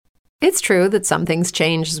It's true that some things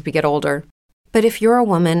change as we get older. But if you're a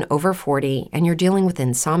woman over 40 and you're dealing with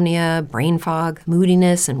insomnia, brain fog,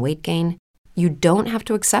 moodiness, and weight gain, you don't have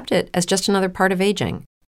to accept it as just another part of aging.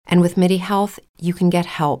 And with MIDI Health, you can get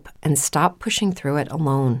help and stop pushing through it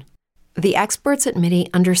alone. The experts at MIDI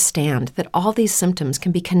understand that all these symptoms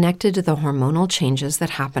can be connected to the hormonal changes that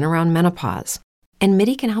happen around menopause, and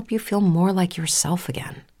MIDI can help you feel more like yourself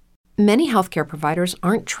again. Many healthcare providers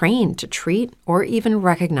aren't trained to treat or even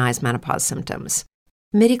recognize menopause symptoms.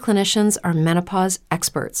 MIDI clinicians are menopause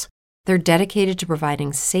experts. They're dedicated to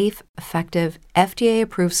providing safe, effective,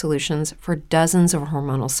 FDA-approved solutions for dozens of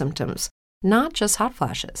hormonal symptoms, not just hot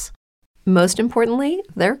flashes. Most importantly,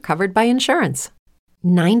 they're covered by insurance.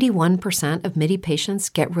 91% of MIDI patients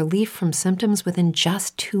get relief from symptoms within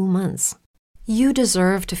just 2 months. You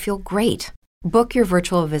deserve to feel great. Book your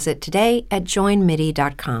virtual visit today at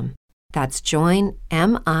joinmidi.com. That's joinmidi.com.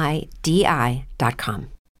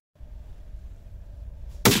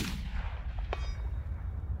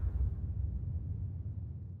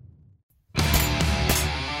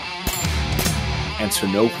 And so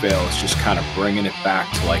no fail is just kind of bringing it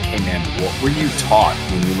back to like, hey man, what were you taught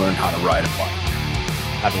when you learned how to ride a bike?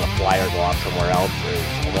 Having a flyer go off somewhere else is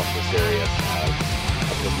almost as serious as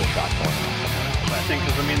a pistol shot going off somewhere else. I think,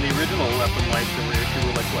 because I mean, the original weapon lights that were issued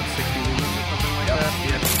were like, what, 60 lumens or something like that?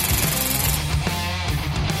 Yeah.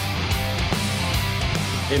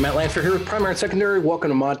 Hey, Matt Lanfear here with Primary and Secondary. Welcome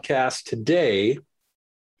to Modcast. Today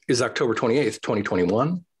is October 28th,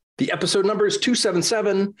 2021. The episode number is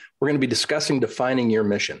 277. We're going to be discussing defining your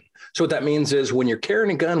mission. So what that means is when you're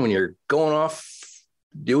carrying a gun, when you're going off,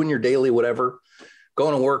 doing your daily whatever,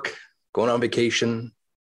 going to work, going on vacation,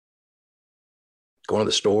 going to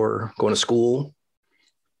the store, going to school,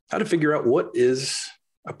 how to figure out what is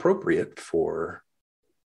appropriate for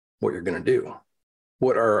what you're going to do.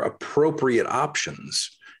 What are appropriate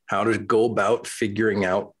options? How to go about figuring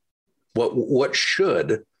out what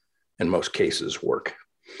should, in most cases, work.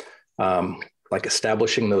 Like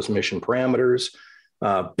establishing those mission parameters.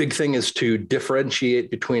 Big thing is to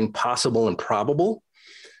differentiate between possible and probable.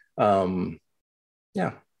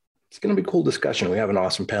 Yeah, it's going to be a cool discussion. We have an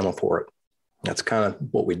awesome panel for it. That's kind of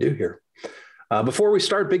what we do here. Before we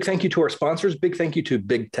start, big thank you to our sponsors. Big thank you to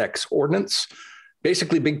Big Tex Ordnance.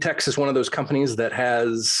 Basically, Big Tex is one of those companies that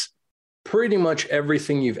has pretty much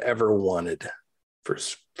everything you've ever wanted for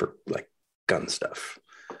like gun stuff,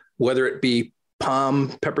 whether it be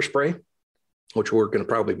palm pepper spray, which we're going to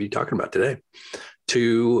probably be talking about today,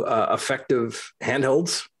 to effective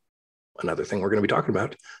handhelds, another thing we're going to be talking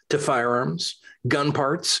about, to firearms, gun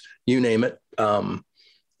parts, you name it.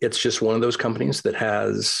 It's just one of those companies that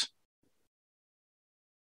has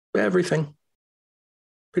everything,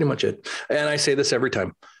 pretty much it. And I say this every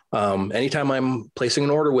time. Anytime I'm placing an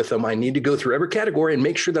order with them, I need to go through every category and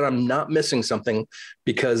make sure that I'm not missing something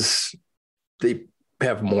because they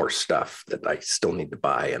have more stuff that I still need to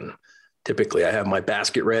buy. And typically I have my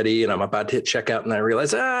basket ready and I'm about to hit checkout and I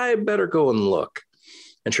realize I better go and look.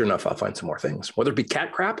 And sure enough, I'll find some more things, whether it be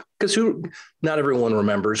cat crap, because not everyone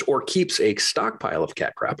remembers or keeps a stockpile of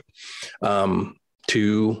cat crap,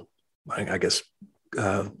 to, I guess,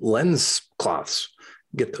 lens cloths.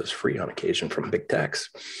 Get those free on occasion from Big Tex.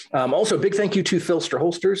 Also, big thank you to Filster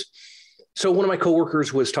Holsters. So one of my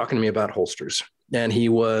coworkers was talking to me about holsters, and he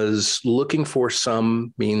was looking for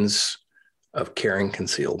some means of carrying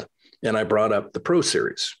concealed. And I brought up the Pro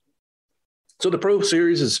Series. So the Pro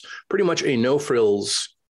Series is pretty much a no-frills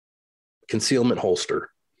concealment holster.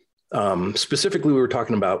 Specifically, we were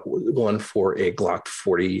talking about one for a Glock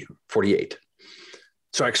 48.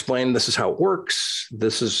 So I explained this is how it works.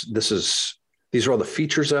 These are all the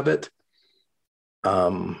features of it.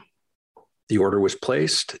 The order was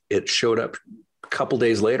placed. It showed up a couple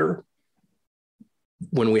days later.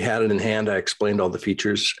 When we had it in hand, I explained all the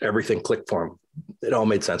features. Everything clicked for him. It all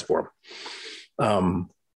made sense for him.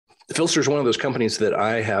 Filster is one of those companies that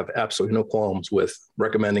I have absolutely no qualms with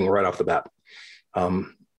recommending right off the bat.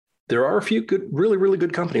 There are a few good, really, really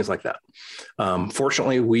good companies like that.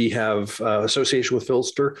 Fortunately, we have association with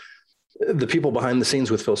Filster. The people behind the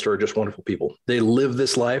scenes with Filster are just wonderful people. They live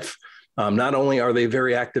this life. Not only are they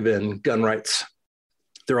very active in gun rights,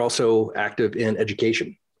 they're also active in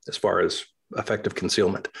education as far as effective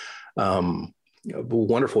concealment. A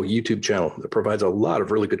wonderful YouTube channel that provides a lot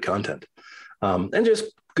of really good content, and just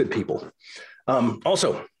good people.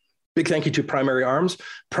 Also, big thank you to Primary Arms.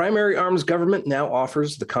 Primary Arms Government now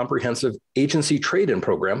offers the comprehensive agency trade-in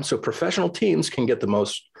program so professional teams can get the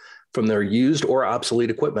most from their used or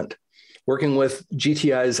obsolete equipment. Working with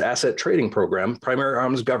GTI's asset trading program, Primary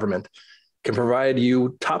Arms Government can provide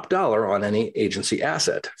you top dollar on any agency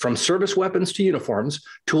asset. From service weapons to uniforms,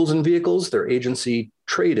 tools and vehicles, their agency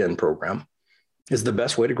trade-in program is the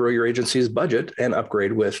best way to grow your agency's budget and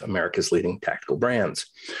upgrade with America's leading tactical brands.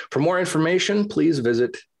 For more information, please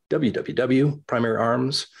visit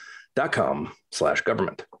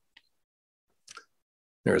www.primaryarms.com/government.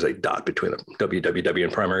 There's a dot between the www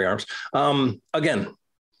and Primary Arms. Again,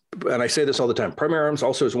 and I say this all the time, Primary Arms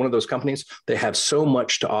also is one of those companies. They have so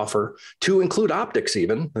much to offer, to include optics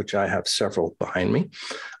even, which I have several behind me,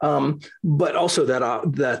 but also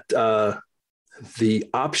that the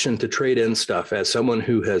option to trade in stuff. As someone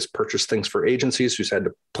who has purchased things for agencies, who's had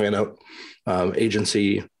to plan out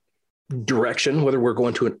agency direction, whether we're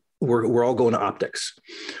we're all going to optics,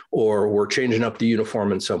 or we're changing up the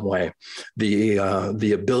uniform in some way.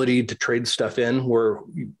 The ability to trade stuff in, where,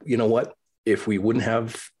 you know what, if we wouldn't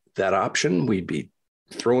have that option, we'd be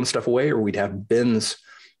throwing stuff away, or we'd have bins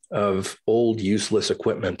of old useless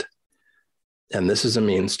equipment. And this is a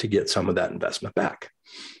means to get some of that investment back,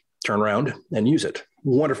 turn around and use it.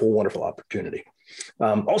 Wonderful, wonderful opportunity.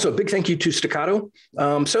 Also, a big thank you to Staccato.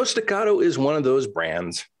 So Staccato is one of those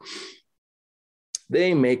brands.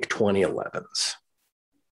 They make 2011s.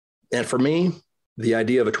 And for me, the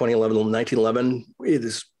idea of a 1911, it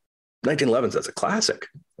is 1911s, that's a classic.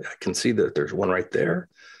 I can see that there's one right there.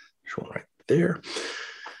 There's one right there.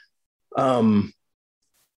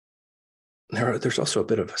 There's also a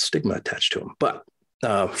bit of a stigma attached to them. But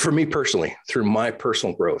for me personally, through my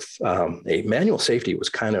personal growth, a manual safety was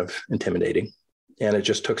kind of intimidating. And it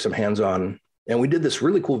just took some hands-on. And we did this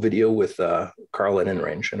really cool video with Carl at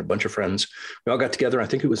InRange and a bunch of friends. We all got together. I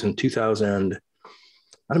think it was in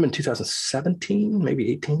 2017,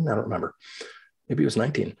 maybe 18. I don't remember. Maybe it was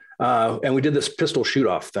 19. And we did this pistol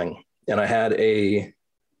shoot-off thing. And I had a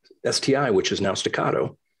STI, which is now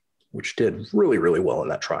Staccato, which did really, really well in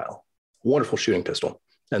that trial. Wonderful shooting pistol.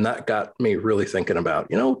 And that got me really thinking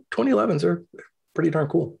about, 2011s are pretty darn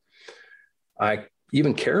cool. I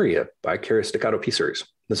even carry a Staccato P-Series.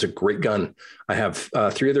 That's a great gun. I have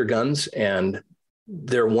 3 other guns, and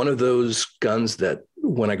they're one of those guns that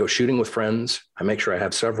when I go shooting with friends, I make sure I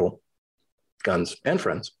have several guns and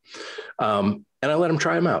friends. And I let them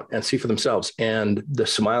try them out and see for themselves. And the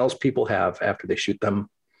smiles people have after they shoot them,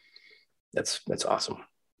 that's awesome.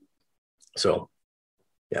 So,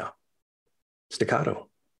 yeah. Staccato,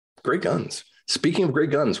 great guns. Speaking of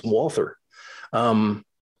great guns, Walther.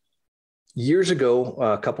 Years ago,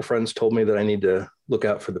 a couple friends told me that I need to look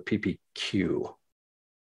out for the PPQ.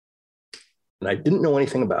 And I didn't know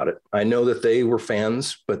anything about it. I know that they were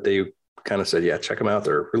fans, but they kind of said, yeah, check them out.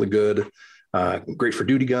 They're really good. Great for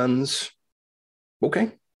duty guns.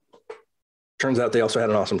 Okay. Turns out they also had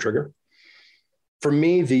an awesome trigger. For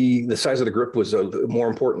me, the size of the grip was more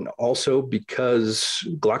important also, because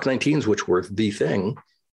Glock 19s, which were the thing,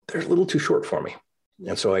 they're a little too short for me.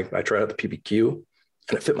 And so I tried out the PPQ,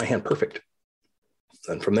 and it fit my hand perfect.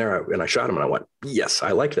 And from there, I shot him, and I went, yes,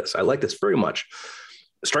 I like this. I like this very much.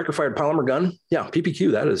 Striker-fired polymer gun, yeah,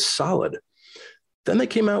 PPQ, that is solid. Then they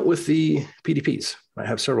came out with the PDPs. I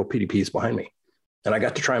have several PDPs behind me, and I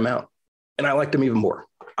got to try them out, and I liked them even more.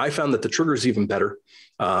 I found that the trigger is even better.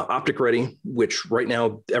 Optic ready, which right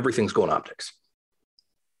now, everything's going optics.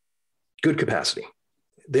 Good capacity.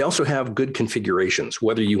 They also have good configurations,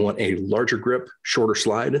 whether you want a larger grip, shorter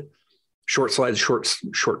slide, short slide,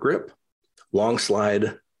 short grip, long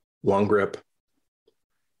slide, long grip.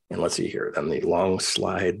 And let's see here, then the long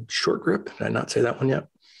slide, short grip. Did I not say that one yet?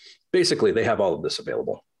 Basically, they have all of this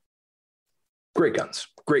available. Great guns,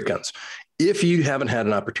 great guns. If you haven't had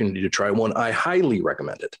an opportunity to try one, I highly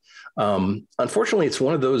recommend it. Unfortunately, it's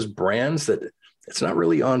one of those brands that it's not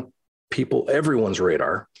really on everyone's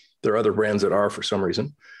radar. There are other brands that are for some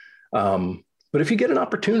reason. But if you get an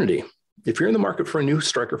opportunity, if you're in the market for a new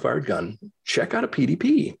striker-fired gun, check out a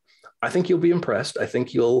PDP. I think you'll be impressed. I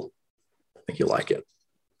think you'll like it.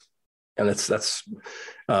 And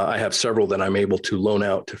I have several that I'm able to loan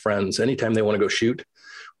out to friends anytime they want to go shoot,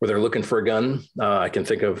 where they're looking for a gun. I can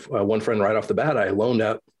think of one friend right off the bat. I loaned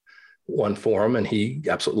out one for him, and he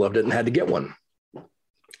absolutely loved it and had to get one.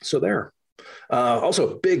 So there.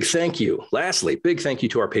 Also, big thank you. Lastly, big thank you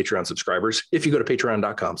to our Patreon subscribers. If you go to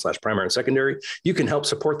patreon.com/primary and secondary, you can help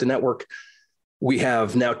support the network. We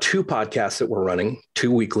have now 2 podcasts that we're running,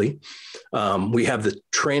 2 weekly. We have the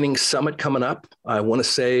training summit coming up. I want to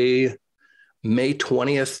say May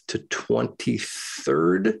 20th to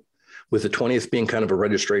 23rd, with the 20th being kind of a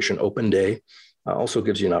registration open day. Also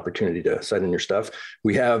gives you an opportunity to sign in your stuff.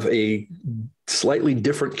 We have a slightly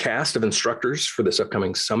different cast of instructors for this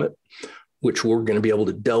upcoming summit, which we're going to be able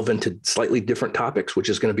to delve into slightly different topics, which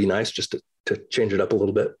is going to be nice just to change it up a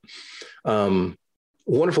little bit.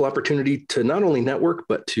 Wonderful opportunity to not only network,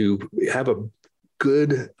 but to have a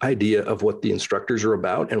good idea of what the instructors are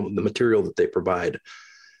about and the material that they provide.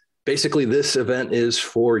 Basically, this event is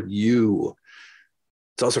for you.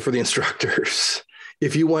 It's also for the instructors.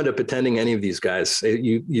 If you wind up attending any of these guys,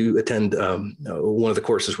 you attend one of the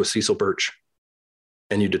courses with Cecil Birch,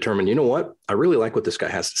 and you determine, you know what, I really like what this guy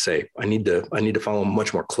has to say. I need to follow him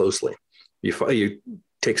much more closely. You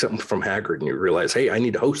take something from Haggard and you realize, hey, I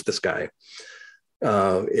need to host this guy.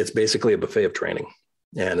 It's basically a buffet of training,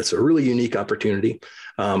 and it's a really unique opportunity.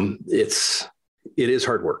 It is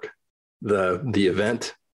hard work. The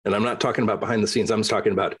event, and I'm not talking about behind the scenes. I'm just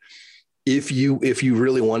talking about if you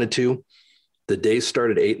really wanted to, the days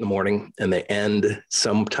start at 8 a.m. and they end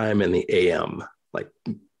sometime in the AM, like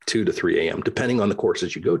 2 to 3 a.m., depending on the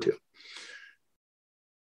courses you go to.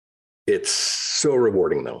 It's so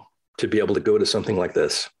rewarding, though, to be able to go to something like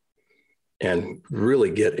this and really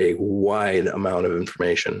get a wide amount of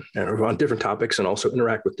information on different topics, and also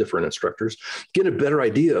interact with different instructors, get a better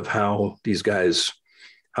idea of how these guys,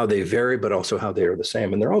 how they vary, but also how they are the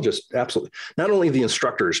same. And they're all just absolutely, not only the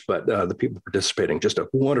instructors, but the people participating, just a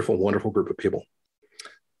wonderful, wonderful group of people.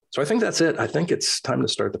 So I think that's it. I think it's time to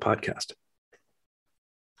start the podcast.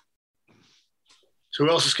 So who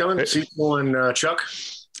else is coming? Cecil and Chuck?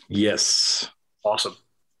 Yes. Awesome.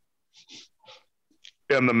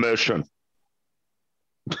 And the mission.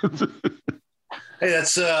 Hey,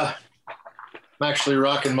 that's I'm actually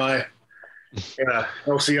rocking my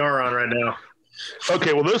LCR on right now.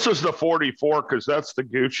 Okay, well, this is the 44 because that's the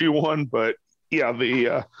Gucci one, but yeah,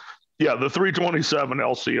 the 327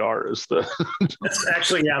 LCR is the. That's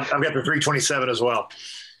actually, yeah, I've got the 327 as well.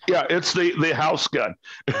 Yeah, it's the house gun.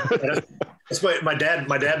 That's my dad.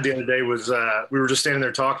 My dad the other day was we were just standing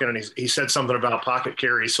there talking, and he said something about pocket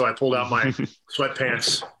carry, so I pulled out my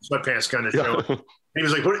sweatpants gun to show him. He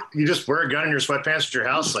was like, "What? You just wear a gun in your sweatpants at your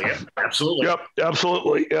house?" Like, yeah, absolutely. Yep,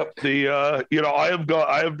 absolutely. Yep. The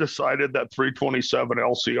I have decided that 327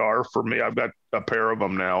 LCR for me. I've got a pair of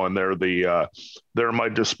them now, and they're my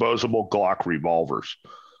disposable Glock revolvers.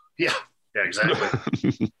 Yeah,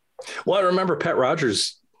 exactly. Well, I remember Pat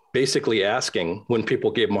Rogers basically asking when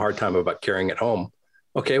people gave him a hard time about carrying it home.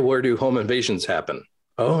 Okay, where do home invasions happen?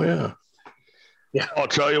 Oh yeah. Yeah, I'll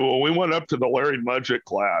tell you, when we went up to the Larry Mudgett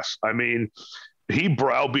class, I mean, he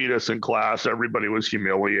browbeat us in class. Everybody was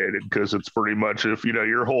humiliated because it's pretty much, if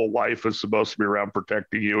your whole life is supposed to be around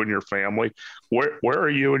protecting you and your family, where are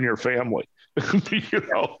you and your family?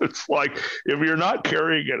 It's like, if you're not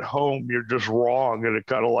carrying it home, you're just wrong. And it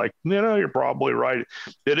kind of like, you're probably right.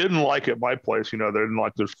 They didn't like at my place, they didn't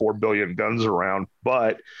like there's 4 billion guns around,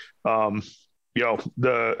 but the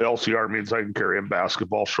LCR means I can carry in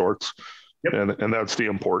basketball shorts. Yep. And that's the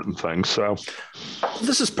important thing. So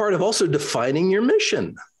this is part of also defining your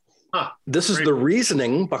mission. This is the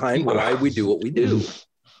reasoning behind why we do what we do.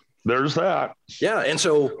 There's that. Yeah. And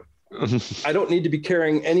so I don't need to be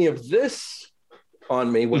carrying any of this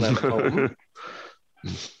on me when I'm home.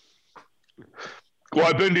 Well,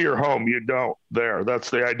 I've been to your home. You don't there. That's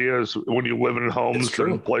the idea, is when you live in homes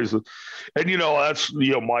and places. And, that's,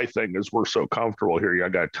 my thing is we're so comfortable here. I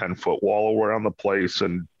got a 10-foot wall around the place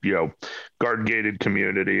and, guard gated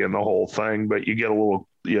community and the whole thing. But you get a little,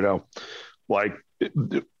 like,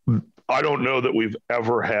 I don't know that we've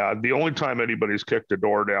ever had. The only time anybody's kicked a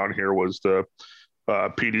door down here was the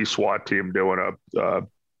PD SWAT team doing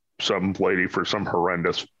some lady for some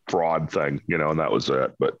horrendous fraud thing, and that was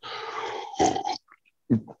it. But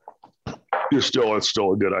it's still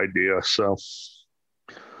a good idea. So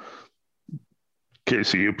in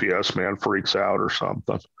case the UPS man freaks out or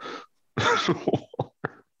something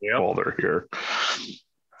while they're here.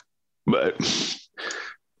 But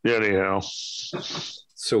anyhow.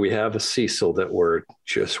 So we have a Cecil that we're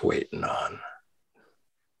just waiting on.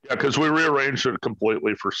 Yeah, because we rearranged it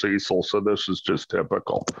completely for Cecil, so this is just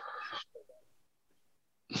typical.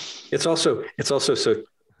 It's also so,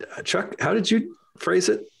 Chuck, how did you phrase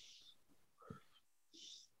it?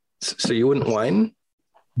 So you wouldn't whine?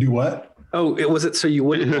 Do what? Oh, was it so you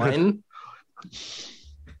wouldn't whine?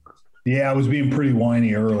 Yeah, I was being pretty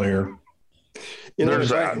whiny earlier.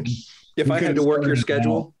 If I had to work your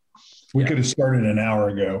schedule, we could have started an hour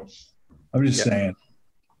ago. I'm just saying.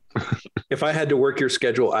 If I had to work your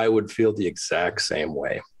schedule, I would feel the exact same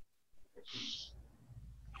way.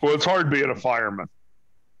 Well, it's hard being a fireman.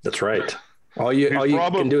 That's right. All you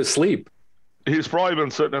can do is sleep. He's probably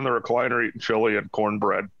been sitting in the recliner eating chili and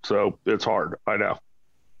cornbread, so it's hard. I know.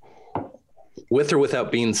 With or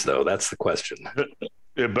without beans, though, that's the question.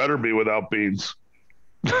 It better be without beans.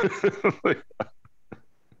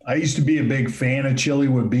 I used to be a big fan of chili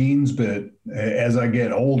with beans, but as I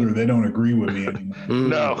get older, they don't agree with me anymore.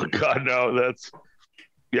 No, God, no.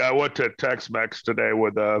 I went to Tex-Mex today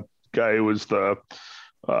with a guy who was the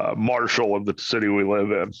marshal of the city we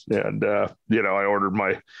live in. And, I ordered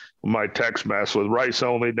my Tex-Mex with rice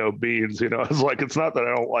only, no beans. It's like, it's not that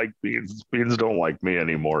I don't like beans. Beans don't like me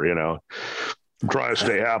anymore, I'm trying to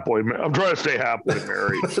stay happily. I'm trying to stay happily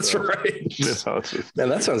married. That's right. Man,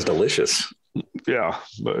 that sounds delicious. Yeah,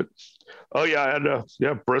 but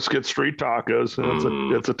and brisket street tacos.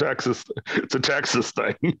 It's a Texas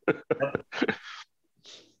thing.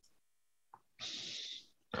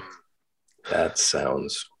 That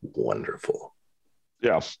sounds wonderful.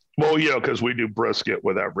 Yeah. Well, because we do brisket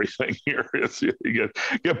with everything here. You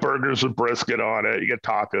get burgers with brisket on it. You get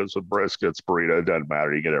tacos with briskets, burrito. It doesn't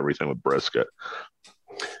matter. You get everything with brisket.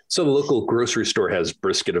 So the local grocery store has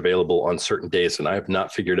brisket available on certain days, and I have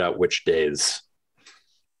not figured out which days.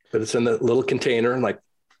 But it's in the little container, and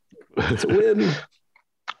it's a win.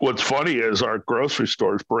 What's funny is our grocery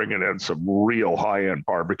store is bringing in some real high-end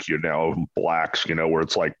barbecue now, blacks, where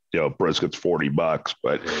it's like, brisket's $40,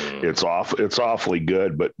 but it's awfully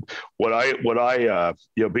good. But what I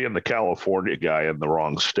being the California guy in the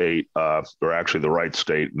wrong state, or actually the right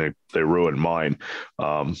state, and they ruined mine.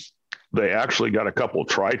 They actually got a couple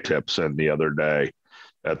tri-tips in the other day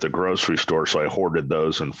at the grocery store. So I hoarded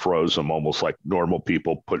those and froze them almost like normal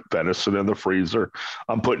people put venison in the freezer.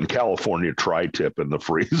 I'm putting California tri-tip in the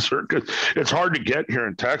freezer because it's hard to get here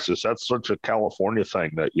in Texas. That's such a California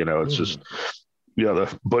thing that, it's just,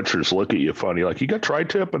 the butchers look at you funny, like, you got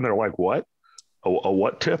tri-tip? And they're like, what? A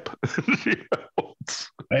what tip?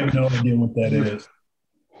 I have no idea what that is.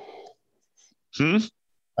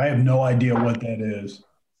 I have no idea what that is.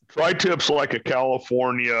 Tri-tip's like a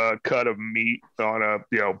California cut of meat on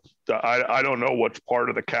I don't know which part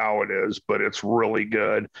of the cow it is, but it's really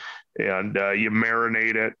good. And you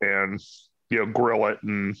marinate it and, grill it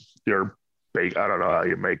and you're bake. I don't know how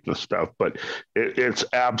you make this stuff, but it's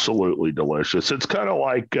absolutely delicious. It's kind of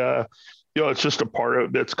like, it's just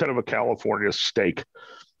it's kind of a California steak,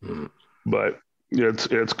 but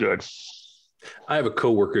it's good. I have a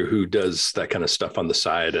coworker who does that kind of stuff on the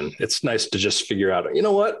side, and it's nice to just figure out, you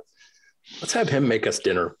know what? Let's have him make us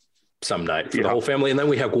dinner some night for the whole family. And then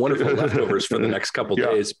we have wonderful leftovers for the next couple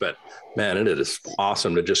days. But man, it is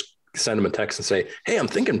awesome to just send him a text and say, hey, I'm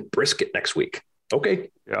thinking brisket next week.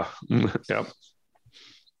 Okay. Yeah. Yeah.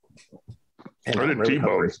 And I did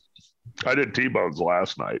T-bones. I did T-bones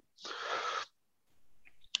last night.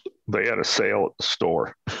 They had a sale at the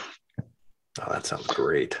store. Oh, that sounds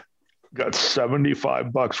great. Got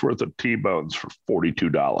 $75 worth of T-bones for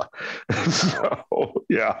 $42. So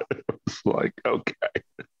yeah, it's like, okay,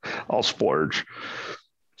 I'll splurge.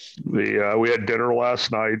 We had dinner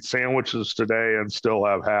last night, sandwiches today, and still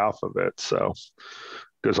have half of it. So,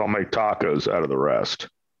 because I'll make tacos out of the rest.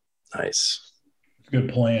 Nice. Good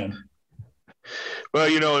plan. Well,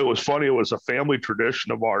 it was funny. It was a family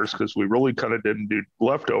tradition of ours because we really kind of didn't do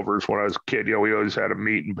leftovers when I was a kid. We always had a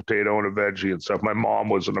meat and potato and a veggie and stuff. My mom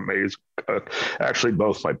was an amazing cook. Actually,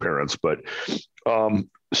 both my parents. But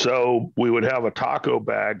so we would have a taco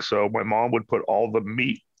bag. So my mom would put all the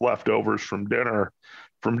meat leftovers from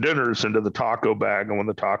dinners into the taco bag. And when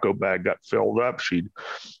the taco bag got filled up, she'd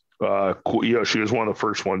she was one of the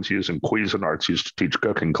first ones using Cuisinarts. Used to teach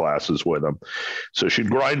cooking classes with them. So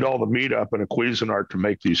she'd grind all the meat up in a Cuisinart to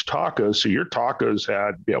make these tacos. So your tacos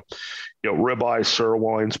had, ribeye,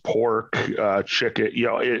 sirloins, pork, chicken,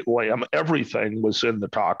 lamb, everything was in the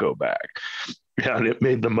taco bag. And it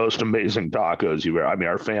made the most amazing tacos you ever. I mean,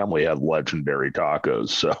 our family had legendary tacos.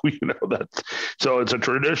 So, so it's a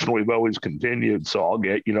tradition we've always continued. So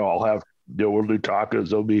I'll have, we'll do tacos.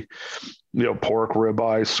 There'll be, pork,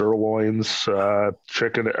 ribeye, sirloins,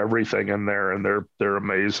 chicken, everything in there. And they're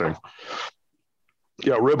amazing.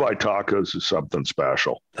 Yeah. Ribeye tacos is something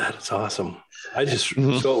special. That's awesome.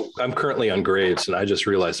 So I'm currently on Graves and I just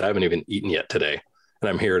realized I haven't even eaten yet today and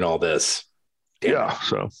I'm hearing all this. Damn. Yeah.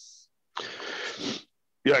 So.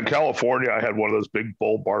 Yeah, in California, I had one of those big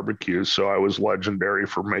bowl barbecues, so I was legendary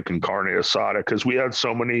for making carne asada because we had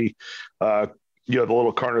so many, the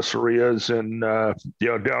little carnicerias and,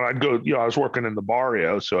 down. I'd go, I was working in the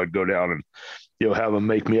barrio, so I'd go down and, have them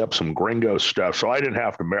make me up some gringo stuff. So I didn't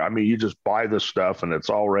have to, you just buy the stuff and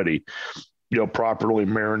it's already, properly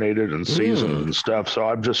marinated and seasoned and stuff. So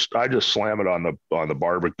I just slam it on the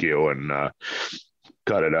barbecue and,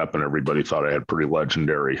 cut it up and everybody thought I had pretty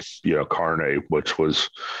legendary, carne, which was,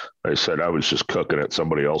 I said, I was just cooking it.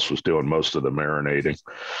 Somebody else was doing most of the marinating,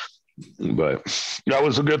 but that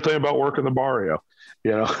was a good thing about working the barrio.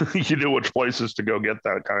 You knew which places to go get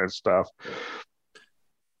that kind of stuff.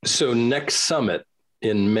 So next summit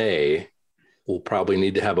in May, we'll probably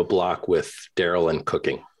need to have a block with Daryl and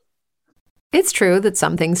cooking. It's true that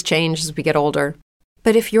some things change as we get older.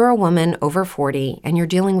 But if you're a woman over 40 and you're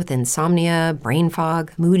dealing with insomnia, brain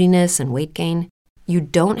fog, moodiness, and weight gain, you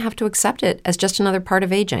don't have to accept it as just another part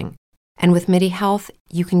of aging. And with MIDI Health,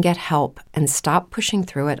 you can get help and stop pushing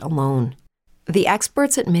through it alone. The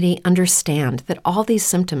experts at MIDI understand that all these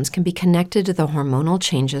symptoms can be connected to the hormonal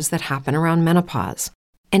changes that happen around menopause.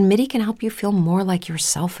 And MIDI can help you feel more like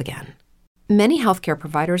yourself again. Many healthcare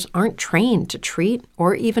providers aren't trained to treat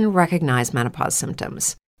or even recognize menopause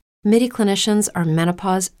symptoms. MIDI clinicians are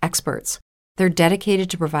menopause experts. They're dedicated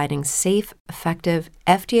to providing safe, effective,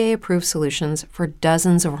 FDA-approved solutions for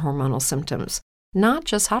dozens of hormonal symptoms, not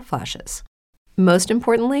just hot flashes. Most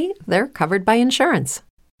importantly, they're covered by insurance.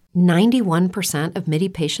 91% of MIDI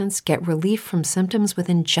patients get relief from symptoms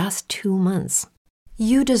within just 2 months.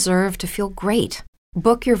 You deserve to feel great.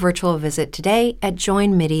 Book your virtual visit today at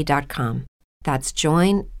joinmidi.com. That's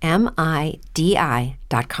joinmidi.com.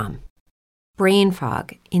 Brain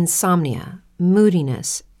fog, insomnia,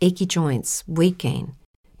 moodiness, achy joints, weight gain.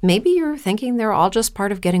 Maybe you're thinking they're all just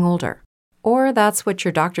part of getting older, or that's what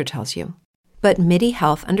your doctor tells you. But MIDI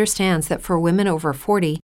Health understands that for women over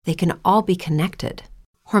 40, they can all be connected.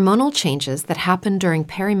 Hormonal changes that happen during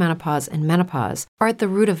perimenopause and menopause are at the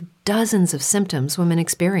root of dozens of symptoms women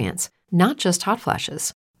experience, not just hot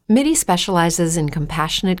flashes. MIDI specializes in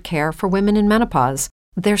compassionate care for women in menopause.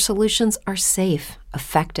 Their solutions are safe,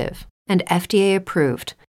 effective, and FDA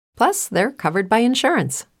approved. Plus, they're covered by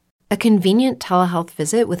insurance. A convenient telehealth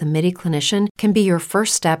visit with a MIDI clinician can be your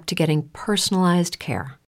first step to getting personalized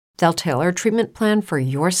care. They'll tailor a treatment plan for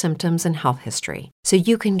your symptoms and health history so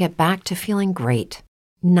you can get back to feeling great.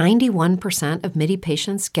 91% of MIDI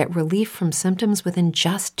patients get relief from symptoms within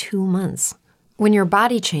just 2 months. When your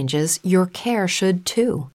body changes, your care should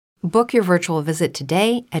too. Book your virtual visit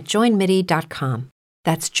today at joinmidi.com.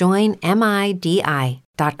 That's joinmidi.com.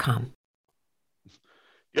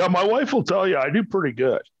 Yeah, my wife will tell you I do pretty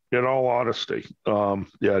good, in all honesty. Yeah,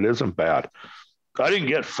 it isn't bad. I didn't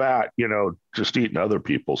get fat, just eating other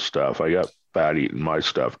people's stuff. I got fat eating my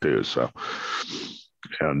stuff too. So,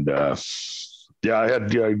 and yeah, I had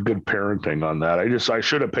good parenting on that. I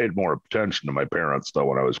should have paid more attention to my parents though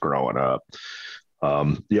when I was growing up.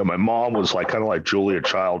 My mom was kind of like Julia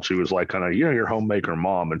Child. She was your homemaker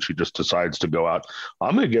mom, and she just decides to go out.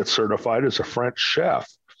 I'm going to get certified as a French chef,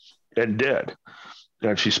 and did.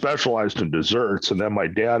 And she specialized in desserts. And then my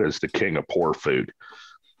dad is the king of poor food.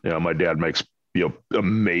 My dad makes,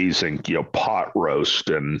 amazing, pot roast.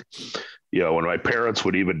 And, when my parents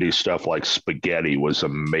would even do stuff like spaghetti was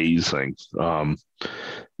amazing. But,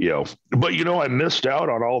 I missed out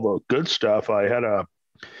on all the good stuff. I had a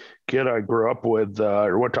kid I grew up with,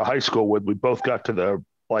 or went to high school with. We both got to the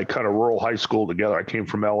kind of rural high school together. I came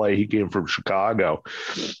from LA. He came from Chicago.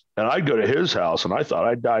 And I'd go to his house and I thought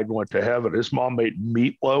I died and went to heaven. His mom made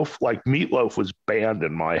meatloaf. Meatloaf was banned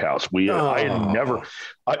in my house. I had never,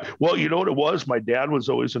 well, you know what it was? My dad was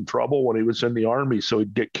always in trouble when he was in the Army. So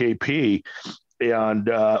he'd get KP and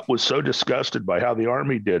was so disgusted by how the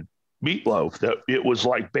Army did meatloaf that it was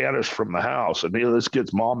banished from the house. And this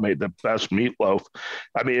kid's mom made the best meatloaf.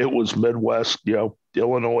 I mean, it was Midwest,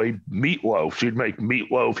 Illinois meatloaf. She'd make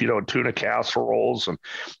meatloaf, tuna casseroles and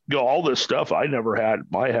all this stuff I never had at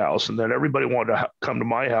my house. And then everybody wanted to come to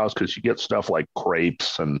my house because you get stuff like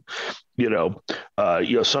crepes and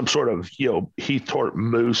some sort of Heath Tort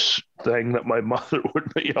mousse thing that my mother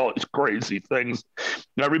would all these crazy things.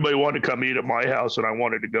 Everybody wanted to come eat at my house, and I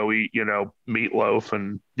wanted to go eat meatloaf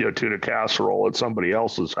and tuna casserole at somebody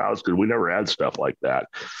else's house because we never had stuff like that.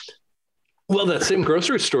 Well, that same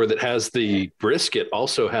grocery store that has the brisket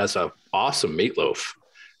also has a awesome meatloaf,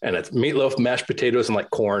 and it's meatloaf, mashed potatoes, and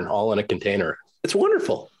corn all in a container. It's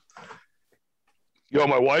wonderful.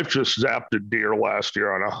 My wife just zapped a deer last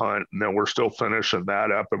year on a hunt, and then we're still finishing that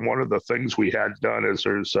up. And one of the things we had done is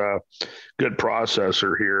there's a good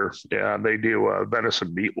processor here, and they do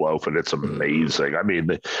venison meatloaf, and it's amazing. I mean,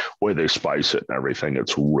 the way they spice it and everything,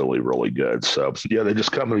 it's really, really good. So, they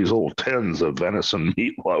just come in these little tins of venison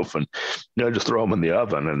meatloaf, and just throw them in the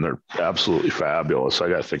oven, and they're absolutely fabulous. I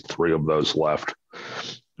got, I think, 3 of those left.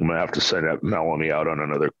 I'm going to have to send Melanie out on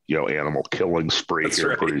another, animal killing spree. That's here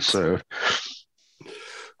right. Pretty soon.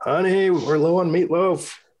 Honey, we're low on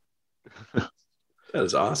meatloaf. That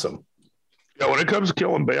is awesome. Yeah, when it comes to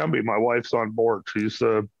killing Bambi, my wife's on board. She's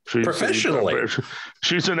professionally.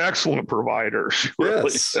 She's an excellent provider. She really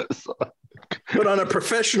is. But on a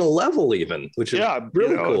professional level, even, which is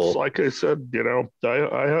really cool. It's like I said,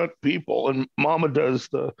 I hunt people, and Mama does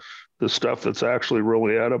the stuff that's actually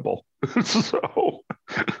really edible. So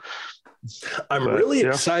I'm really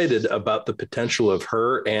excited about the potential of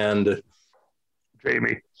her and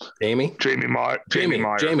Jamie Meyer,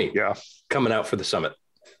 coming out for the summit.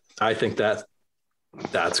 I think that's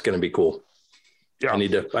going to be cool. Yeah, I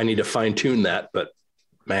need to fine tune that, but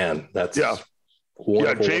man, that's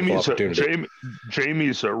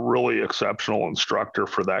Jamie's a really exceptional instructor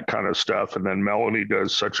for that kind of stuff. And then Melanie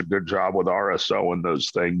does such a good job with RSO and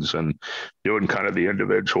those things and doing kind of the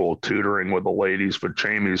individual tutoring with the ladies. But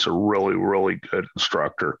Jamie's a really, really good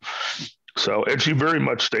instructor. So, and she very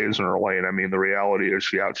much stays in her lane. I mean, the reality is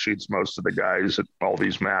she outshoots most of the guys at all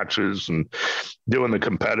these matches and doing the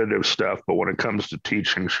competitive stuff. But when it comes to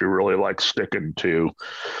teaching, she really likes sticking to,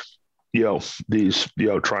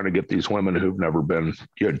 trying to get these women who've never been,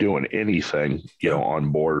 doing anything, on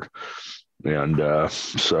board. And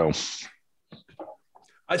so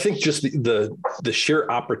I think just the sheer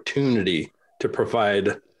opportunity to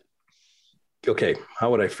provide,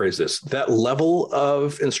 how would I phrase this? That level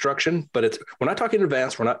of instruction, but we're not talking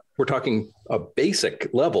advanced. We're talking a basic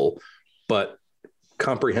level, but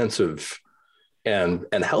comprehensive and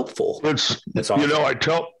helpful. It's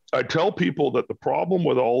awesome. I tell people that the problem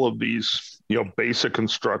with all of these, basic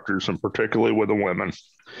instructors, and particularly with the women,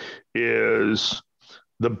 is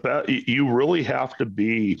you really have to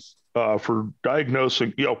be for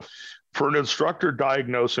diagnosing, for an instructor,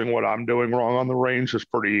 diagnosing what I'm doing wrong on the range is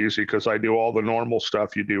pretty easy because I do all the normal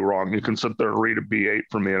stuff you do wrong. You can sit there and read a B8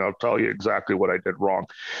 for me and I'll tell you exactly what I did wrong.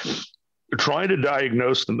 Trying to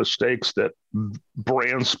diagnose the mistakes that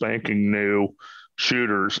brand spanking new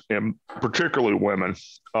shooters, and particularly women,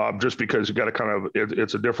 just because you got to kind of,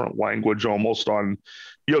 it's a different language almost on,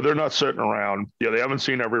 they're not sitting around, they haven't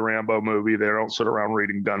seen every Rambo movie. They don't sit around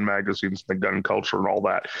reading gun magazines, the gun culture and all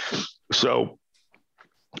that. So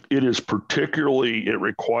it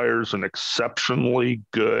requires an exceptionally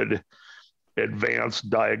good advanced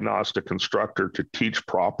diagnostic instructor to teach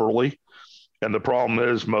properly. And the problem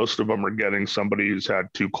is most of them are getting somebody who's had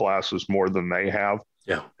 2 classes more than they have.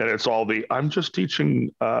 Yeah. And it's all I'm just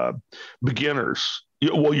teaching beginners.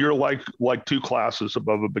 Well, you're like 2 classes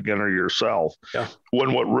above a beginner yourself. Yeah.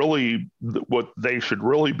 When what they should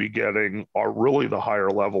really be getting are really the higher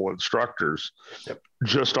level instructors,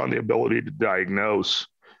 just on the ability to diagnose.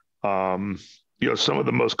 Some of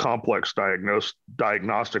the most complex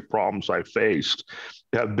diagnostic problems I faced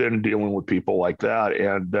have been dealing with people like that.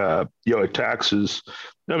 And, it taxes,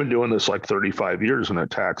 I've been doing this like 35 years and it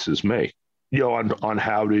taxes me, on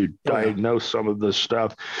how to diagnose some of this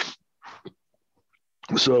stuff.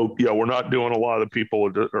 So, we're not doing a lot of the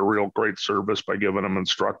people a real great service by giving them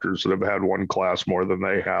instructors that have had 1 class more than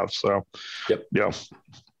they have. So,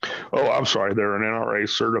 Oh, I'm sorry. They're an NRA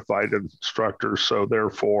certified instructor. So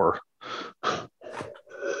therefore,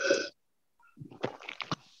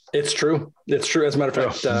 it's true. It's true. As a matter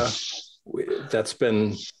of fact, that's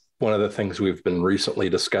been one of the things we've been recently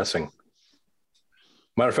discussing.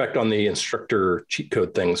 Matter of fact, on the instructor cheat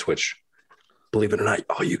code things, which, believe it or not,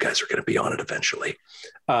 all you guys are going to be on it eventually.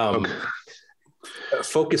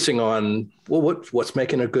 Focusing on, what's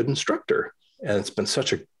making a good instructor? And it's been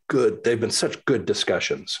they've been such good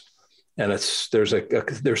discussions. And there's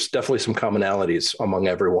definitely some commonalities among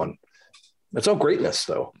everyone. It's all greatness,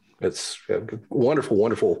 though. It's a wonderful,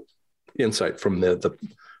 wonderful insight from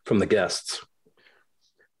the guests.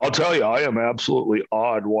 I'll tell you, I am absolutely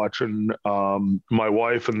awed watching my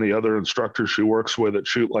wife and the other instructors she works with at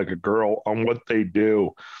Shoot Like a Girl on what they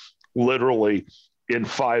do literally in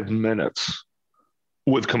 5 minutes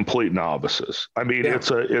with complete novices. I mean,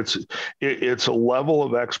 it's a level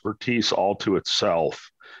of expertise all to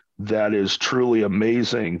itself that is truly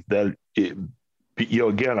amazing. That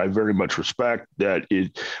again, I very much respect that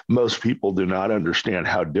most people do not understand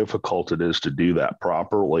how difficult it is to do that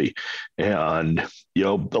properly. And,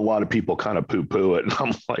 a lot of people kind of poo-poo it. And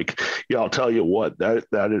I'm like, I'll tell you what,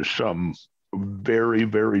 that is some very,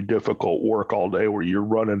 very difficult work all day where you're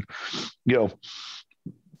running,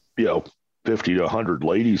 50 to 100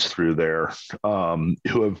 ladies through there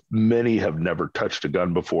many have never touched a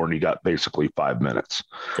gun before, and you got basically 5 minutes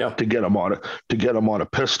to get them on a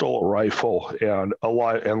pistol, a rifle, and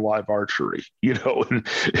live archery. And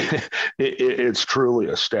it's truly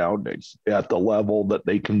astounding at the level that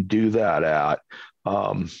they can do that at.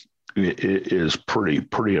 It is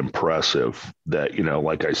pretty impressive that,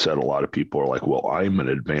 like I said, a lot of people are like, well, I'm an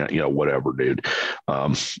advanced, whatever, dude.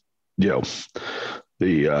 A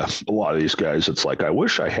lot of these guys, it's like, I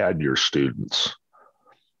wish I had your students.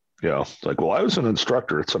 It's like, well, I was an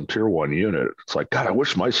instructor at some tier 1 unit. It's like, God, I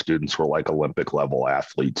wish my students were like Olympic level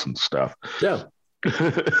athletes and stuff. Yeah.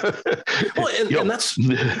 Well, and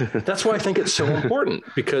that's why I think it's so important,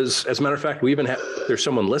 because as a matter of fact, we even have, there's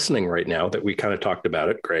someone listening right now that we kind of talked about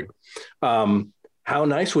it, Craig. How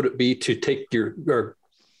nice would it be to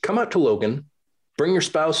come out to Logan, bring your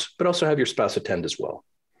spouse, but also have your spouse attend as well.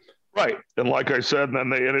 Right. And like I said,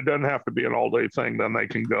 and it doesn't have to be an all-day thing. Then they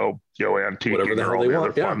can go antiquing, whatever the hell they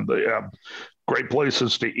want. Fun. They have great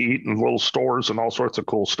places to eat and little stores and all sorts of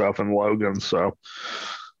cool stuff in Logan. So,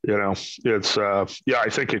 it's I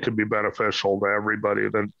think it could be beneficial to everybody.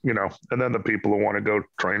 Then and then the people who want to go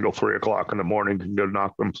train till 3 o'clock in the morning can go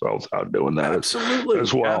knock themselves out doing that. Absolutely,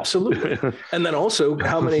 as well. Absolutely. And then also,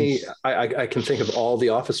 how many I can think of all the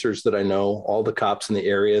officers that I know, all the cops in the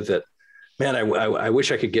area that. Man, I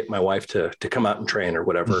wish I could get my wife to come out and train or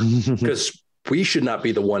whatever, because we should not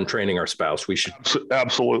be the one training our spouse. We should.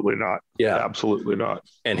 Absolutely not. Yeah, absolutely not.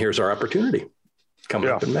 And here's our opportunity coming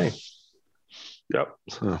up in May. Yep.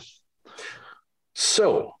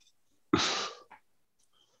 So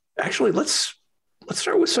actually, let's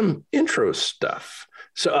start with some intro stuff.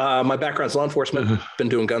 So my background's law enforcement. Been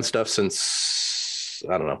doing gun stuff since,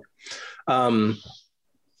 I don't know,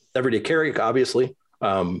 everyday carry, obviously.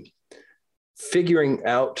 Figuring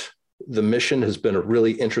out the mission has been a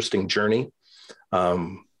really interesting journey,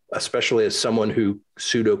 especially as someone who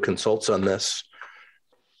pseudo consults on this,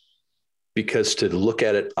 because to look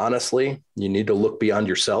at it honestly, you need to look beyond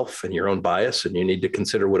yourself and your own bias, and you need to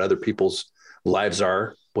consider what other people's lives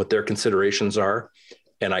are, what their considerations are.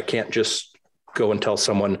 And I can't just go and tell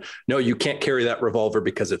someone, no, you can't carry that revolver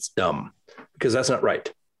because it's dumb, because that's not right.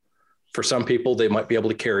 For some people, they might be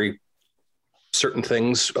able to carry certain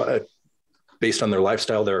things based on their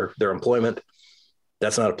lifestyle, their employment.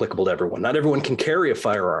 That's not applicable to everyone. Not everyone can carry a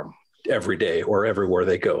firearm every day or everywhere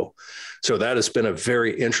they go. So that has been a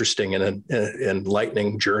very interesting and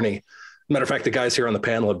enlightening journey. Matter of fact, the guys here on the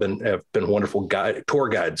panel have been wonderful tour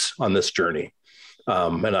guides on this journey.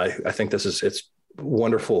 And I think it's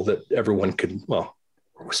wonderful that everyone could, well,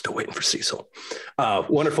 we're still waiting for Cecil.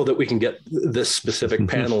 Wonderful that we can get this specific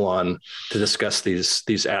panel on to discuss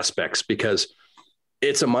these aspects, because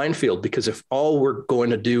it's a minefield. Because if all we're going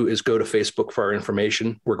to do is go to Facebook for our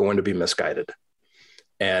information, we're going to be misguided.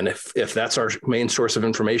 And if that's our main source of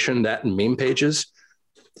information, that and meme pages,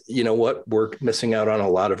 you know what? We're missing out on a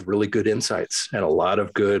lot of really good insights and a lot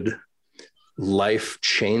of good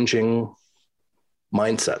life-changing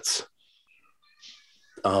mindsets.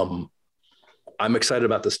 I'm excited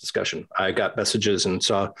about this discussion. I got messages and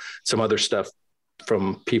saw some other stuff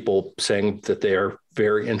from people saying that they are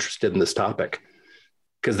very interested in this topic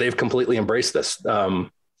because they've completely embraced this. It's going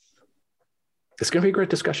to be a great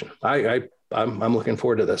discussion. I'm looking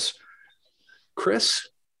forward to this. Chris,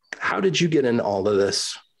 how did you get into all of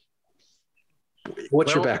this?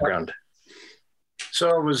 What's your background?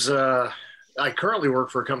 So I currently work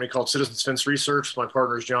for a company called Citizens Defense Research. My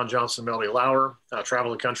partner is John Johnson, Melody Lauer. I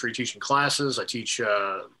travel the country teaching classes. I teach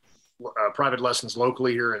private lessons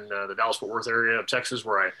locally here in the Dallas-Fort Worth area of Texas,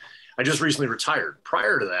 where I just recently retired.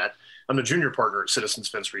 Prior to that, I'm the junior partner at Citizens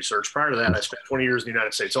Defense Research. Prior to that, I spent 20 years in the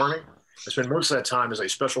United States Army. I spent most of that time as a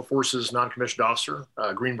Special Forces non-commissioned officer,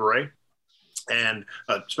 Green Beret, and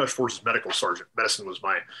Special Forces medical sergeant. Medicine was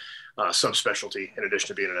my subspecialty, in addition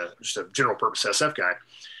to being just a general purpose SF guy.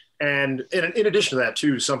 And in addition to that,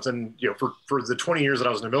 too, something, for the 20 years that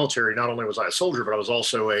I was in the military, not only was I a soldier, but I was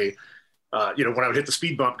also when I would hit the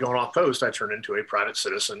speed bump going off post, I turned into a private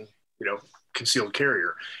citizen, concealed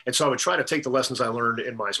carrier. And so I would try to take the lessons I learned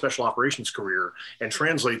in my special operations career and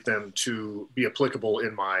translate them to be applicable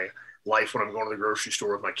in my life when I'm going to the grocery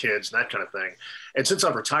store with my kids and that kind of thing. And since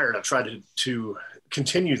I've retired, I've tried to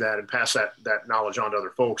continue that and pass that knowledge on to other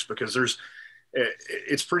folks, because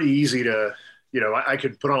it's pretty easy to, I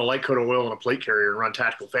could put on a light coat of oil and a plate carrier and run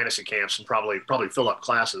tactical fantasy camps and probably fill up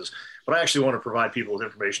classes. But I actually want to provide people with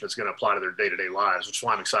information that's going to apply to their day-to-day lives, which is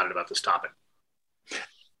why I'm excited about this topic.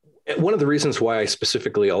 One of the reasons why I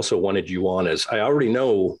specifically also wanted you on is I already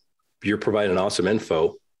know you're providing awesome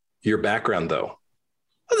info. Your background, though.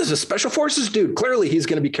 Oh, this is a special forces dude. Clearly, he's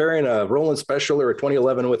going to be carrying a Roland Special or a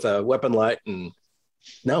 2011 with a weapon light. And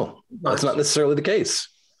no, that's not necessarily the case.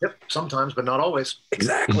 Yep, sometimes, but not always.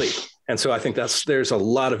 Exactly. And so I think there's a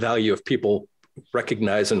lot of value if people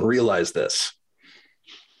recognize and realize this.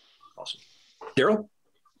 Awesome. Daryl?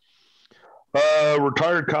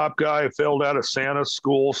 Retired cop guy. I failed out of Santa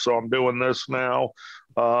school, so I'm doing this now.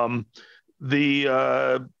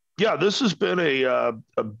 This has been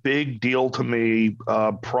a big deal to me,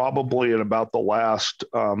 probably in about the last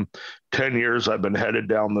 10 years I've been headed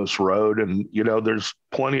down this road. And, there's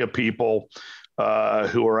plenty of people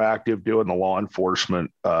who are active doing the law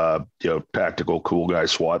enforcement, tactical cool guy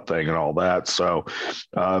SWAT thing and all that. So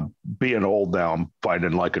being old now, I'm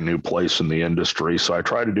finding like a new place in the industry. So I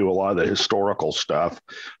try to do a lot of the historical stuff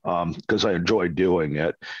because I enjoy doing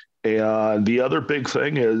it. And the other big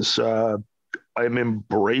thing is I'm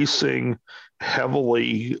embracing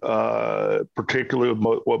heavily, particularly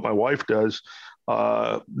with what my wife does,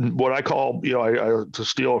 what I call, to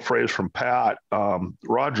steal a phrase from Pat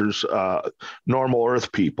Rogers, normal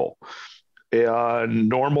Earth people. And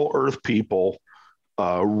normal Earth people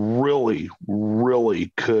really,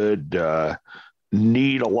 really could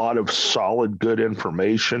need a lot of solid, good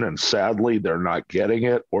information. And sadly, they're not getting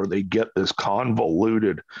it, or they get this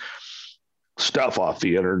convoluted stuff off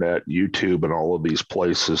the internet, YouTube, and all of these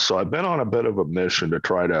places. So I've been on a bit of a mission to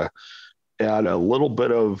try to add a little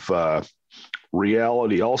bit of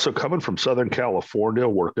reality. Also coming from Southern California,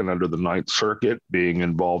 working under the Ninth Circuit, being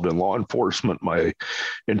involved in law enforcement my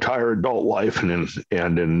entire adult life, and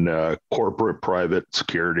in corporate, private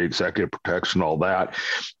security, executive protection, all that.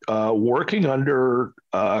 Working under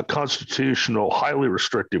highly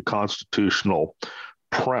restrictive constitutional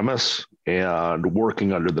premise, and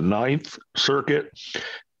working under the Ninth Circuit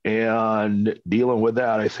and dealing with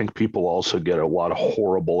that. I think people also get a lot of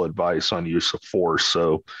horrible advice on use of force.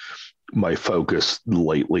 So my focus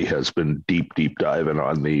lately has been deep diving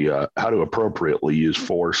on the how to appropriately use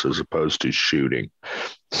force as opposed to shooting.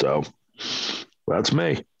 So that's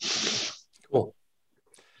me. Cool.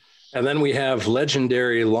 And then we have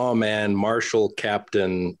legendary lawman, Marshal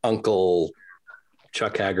Captain Uncle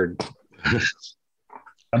Chuck Haggard.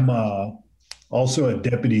 I'm also a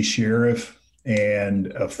deputy sheriff and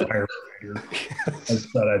a firefighter. I just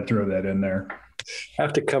thought I'd throw that in there.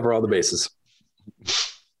 Have to cover all the bases.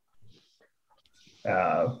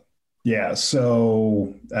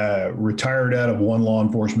 So retired out of one law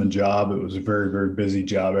enforcement job. It was a very, very busy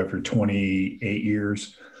job after 28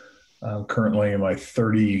 years. Currently in my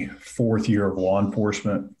 34th year of law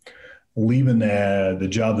enforcement. Leaving the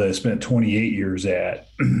job that I spent 28 years at,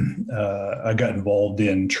 I got involved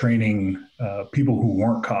in training people who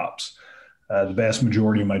weren't cops. The vast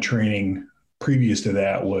majority of my training previous to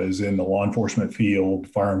that was in the law enforcement field,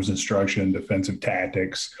 firearms instruction, defensive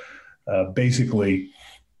tactics, basically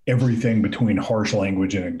everything between harsh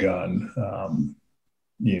language and a gun.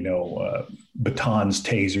 Batons,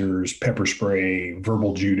 tasers, pepper spray,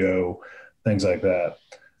 verbal judo, things like that.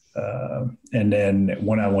 And then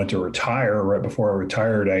when I went to retire, right before I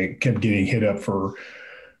retired, I kept getting hit up for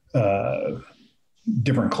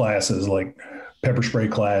different classes like pepper spray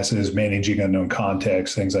classes, managing unknown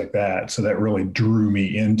contexts, things like that. So that really drew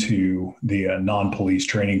me into the non-police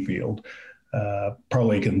training field.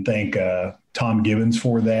 Probably can thank Tom Gibbons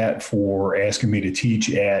for that, for asking me to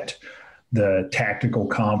teach at the tactical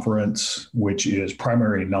conference, which is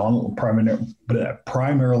primarily non-law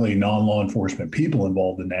enforcement people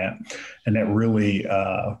involved in that. And that really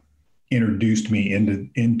introduced me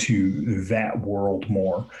into that world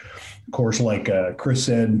more. Of course, like Chris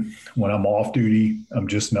said, when I'm off duty, I'm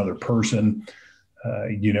just another person.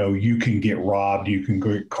 You can get robbed, you can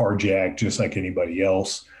get carjacked just like anybody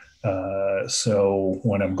else. So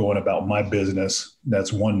when I'm going about my business,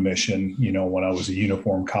 that's one mission. When I was a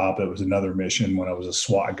uniform cop, it was another mission. When I was a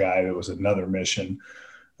SWAT guy, it was another mission.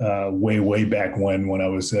 Way back when I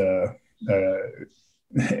was in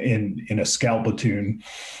a scout platoon,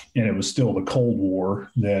 and it was still the Cold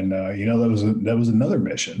War, then that was another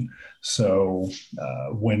mission. So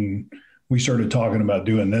when we started talking about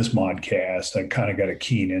doing this modcast, I kind of got a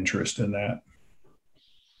keen interest in that.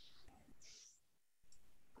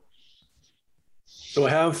 So I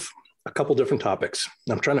have a couple different topics.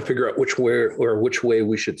 I'm trying to figure out which way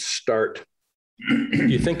we should start. Do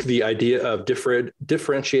you think the idea of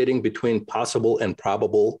differentiating between possible and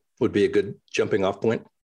probable would be a good jumping off point?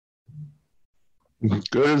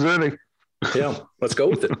 Good as any. Yeah, let's go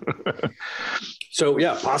with it. So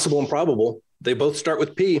yeah, possible and probable, they both start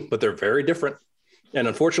with P, but they're very different. And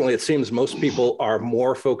unfortunately, it seems most people are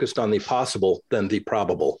more focused on the possible than the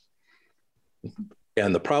probable.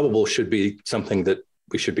 And the probable should be something that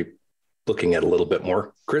we should be looking at a little bit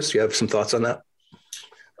more. Chris, you have some thoughts on that?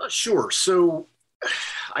 Sure. So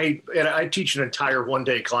I teach an entire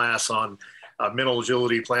one-day class on mental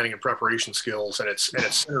agility, planning, and preparation skills, and it's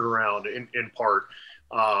centered around, in part,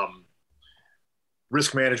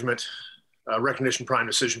 risk management, recognition, prime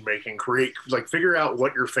decision making. Figure out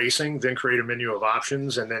what you're facing, then create a menu of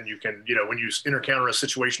options, and then you can, when you encounter a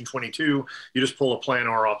situation 22, you just pull a plan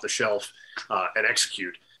R off the shelf and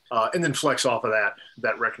execute, and then flex off of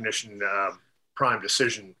that recognition, prime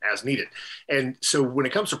decision as needed. And so when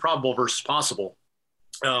it comes to probable versus possible,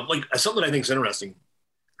 like something I think is interesting.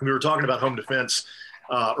 We were talking about home defense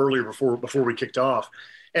earlier before we kicked off.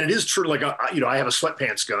 And it is true, like, I have a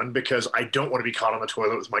sweatpants gun because I don't want to be caught on the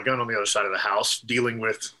toilet with my gun on the other side of the house dealing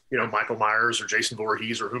with, Michael Myers or Jason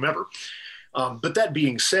Voorhees or whomever. But that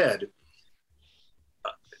being said,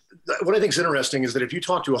 what I think is interesting is that if you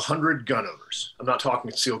talk to 100 gun owners, I'm not talking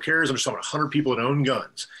concealed carriers, I'm just talking 100 people that own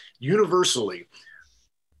guns, universally,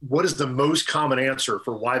 what is the most common answer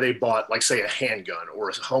for why they bought, like, say, a handgun or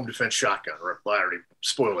a home defense shotgun, or I already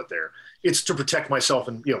spoiled it there? It's to protect myself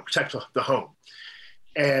and, protect the home.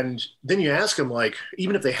 And then you ask them, like,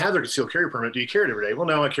 even if they have their concealed carry permit, do you carry it every day? Well,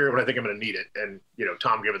 no, I carry it when I think I'm going to need it. And,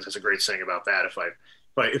 Tom Gibbons has a great saying about that. If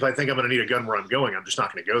I think I'm going to need a gun where I'm going, I'm just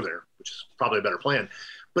not going to go there, which is probably a better plan.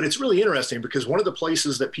 But it's really interesting because one of the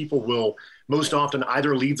places that people will most often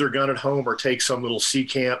either leave their gun at home or take some little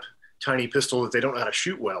C-Camp tiny pistol that they don't know how to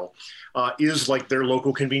shoot well is like their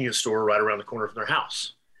local convenience store right around the corner from their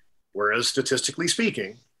house. Whereas statistically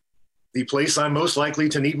speaking, the place I'm most likely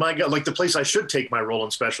to need my gun, like the place I should take my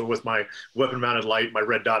Roland Special with my weapon-mounted light, my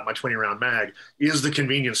red dot, my 20-round mag, is the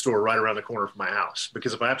convenience store right around the corner from my house.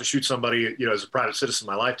 Because if I have to shoot somebody, as a private citizen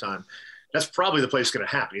in my lifetime, that's probably the place going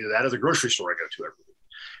to happen, either that or the grocery store I go to every week.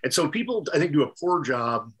 And so people, I think, do a poor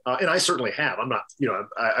job, and I certainly have. I'm not,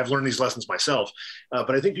 I've learned these lessons myself,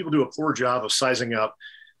 but I think people do a poor job of sizing up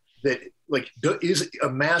that, like, is a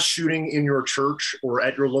mass shooting in your church or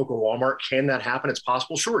at your local Walmart, can that happen? It's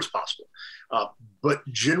possible. Sure, it's possible. But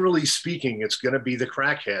generally speaking, it's going to be the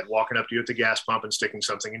crackhead walking up to you at the gas pump and sticking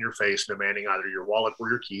something in your face, demanding either your wallet or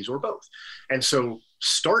your keys or both. And so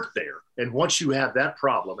start there. And once you have that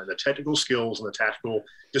problem and the technical skills and the tactical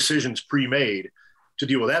decisions pre-made to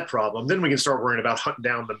deal with that problem, then we can start worrying about hunting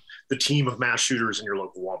down the team of mass shooters in your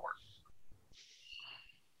local Walmart.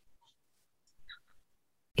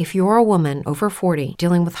 If you're a woman over 40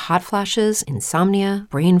 dealing with hot flashes, insomnia,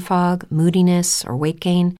 brain fog, moodiness, or weight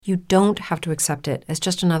gain, you don't have to accept it as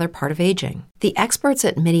just another part of aging. The experts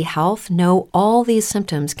at MIDI Health know all these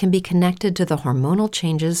symptoms can be connected to the hormonal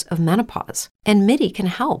changes of menopause. And MIDI can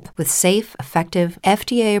help with safe, effective,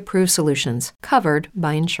 FDA-approved solutions covered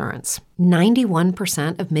by insurance.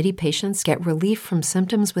 91% of MIDI patients get relief from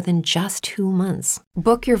symptoms within just 2 months.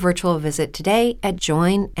 Book your virtual visit today at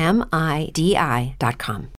joinmidi.com.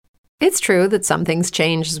 It's true that some things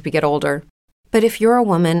change as we get older. But if you're a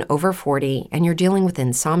woman over 40 and you're dealing with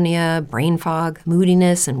insomnia, brain fog,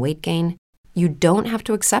 moodiness, and weight gain, you don't have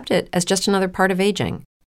to accept it as just another part of aging.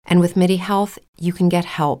 And with MIDI Health, you can get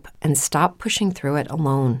help and stop pushing through it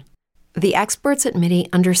alone. The experts at MIDI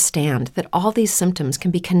understand that all these symptoms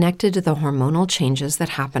can be connected to the hormonal changes that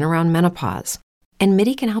happen around menopause, and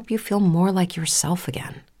MIDI can help you feel more like yourself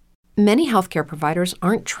again. Many healthcare providers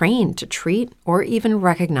aren't trained to treat or even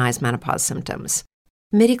recognize menopause symptoms.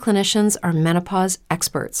 MIDI clinicians are menopause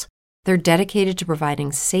experts. They're dedicated to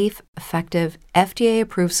providing safe, effective,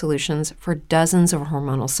 FDA-approved solutions for dozens of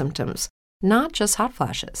hormonal symptoms, not just hot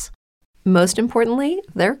flashes. Most importantly,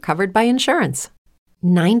 they're covered by insurance.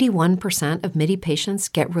 91% of MIDI patients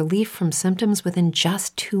get relief from symptoms within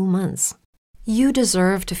just 2 months. You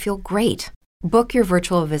deserve to feel great. Book your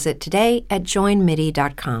virtual visit today at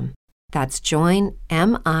joinmidi.com. That's joinmidi.com.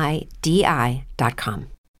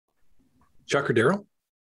 Chuck or Daryl?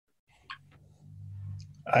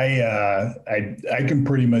 I can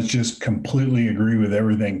pretty much just completely agree with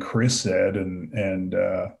everything Chris said, and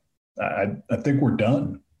I think we're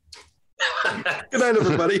done. Good night,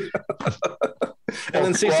 everybody. And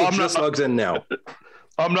then Cecil just logs in now.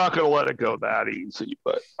 I'm not going to let it go that easy,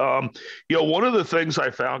 but one of the things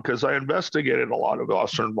I found, because I investigated a lot of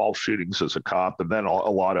officer-involved shootings as a cop, and then a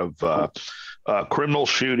lot of criminal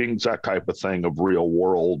shootings, that type of thing, of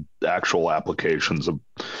real-world actual applications of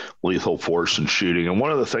lethal force and shooting. And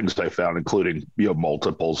one of the things I found, including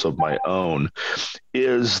multiples of my own,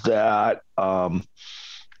 is that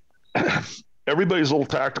everybody's little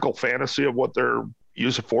tactical fantasy of what their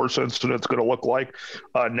use of force incident's going to look like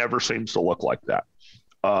never seems to look like that.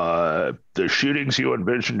 The shootings you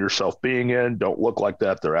envision yourself being in don't look like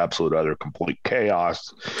that. They're absolute utter complete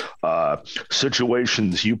chaos.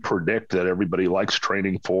 Situations you predict that everybody likes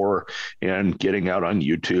training for and getting out on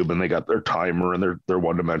YouTube, and they got their timer and their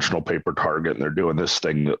one-dimensional paper target, and they're doing this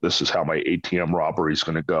thing. This is how my ATM robbery is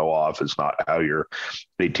going to go off. It's not how your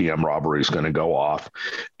ATM robbery is going to go off.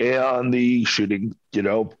 And the shooting,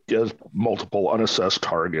 has multiple unassessed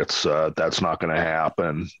targets. That's not going to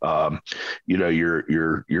happen.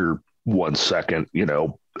 Your 1 second,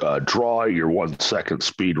 draw, your 1 second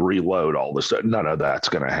speed reload, all this, none of that's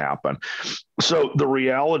going to happen. So the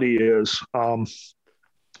reality is, I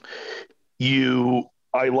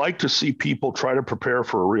like to see people try to prepare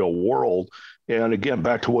for a real world And again,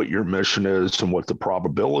 back to what your mission is and what the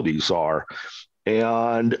probabilities are.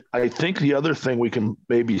 And I think the other thing we can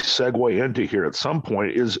maybe segue into here at some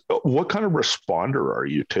point is what kind of responder are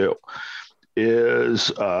you to?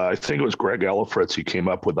 I think it was Greg Ellifritz who came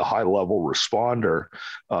up with the high level responder.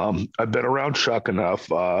 I've been around Chuck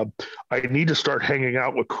enough. I need to start hanging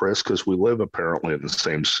out with Chris because we live apparently in the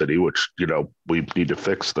same city, which, we need to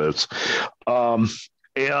fix this.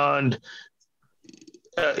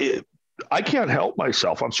 I can't help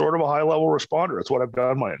myself. I'm sort of a high level responder. It's what I've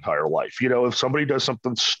done my entire life. If somebody does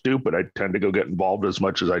something stupid, I tend to go get involved as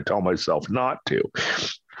much as I tell myself not to.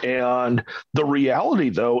 And the reality,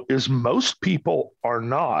 though, is most people are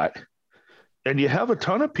not. And you have a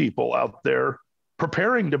ton of people out there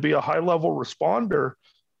preparing to be a high level responder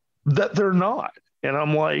that they're not. And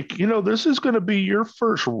I'm like, this is going to be your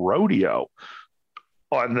first rodeo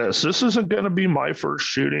on this. This isn't going to be my first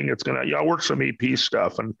shooting. It's going to, I work some EP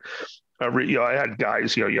stuff, and I had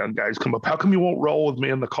guys, young guys come up. How come you won't roll with me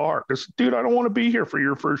in the car? Because, dude, I don't want to be here for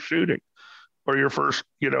your first shooting or your first,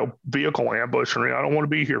 vehicle ambush. Or I don't want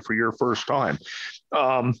to be here for your first time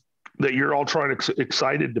that you're all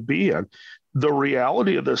excited to be in. The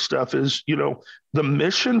reality of this stuff is, the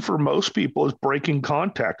mission for most people is breaking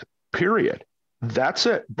contact, period. That's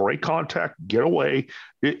it. Break contact, get away.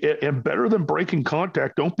 And better than breaking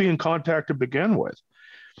contact, don't be in contact to begin with.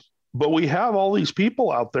 But we have all these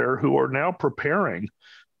people out there who are now preparing,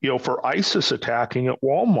 for ISIS attacking at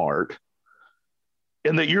Walmart,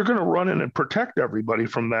 and that you're going to run in and protect everybody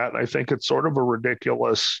from that. And I think it's sort of a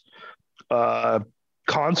ridiculous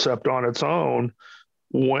concept on its own,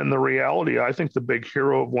 when the reality, I think the big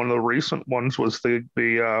hero of one of the recent ones was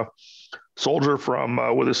the soldier from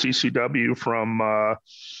with a CCW from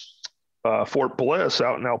Fort Bliss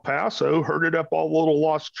out in El Paso, herded up all the little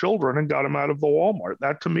lost children and got them out of the Walmart.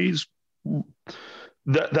 That to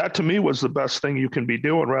me was the best thing you can be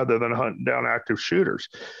doing, rather than hunting down active shooters.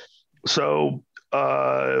 So,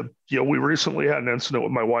 we recently had an incident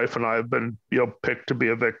with my wife, and I have been, picked to be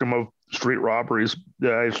a victim of street robberies.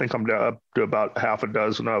 I think I'm up to about half a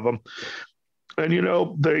dozen of them. And,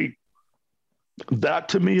 that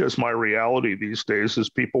to me is my reality these days, is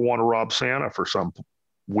people want to rob Santa for some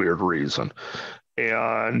weird reason.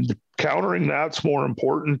 And countering that's more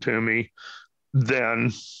important to me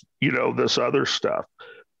than, this other stuff.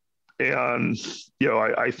 And,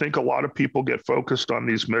 I think a lot of people get focused on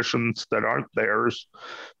these missions that aren't theirs.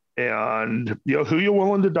 And, who you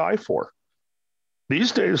willing to die for?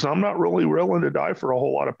 These days, I'm not really willing to die for a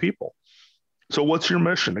whole lot of people. So what's your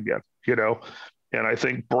mission again? And I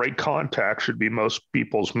think break contact should be most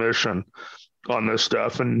people's mission on this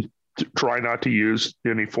stuff, and try not to use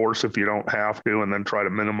any force if you don't have to, and then try to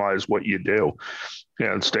minimize what you do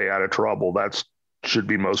and stay out of trouble. That should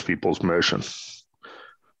be most people's mission.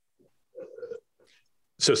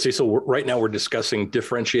 So, Cecil, right now we're discussing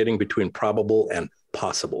differentiating between probable and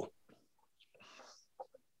possible.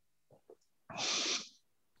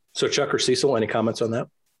 So, Chuck or Cecil, any comments on that?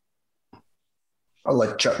 I'll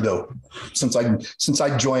let Chuck go. Since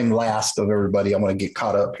I joined last of everybody, I'm going to get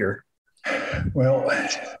caught up here. Well,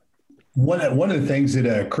 one of the things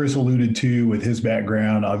that Chris alluded to with his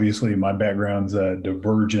background, obviously my background's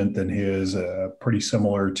divergent than his, pretty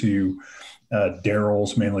similar to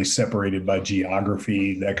Daryl's, mainly separated by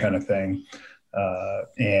geography, that kind of thing.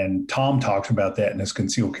 And Tom talks about that in his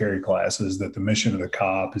concealed carry classes, that the mission of the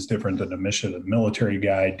cop is different than the mission of the military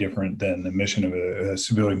guy, different than the mission of a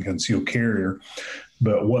civilian concealed carrier.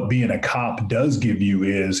 But what being a cop does give you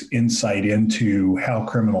is insight into how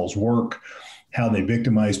criminals work, how they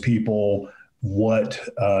victimize people, what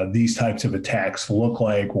these types of attacks look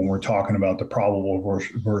like when we're talking about the probable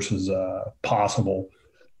versus possible.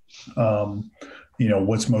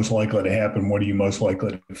 What's most likely to happen? What are you most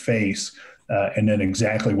likely to face? And then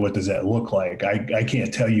exactly what does that look like? I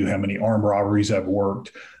can't tell you how many armed robberies I've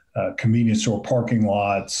worked, convenience store parking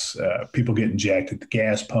lots, people getting jacked at the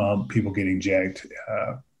gas pump, people getting jacked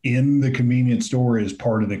in the convenience store as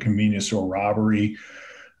part of the convenience store robbery,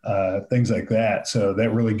 things like that. So that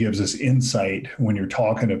really gives us insight when you're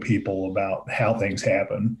talking to people about how things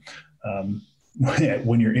happen.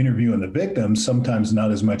 When you're interviewing the victims, sometimes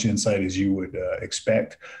not as much insight as you would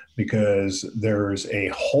expect, because there's a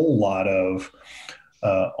whole lot of,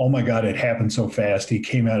 oh my God, it happened so fast. He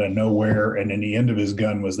came out of nowhere, and then the end of his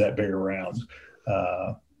gun was that big around.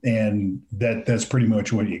 And that's pretty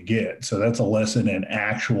much what you get. So that's a lesson in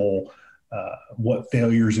actual what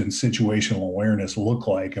failures in situational awareness look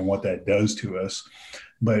like and what that does to us.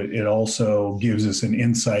 But it also gives us an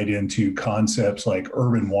insight into concepts like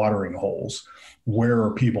urban watering holes. Where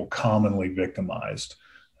are people commonly victimized?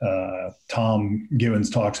 Tom Givens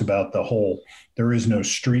talks about there is no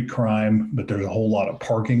street crime, but there's a whole lot of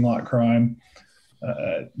parking lot crime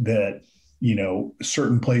that,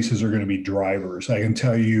 certain places are going to be drivers. I can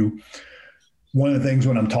tell you one of the things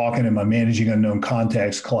when I'm talking in my Managing Unknown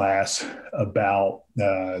Contacts class about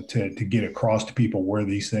to get across to people where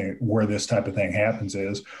this type of thing happens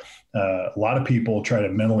is a lot of people try to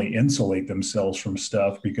mentally insulate themselves from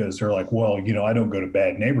stuff because they're like, well, I don't go to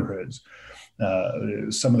bad neighborhoods.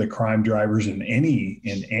 Some of the crime drivers in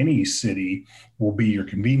any city will be your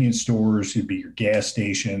convenience stores, it'd be your gas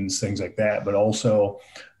stations, things like that. But also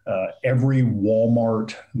every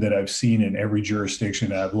Walmart that I've seen in every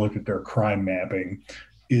jurisdiction I've looked at their crime mapping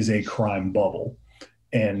is a crime bubble.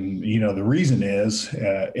 And, the reason is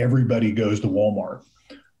everybody goes to Walmart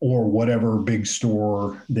or whatever big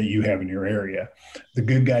store that you have in your area. The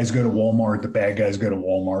good guys go to Walmart, the bad guys go to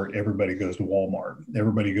Walmart, everybody goes to Walmart.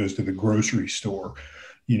 Everybody goes to the grocery store.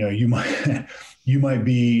 You might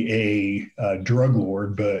be a drug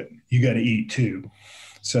lord, but you got to eat too.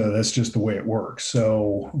 So that's just the way it works.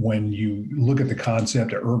 So when you look at the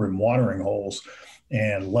concept of urban watering holes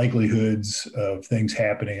and likelihoods of things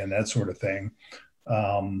happening and that sort of thing,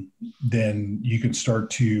 then you can start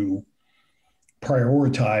to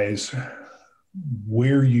prioritize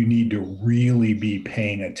where you need to really be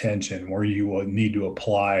paying attention, where you will need to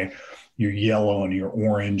apply your yellow and your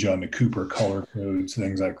orange on the Cooper color codes,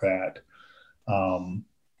 things like that.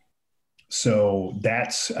 So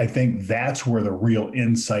I think that's where the real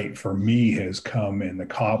insight for me has come in the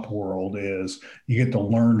cop world is you get to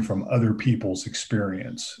learn from other people's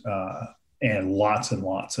experience and lots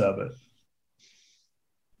of it.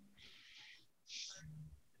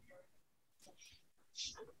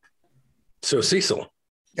 So Cecil,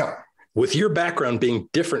 Yeah. with your background being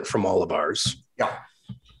different from all of ours, Yeah.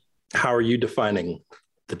 how are you defining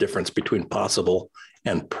the difference between possible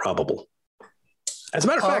and probable? As a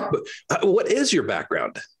matter of fact, what is your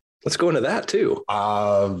background? Let's go into that too.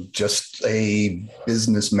 Just a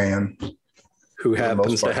businessman who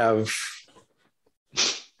happens to have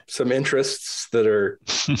some interests that are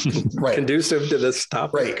conducive to this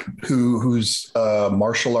topic. Right. Who's a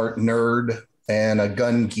martial art nerd and a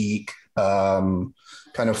gun geek, kind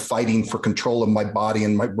of fighting for control of my body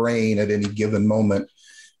and my brain at any given moment,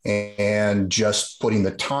 and just putting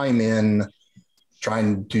the time in,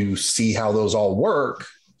 trying to see how those all work.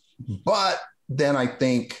 But then I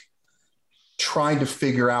think trying to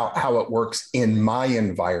figure out how it works in my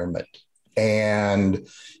environment. And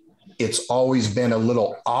it's always been a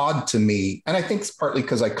little odd to me. And I think it's partly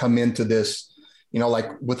because I come into this,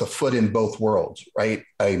 like with a foot in both worlds, right?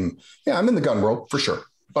 I'm in the gun world for sure,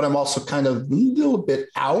 but I'm also kind of a little bit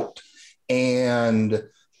out. And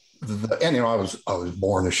I was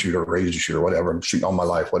born a shooter, raised a shooter, whatever. I'm shooting all my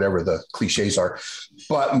life, whatever the cliches are.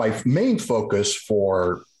 But my main focus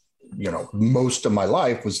for, most of my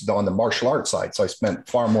life was on the martial arts side. So I spent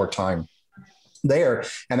far more time there.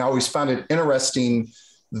 And I always found it interesting.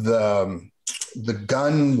 The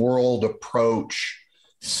gun world approach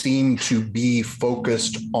seemed to be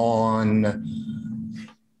focused on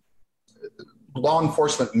law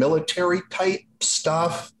enforcement, military type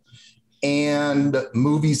stuff, and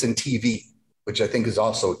movies and TV, which I think is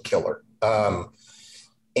also a killer.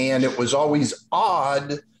 And it was always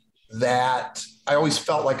odd that I always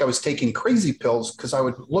felt like I was taking crazy pills because I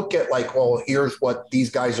would look at here's what these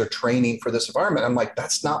guys are training for this environment. I'm like,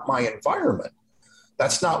 that's not my environment.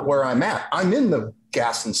 That's not where I'm at. I'm in the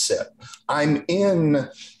gas and sip. I'm in,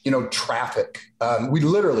 traffic. We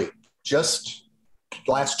literally just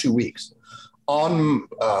last 2 weeks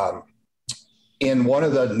in one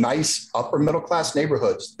of the nice upper middle class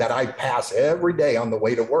neighborhoods that I pass every day on the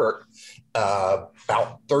way to work,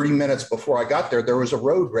 about 30 minutes before I got there was a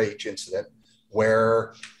road rage incident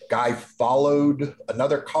where a guy followed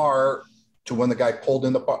another car to when the guy pulled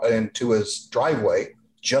into his driveway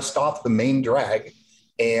just off the main drag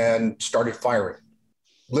and started firing.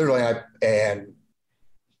 Literally, I had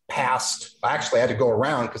to go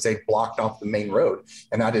around because they blocked off the main road,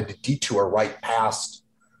 and I had to detour right past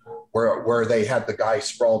where they had the guy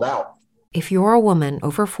sprawled out. If you're a woman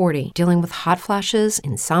over 40 dealing with hot flashes,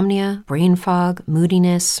 insomnia, brain fog,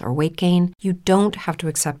 moodiness, or weight gain, you don't have to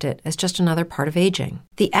accept it as just another part of aging.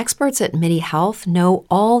 The experts at MIDI Health know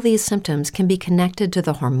all these symptoms can be connected to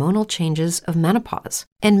the hormonal changes of menopause.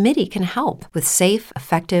 And MIDI can help with safe,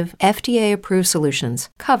 effective, FDA-approved solutions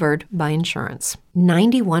covered by insurance.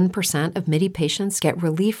 91% of MIDI patients get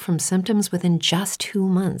relief from symptoms within just 2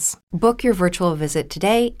 months. Book your virtual visit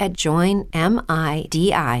today at joinmidi.com.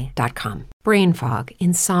 Brain fog,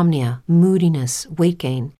 insomnia, moodiness, weight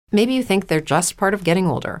gain. Maybe you think they're just part of getting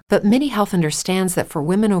older, but MIDI Health understands that for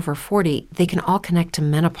women over 40, they can all connect to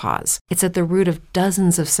menopause. It's at the root of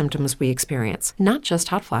dozens of symptoms we experience, not just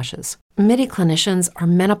hot flashes. MIDI clinicians are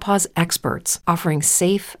menopause experts, offering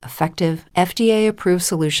safe, effective, FDA-approved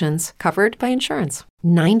solutions covered by insurance.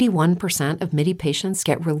 91% of MIDI patients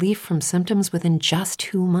get relief from symptoms within just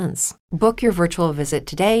 2 months. Book your virtual visit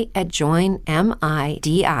today at joinmidi.com.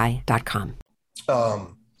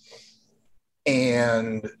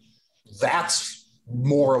 And that's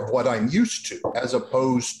more of what I'm used to, as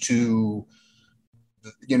opposed to,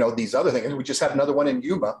 these other things. We just had another one in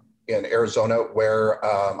Yuma in Arizona where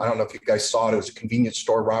I don't know if you guys saw it. It was a convenience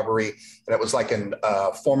store robbery, and it was like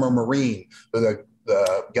a former Marine. The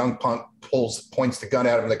young punk points the gun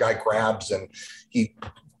at him. The guy grabs and he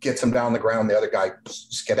gets him down the ground. The other guy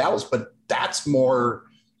skedaddles. But that's more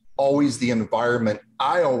always the environment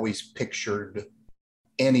I always pictured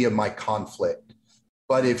any of my conflict.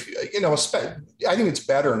 But if, I think it's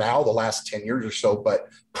better now the last 10 years or so, but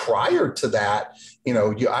prior to that,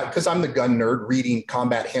 because I'm the gun nerd reading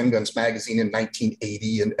Combat Handguns magazine in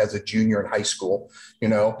 1980 and as a junior in high school,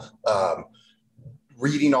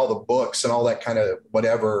 reading all the books and all that kind of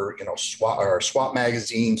whatever, SWAT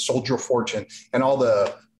magazine, Soldier of Fortune, and all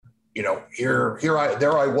the, there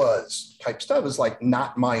I was type stuff is like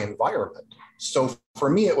not my environment. So for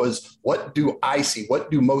me, it was, what do I see?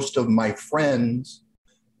 What do most of my friends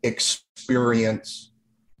experience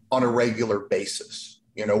on a regular basis?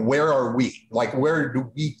 Where are we? Like, where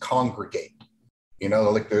do we congregate?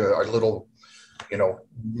 Like our little,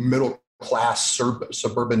 middle class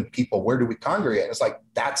suburban people, where do we congregate? And it's like,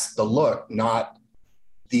 that's the look, not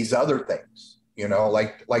these other things.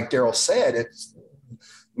 Like Daryl said, it's,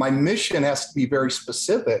 my mission has to be very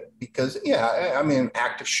specific because, I'm an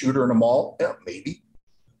active shooter in a mall. Yeah, maybe.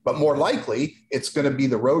 But more likely, it's going to be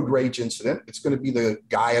the road rage incident. It's going to be the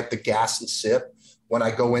guy at the gas and sip when I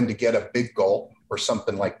go in to get a big gulp or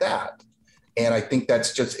something like that. And I think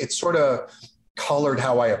that's just, it's sort of colored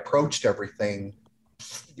how I approached everything,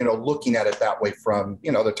 looking at it that way from,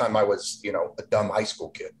 the time I was, a dumb high school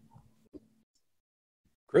kid.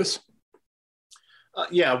 Chris?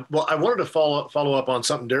 Well, I wanted to follow up on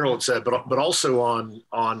something Daryl had said, but also on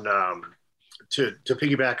to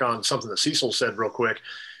piggyback on something that Cecil said real quick.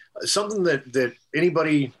 Something that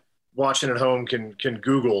anybody watching at home can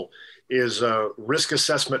Google is a risk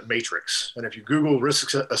assessment matrix. And if you Google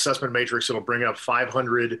risk assessment matrix, it'll bring up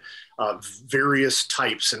 500 various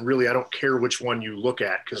types. And really, I don't care which one you look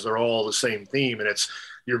at because they're all the same theme. And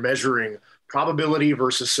you're measuring probability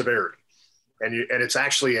versus severity. And it's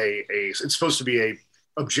actually it's supposed to be a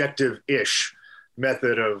objective-ish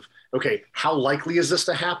method of, okay, how likely is this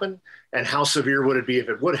to happen? And how severe would it be if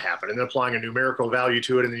it would happen? And then applying a numerical value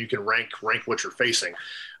to it, and then you can rank what you're facing.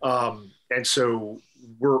 And so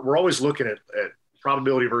we're always looking at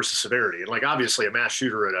probability versus severity. And like, obviously a mass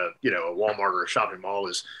shooter at a Walmart or a shopping mall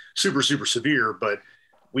is super, super severe, but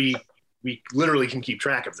we literally can keep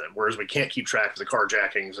track of them, whereas we can't keep track of the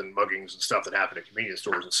carjackings and muggings and stuff that happen at convenience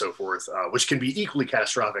stores and so forth, which can be equally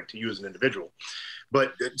catastrophic to you as an individual.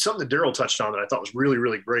 But something that Daryl touched on that I thought was really,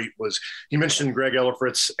 really great was he mentioned Greg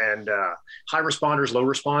Ellerfritz and high responders, low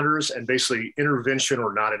responders, and basically intervention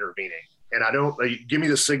or not intervening. And I don't give me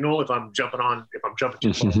the signal if I'm jumping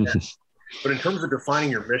too far ahead. But in terms of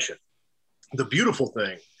defining your mission, the beautiful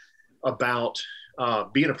thing about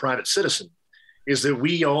being a private citizen is that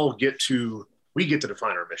we get to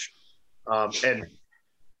define our mission. And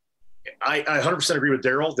I 100% agree with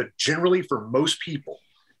Daryl that generally for most people,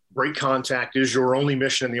 break contact is your only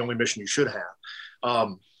mission and the only mission you should have.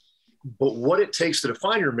 But what it takes to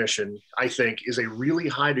define your mission, I think, is a really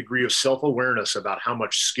high degree of self-awareness about how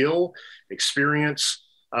much skill, experience,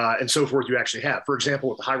 and so forth you actually have. For example,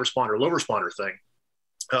 with the high responder, low responder thing,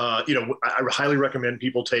 I highly recommend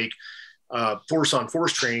people take force on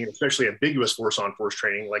force training, especially ambiguous force on force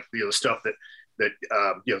training, like the stuff that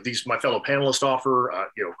these my fellow panelists offer,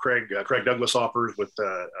 Craig Douglas offers with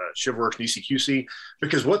ShivWorks and ECQC,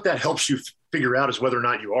 because what that helps you figure out is whether or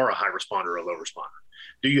not you are a high responder or a low responder.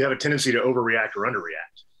 Do you have a tendency to overreact or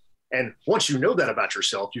underreact? And once you know that about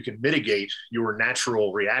yourself, you can mitigate your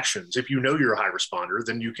natural reactions. If you know you're a high responder,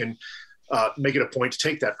 then you can make it a point to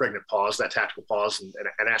take that pregnant pause, that tactical pause,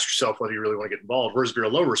 and ask yourself whether you really want to get involved. Whereas if you're a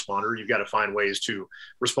low responder, you've got to find ways to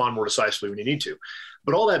respond more decisively when you need to.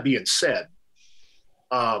 But all that being said,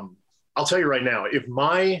 I'll tell you right now, if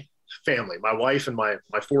my family, my wife and my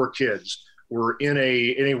 4 kids were in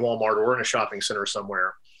a Walmart or in a shopping center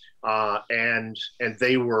somewhere, and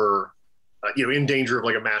they were, in danger of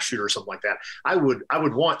like a mass shooter or something like that, I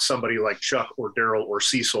would want somebody like Chuck or Daryl or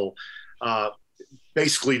Cecil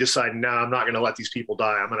basically deciding, no, I'm not going to let these people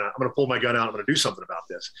die. I'm going to pull my gun out. I'm going to do something about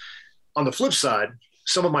this. On the flip side,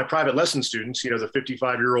 some of my private lesson students, the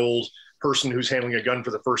 55-year-old person who's handling a gun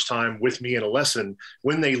for the first time with me in a lesson,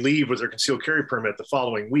 when they leave with their concealed carry permit the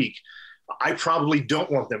following week, I probably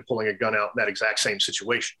don't want them pulling a gun out in that exact same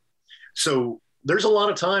situation. So there's a lot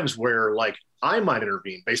of times where like I might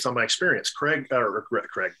intervene based on my experience. Greg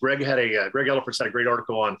Ellifritz had a great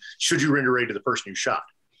article on should you render aid to the person you shot.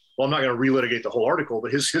 Well, I'm not going to relitigate the whole article,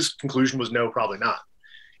 but his conclusion was no, probably not.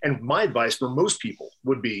 And my advice for most people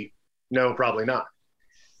would be no, probably not.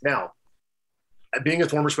 Now, being a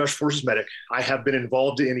former Special Forces medic, I have been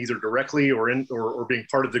involved in either directly or being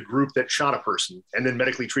part of the group that shot a person and then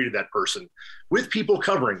medically treated that person with people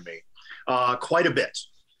covering me quite a bit.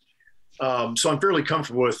 So I'm fairly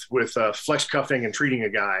comfortable with flex cuffing and treating a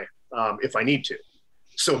guy if I need to.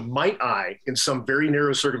 So might I, in some very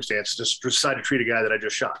narrow circumstances, just decide to treat a guy that I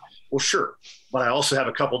just shot? Well, sure. But I also have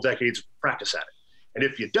a couple decades of practice at it. And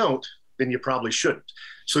if you don't, then you probably shouldn't.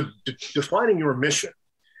 So defining your mission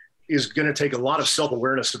is going to take a lot of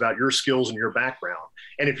self-awareness about your skills and your background.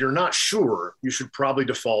 And if you're not sure, you should probably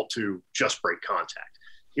default to just break contact.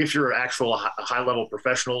 If you're a high-level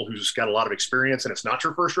professional who's got a lot of experience and it's not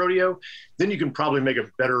your first rodeo, then you can probably make a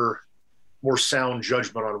better, more sound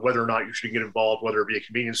judgment on whether or not you should get involved, whether it be a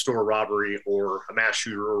convenience store robbery or a mass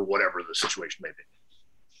shooter or whatever the situation may be.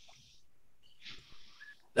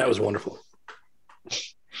 That was wonderful.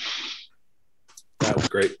 That was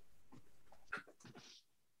great.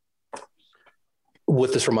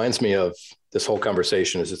 What this reminds me of, this whole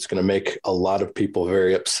conversation, is it's going to make a lot of people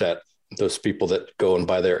very upset. Those people that go and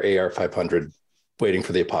buy their AR-500 waiting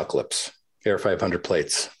for the apocalypse, AR-500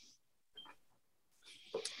 plates.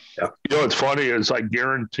 Yeah. What's funny is I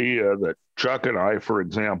guarantee you that Chuck and I, for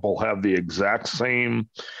example, have the exact same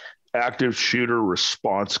active shooter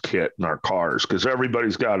response kit in our cars, because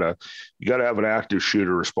everybody's you got to have an active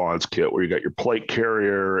shooter response kit where you got your plate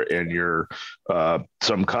carrier and your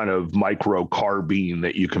some kind of micro carbine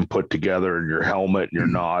that you can put together, and your helmet and your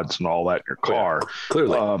nods and all that in your car.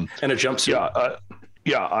 Clearly. And a jumpsuit.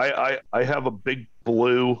 I have a big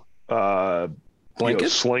blue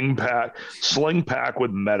blanket, sling pack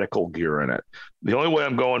with medical gear in it. The only way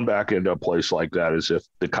I'm going back into a place like that is if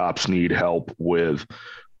the cops need help with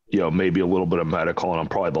maybe a little bit of medical, and I'm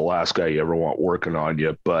probably the last guy you ever want working on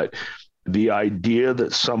you. But the idea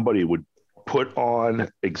that somebody would put on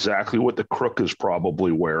exactly what the crook is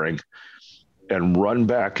probably wearing and run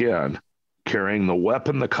back in carrying the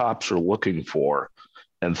weapon the cops are looking for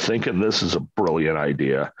and thinking this is a brilliant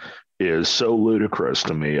idea is so ludicrous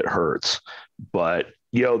to me. It hurts. But,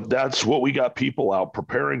 that's what we got people out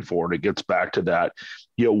preparing for. And it gets back to that,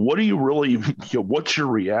 what do you really, what's your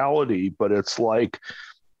reality? But it's like,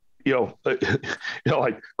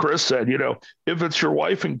 like Chris said, if it's your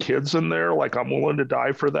wife and kids in there, like I'm willing to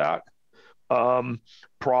die for that.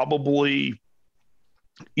 Probably,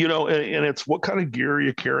 and it's what kind of gear are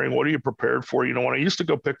you carrying? What are you prepared for? When I used to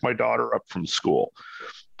go pick my daughter up from school,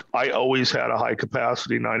 I always had a high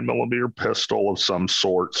capacity 9mm pistol of some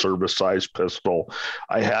sort, service size pistol.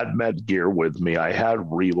 I had med gear with me. I had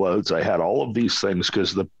reloads. I had all of these things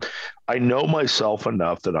because I know myself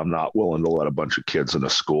enough that I'm not willing to let a bunch of kids in a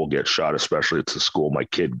school get shot, especially if it's the school my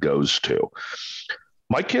kid goes to.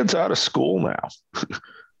 My kid's out of school now.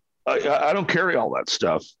 I don't carry all that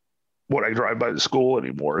stuff when I drive by the school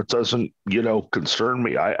anymore. It doesn't, concern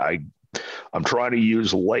me. I'm trying to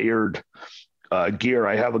use layered gear.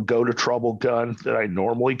 I have a go to trouble gun that I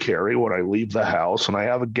normally carry when I leave the house, and I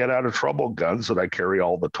have a get out of trouble guns that I carry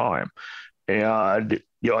all the time. And,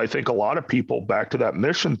 I think a lot of people, back to that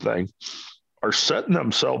mission thing, are setting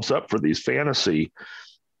themselves up for these fantasy,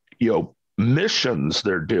 missions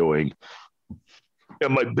they're doing.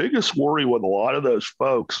 And my biggest worry with a lot of those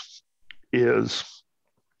folks is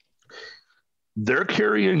they're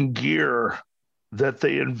carrying gear that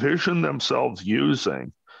they envision themselves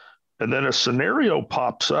using. And then a scenario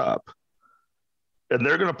pops up and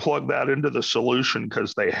they're going to plug that into the solution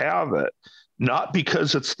because they have it, not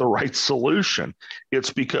because it's the right solution.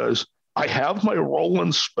 It's because I have my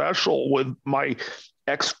Roland Special with my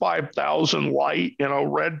X5000 light and a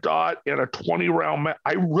red dot and a 20 round.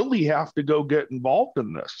 I really have to go get involved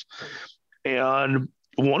in this. And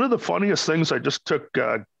one of the funniest things, I just took,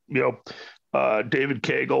 David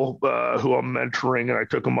Cagle, who I'm mentoring, and I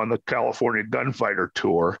took him on the California Gunfighter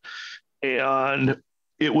Tour. And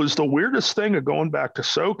it was the weirdest thing of going back to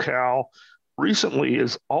SoCal recently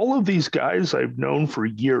is all of these guys I've known for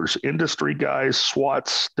years, industry guys, SWAT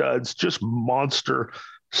studs, just monster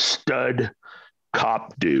stud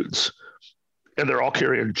cop dudes. And they're all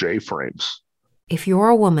carrying J-frames. If you're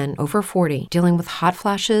a woman over 40 dealing with hot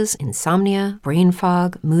flashes, insomnia, brain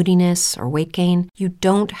fog, moodiness, or weight gain, you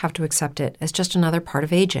don't have to accept it as just another part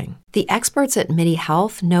of aging. The experts at MIDI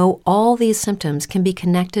Health know all these symptoms can be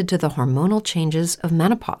connected to the hormonal changes of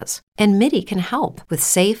menopause. And MIDI can help with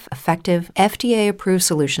safe, effective, FDA-approved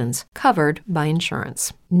solutions covered by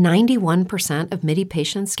insurance. 91% of MIDI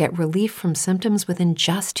patients get relief from symptoms within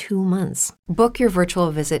just 2 months. Book your virtual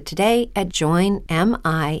visit today at joinmidi.com.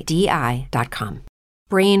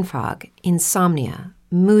 Brain fog, insomnia,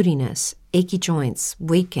 moodiness, achy joints,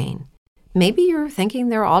 weight gain. Maybe you're thinking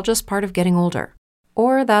they're all just part of getting older,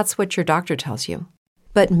 or that's what your doctor tells you.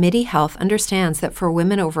 But MIDI Health understands that for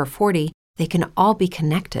women over 40, they can all be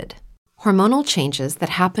connected. Hormonal changes that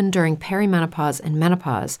happen during perimenopause and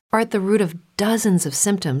menopause are at the root of dozens of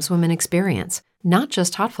symptoms women experience, not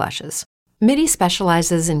just hot flashes. MIDI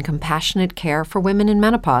specializes in compassionate care for women in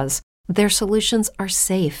menopause. Their solutions are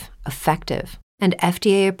safe, effective, and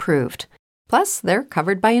FDA approved. Plus, they're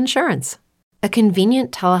covered by insurance. A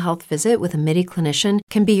convenient telehealth visit with a MIDI clinician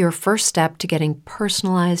can be your first step to getting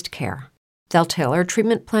personalized care. They'll tailor a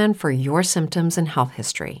treatment plan for your symptoms and health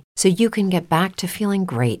history so you can get back to feeling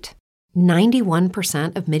great.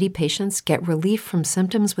 91% of MIDI patients get relief from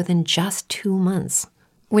symptoms within just 2 months.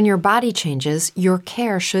 When your body changes, your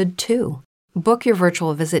care should too. Book your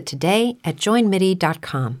virtual visit today at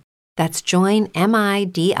joinmidi.com. That's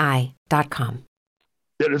joinmidi.com.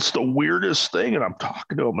 And it's the weirdest thing. And I'm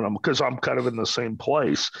talking to them because I'm kind of in the same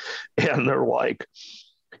place. And they're like,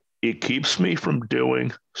 it keeps me from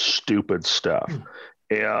doing stupid stuff.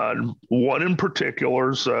 And one in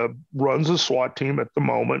particular runs a SWAT team at the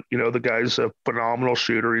moment. You know, the guy's a phenomenal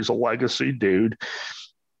shooter. He's a legacy dude.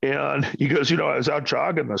 And he goes, I was out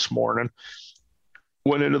jogging this morning,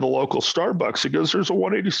 went into the local Starbucks. He goes, there's a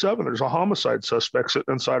 187. There's a homicide suspect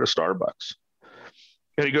sitting inside a Starbucks.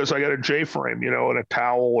 And he goes, I got a J-frame, and a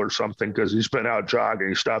towel or something because he's been out jogging.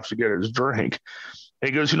 He stops to get his drink. And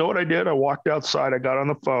he goes, you know what I did? I walked outside. I got on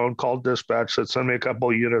the phone, called dispatch, said, send me a couple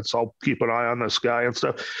of units. I'll keep an eye on this guy and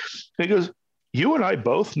stuff. And he goes, you and I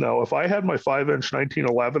both know if I had my 5-inch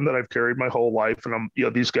 1911 that I've carried my whole life, and I'm,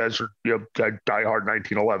 these guys are, diehard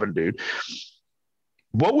 1911 dude.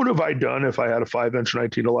 What would have I done if I had a 5-inch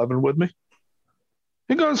 1911 with me?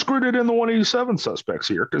 He goes, screwed it in the 187 suspects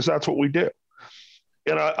here because that's what we did.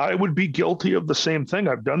 And I would be guilty of the same thing.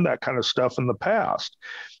 I've done that kind of stuff in the past.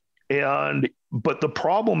 But the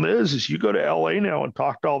problem is you go to LA now and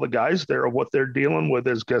talk to all the guys there. What they're dealing with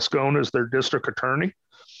is Gascon is their district attorney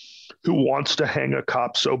who wants to hang a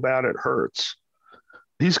cop so bad it hurts.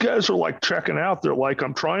 These guys are like checking out. They're like,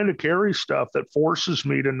 I'm trying to carry stuff that forces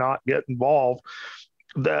me to not get involved.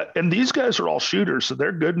 And these guys are all shooters, so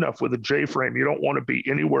they're good enough with a J-frame. You don't want to be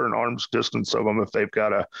anywhere in arm's distance of them if they've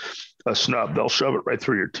got a snub. They'll shove it right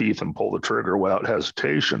through your teeth and pull the trigger without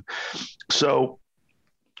hesitation. So,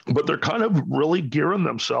 but they're kind of really gearing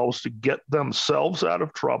themselves to get themselves out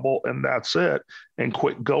of trouble, and that's it, and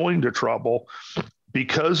quit going to trouble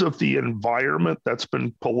because of the environment that's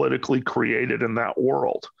been politically created in that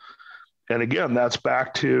world. And again, that's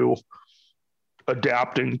back to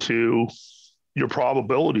adapting to your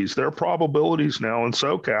probabilities. Their probabilities now in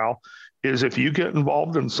SoCal is if you get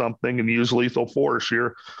involved in something and use lethal force,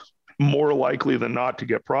 you're more likely than not to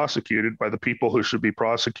get prosecuted by the people who should be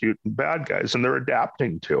prosecuting bad guys, and they're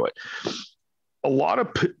adapting to it. A lot of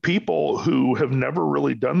people who have never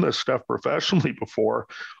really done this stuff professionally before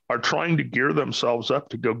are trying to gear themselves up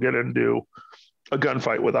to go get into a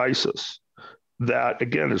gunfight with ISIS. That,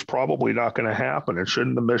 again, is probably not going to happen. And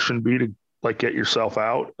shouldn't the mission be to get yourself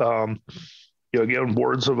out? Again,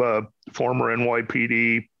 words of a former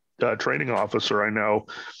NYPD training officer I know,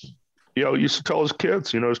 used to tell his kids,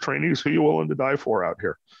 his trainees, who you willing to die for out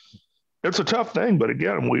here? It's a tough thing, but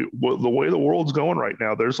again, the way the world's going right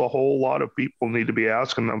now, there's a whole lot of people need to be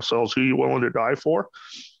asking themselves, who you willing to die for?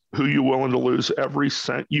 Who you willing to lose every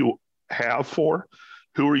cent you have for?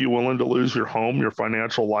 Who are you willing to lose your home, your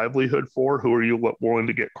financial livelihood for? Who are you willing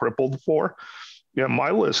to get crippled for? Yeah,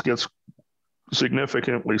 my list gets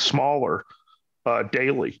significantly smaller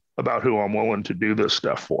daily about who I'm willing to do this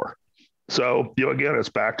stuff for. So, again, it's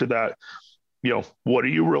back to that, what are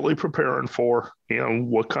you really preparing for? And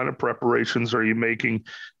what kind of preparations are you making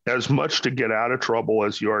as much to get out of trouble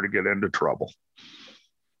as you are to get into trouble?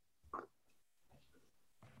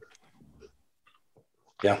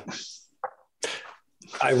 Yeah.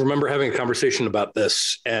 I remember having a conversation about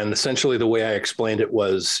this, and essentially the way I explained it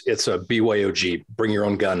was it's a BYOG, bring your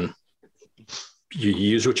own gun. You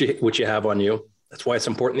use what you have on you. That's why it's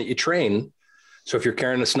important that you train. So if you're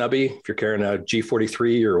carrying a snubby, if you're carrying a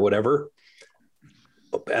G43 or whatever,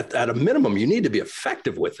 at a minimum, you need to be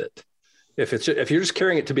effective with it. If you're just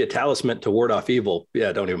carrying it to be a talisman to ward off evil,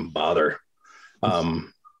 yeah, don't even bother.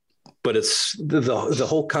 But it's the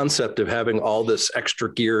whole concept of having all this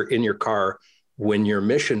extra gear in your car when your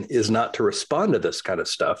mission is not to respond to this kind of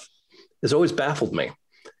stuff has always baffled me.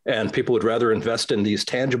 And people would rather invest in these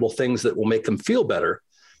tangible things that will make them feel better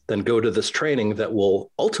than go to this training that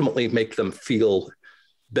will ultimately make them feel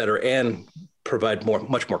better and provide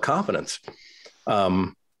much more confidence.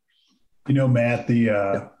 Matt,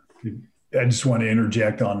 I just want to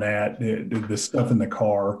interject on that. The stuff in the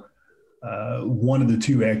car, one of the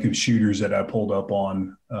 2 active shooters that I pulled up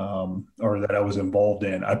on, or that I was involved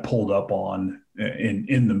in, I pulled up on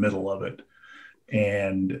in the middle of it.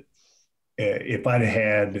 And if I'd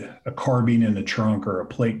had a carbine in the trunk or a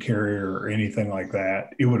plate carrier or anything like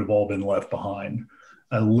that, it would have all been left behind.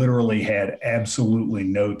 I literally had absolutely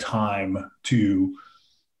no time to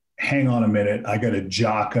hang on a minute. I got to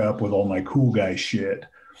jock up with all my cool guy shit.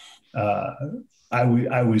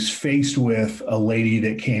 I was faced with a lady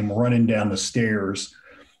that came running down the stairs,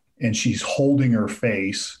 and she's holding her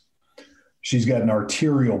face. She's got an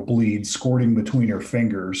arterial bleed squirting between her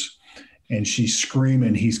fingers, and she's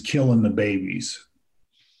screaming, "He's killing the babies."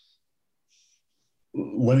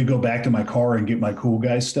 Let me go back to my car and get my cool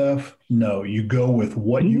guy stuff. No, you go with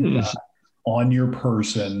what you got on your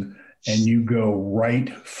person, and you go right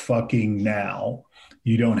fucking now.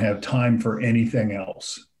 You don't have time for anything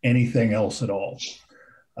else at all.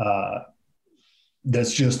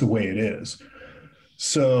 That's just the way it is.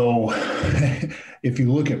 So if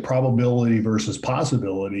you look at probability versus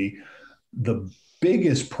possibility, the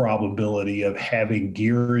biggest probability of having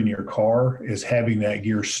gear in your car is having that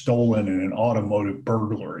gear stolen in an automotive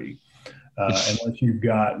burglary. Unless you've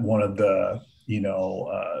got one of the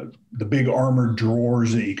big armored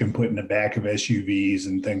drawers that you can put in the back of SUVs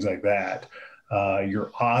and things like that.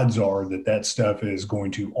 Your odds are that stuff is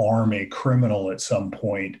going to arm a criminal at some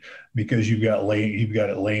point, because you've got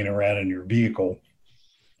it laying around in your vehicle.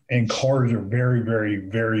 And cars are very, very,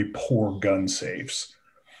 very poor gun safes.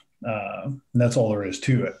 That's all there is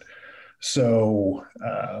to it. So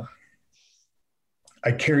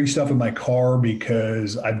I carry stuff in my car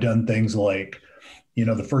because I've done things like,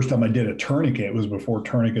 the first time I did a tourniquet was before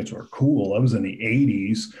tourniquets were cool. I was in the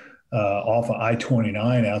 80s. Off of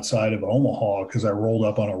I-29 outside of Omaha, because I rolled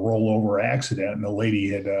up on a rollover accident, and the lady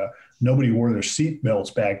had nobody wore their seat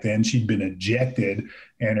belts back then. She'd been ejected,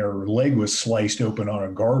 and her leg was sliced open on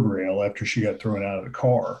a guardrail after she got thrown out of the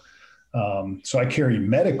car. So I carry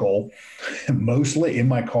medical mostly in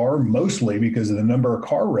my car, mostly because of the number of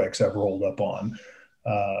car wrecks I've rolled up on.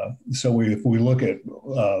 So if we look at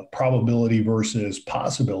probability versus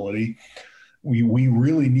possibility, we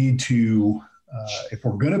really need to. If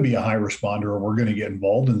we're going to be a high responder or we're going to get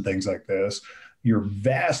involved in things like this, you're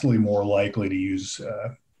vastly more likely to use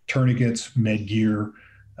tourniquets, med gear,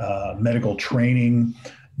 medical training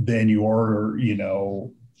than you are,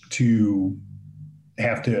 to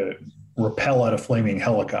have to rappel out of flaming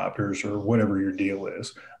helicopters or whatever your deal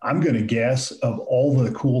is. I'm going to guess, of all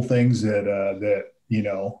the cool things that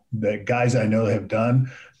guys I know have done,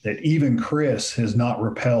 that even Chris has not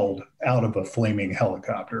rappelled out of a flaming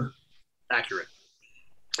helicopter.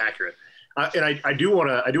 Accurate. And I do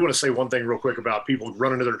want to say one thing real quick about people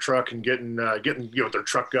running to their truck and getting their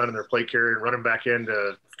truck gun and their plate carrier and running back in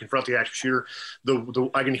to confront the active shooter.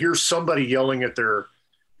 I can hear somebody yelling at their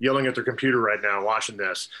computer right now watching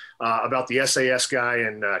this about the SAS guy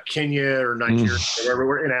in Kenya or Nigeria, wherever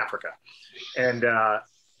we're in Africa. And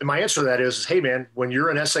my answer to that is, hey man, when you're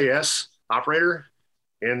an SAS operator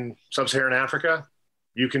in sub-Saharan Africa,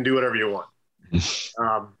 you can do whatever you want.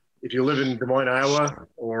 If you live in Des Moines, Iowa,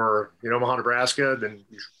 or in Omaha, Nebraska, and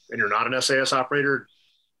you're not an SAS operator,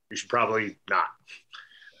 you should probably not.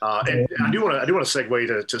 And I do want to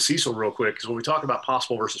segue to Cecil real quick, because when we talk about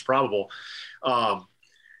possible versus probable, and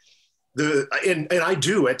I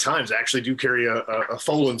do at times actually do carry a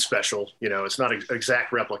Folan special. It's not an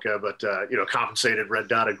exact replica, but compensated red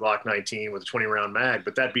dotted Glock 19 with a 20-round mag.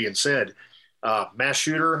 But that being said, mass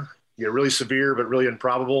shooter. Really severe, but really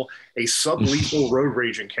improbable, a sublethal road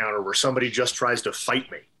rage encounter where somebody just tries to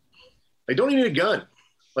fight me. They don't even need a gun,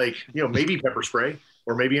 maybe pepper spray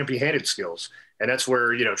or maybe empty-handed skills. And that's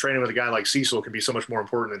where, training with a guy like Cecil can be so much more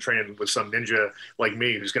important than training with some ninja like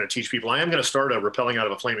me who's going to teach people. I am going to start rappelling out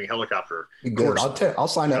of a flaming helicopter. Good. I'll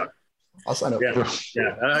sign up.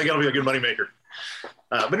 Yeah, I got to be a good moneymaker.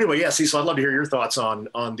 But anyway, yeah, Cecil, I'd love to hear your thoughts on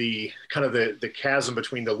the kind of the chasm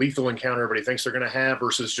between the lethal encounter everybody thinks they're going to have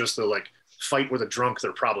versus just the fight with a drunk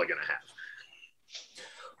they're probably going to have.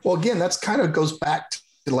 Well, again, that's kind of goes back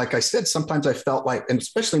like I said, sometimes I felt like, and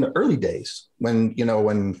especially in the early days when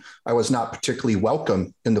I was not particularly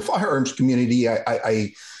welcome in the firearms community,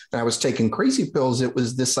 I was taking crazy pills. It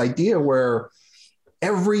was this idea where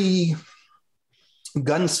every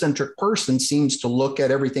gun-centric person seems to look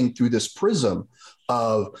at everything through this prism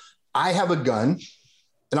of, I have a gun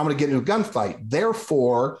and I'm going to get into a gunfight.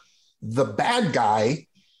 Therefore, the bad guy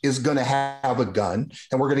is going to have a gun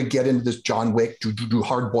and we're going to get into this John Wick,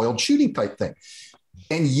 hard-boiled shooting type thing.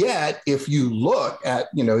 And yet, if you look at,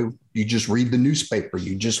 you just read the newspaper,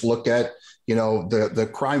 you just look at, the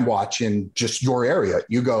crime watch in just your area,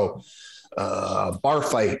 you go, bar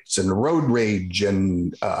fights and road rage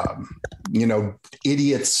and,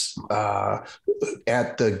 idiots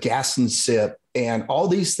at the gas and sip and all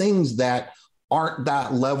these things that aren't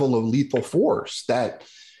that level of lethal force, that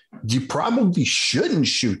you probably shouldn't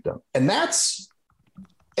shoot them. And I'm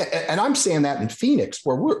saying that in Phoenix,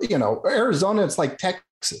 where we're, Arizona, it's like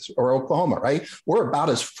Texas or Oklahoma, right? We're about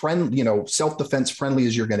as friendly, self-defense friendly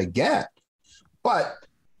as you're going to get, but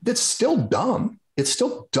it's still dumb. It's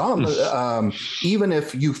still dumb. Even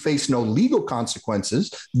if you face no legal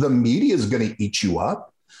consequences, the media is going to eat you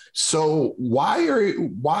up. So not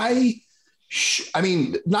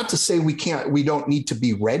to say we don't need to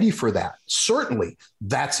be ready for that. Certainly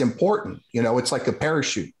that's important. It's like a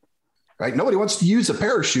parachute, right? Nobody wants to use a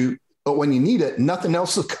parachute, but when you need it, nothing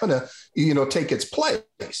else is going to, take its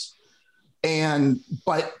place.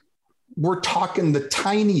 But we're talking the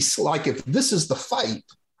tiny, like if this is the fight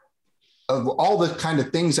of all the kind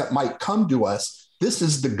of things that might come to us, this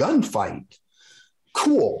is the gunfight.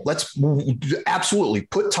 Cool. Let's absolutely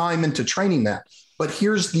put time into training that. But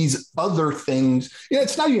here's these other things.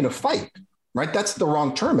 It's not even a fight, right? That's the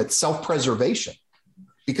wrong term. It's self-preservation,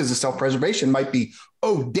 because the self-preservation might be,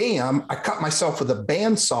 oh, damn, I cut myself with a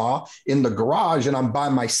bandsaw in the garage and I'm by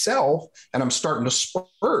myself and I'm starting to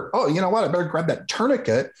spurt. Oh, you know what? I better grab that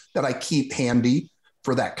tourniquet that I keep handy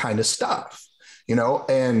for that kind of stuff,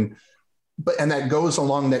 and that goes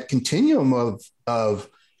along that continuum of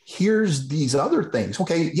here's these other things.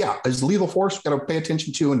 Okay, yeah, is lethal force got to pay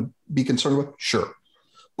attention to and be concerned with? Sure.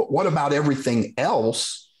 But what about everything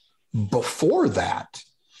else before that?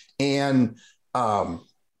 And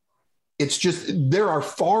it's just, there are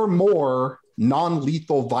far more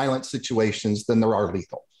non-lethal violent situations than there are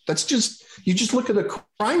lethal. That's just, you just look at the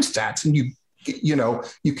crime stats and you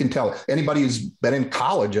can tell. Anybody who's been in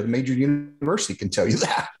college at a major university can tell you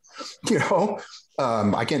that.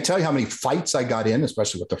 I can't tell you how many fights I got in,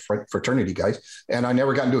 especially with the fraternity guys, and I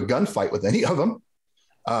never got into a gunfight with any of them.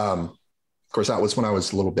 Of course, that was when I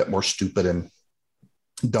was a little bit more stupid and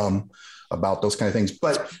dumb about those kind of things.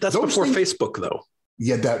 But that's before Facebook, though.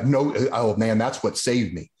 Yeah, oh man, that's what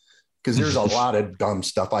saved me, because there's a lot of dumb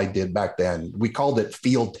stuff I did back then. We called it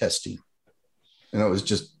field testing, and it was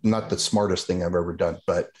just not the smartest thing I've ever done.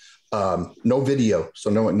 But no video,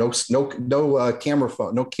 so no camera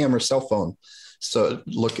phone, no camera cell phone. So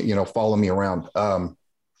follow me around.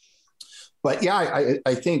 But yeah,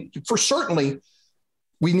 I think for certainly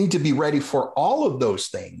we need to be ready for all of those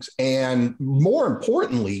things. And more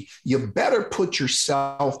importantly, you better put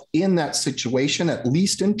yourself in that situation, at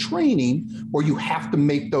least in training, where you have to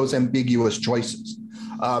make those ambiguous choices.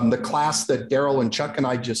 The class that Daryl and Chuck and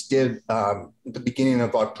I just did at the beginning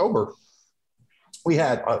of October, we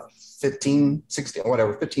had 15, 16,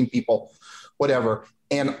 whatever, 15 people, whatever.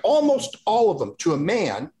 And almost all of them, to a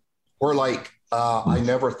man, were like, I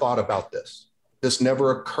never thought about this. This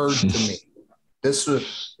never occurred to me.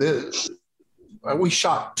 We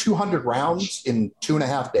shot 200 rounds in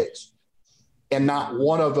 2.5 days, and not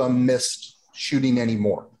one of them missed shooting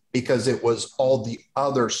anymore, because it was all the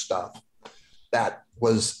other stuff that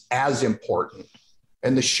was as important.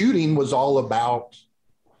 And the shooting was all about,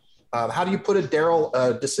 how do you put it,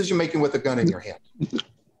 Daryl? Decision-making with a gun in your hand.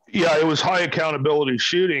 Yeah, it was high accountability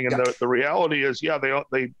shooting. And the reality is,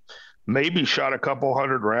 they maybe shot a couple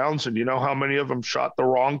hundred rounds. And you know how many of them shot the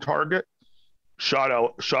wrong target? Shot a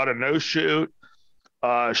no shoot,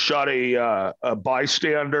 shot a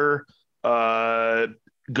bystander,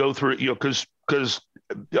 go through, because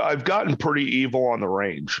I've gotten pretty evil on the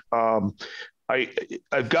range.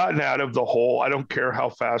 I've gotten out of the whole, I don't care how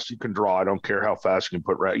fast you can draw. I don't care how fast you can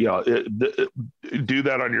put, do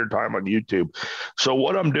that on your time on YouTube. So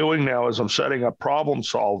what I'm doing now is I'm setting up problem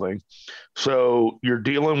solving. So you're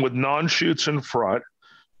dealing with non-shoots in front.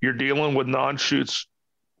 You're dealing with non-shoots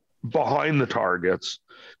behind the targets.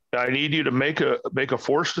 I need you to make a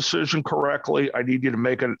force decision correctly. I need you to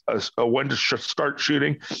make a when to start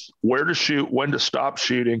shooting, where to shoot, when to stop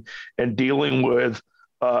shooting, and dealing with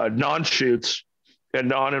non-shoots and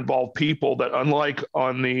non-involved people that, unlike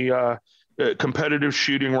on the competitive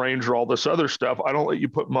shooting range or all this other stuff, I don't let you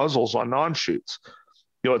put muzzles on non-shoots.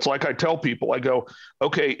 It's like I tell people, I go,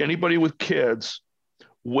 okay, anybody with kids,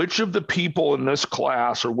 which of the people in this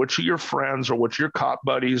class or which of your friends or which of your cop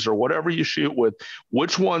buddies or whatever you shoot with,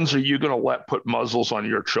 which ones are you going to let put muzzles on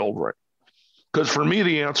your children? Because for me,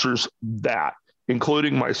 the answer is that,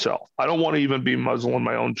 including myself. I don't want to even be muzzling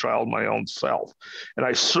my own child, my own self. And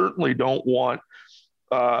I certainly don't want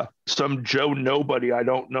some Joe nobody I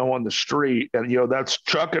don't know on the street. And, that's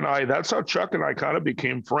Chuck and I, that's how Chuck and I kind of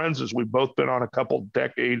became friends, is we've both been on a couple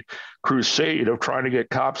decade crusade of trying to get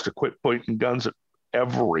cops to quit pointing guns at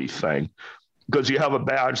everything, because you have a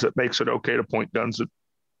badge that makes it okay to point guns at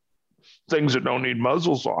things that don't need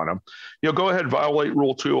muzzles on them. Go ahead, violate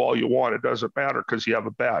Rule 2 all you want. It doesn't matter because you have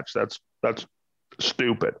a badge. That's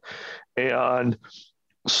stupid. And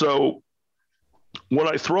so when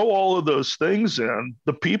I throw all of those things in,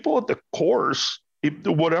 the people at the course,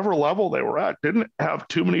 whatever level they were at, didn't have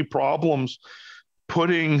too many problems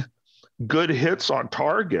putting good hits on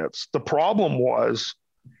targets. The problem was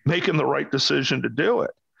making the right decision to do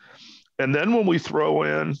it. And then when we throw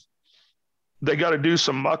in, they got to do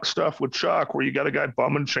some muck stuff with Chuck, where you got a guy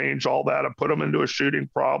bum and change all that and put them into a shooting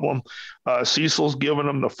problem. Cecil's giving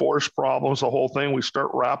them the force problems, the whole thing. We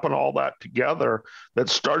start wrapping all that together. That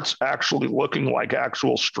starts actually looking like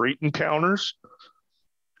actual street encounters.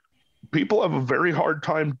 People have a very hard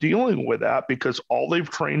time dealing with that because all they've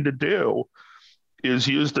trained to do is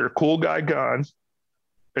use their cool guy gun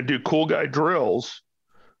and do cool guy drills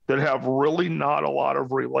that have really not a lot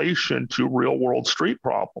of relation to real world street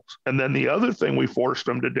problems. And then the other thing we forced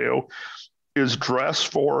them to do is dress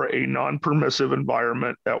for a non-permissive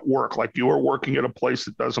environment at work. Like you are working at a place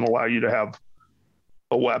that doesn't allow you to have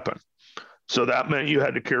a weapon. So that meant you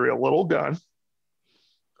had to carry a little gun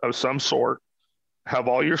of some sort, have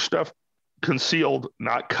all your stuff concealed,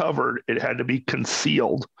 not covered. It had to be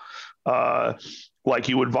concealed. Like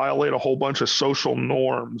you would violate a whole bunch of social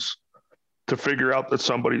norms to figure out that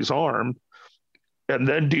somebody's armed, and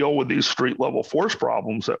then deal with these street level force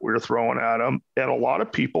problems that we were throwing at them. And a lot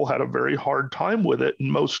of people had a very hard time with it,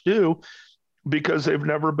 and most do, because they've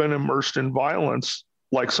never been immersed in violence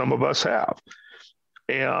like some of us have.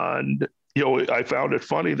 And, I found it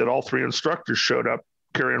funny that all three instructors showed up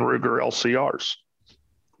carrying Ruger LCRs,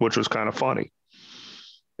 which was kind of funny.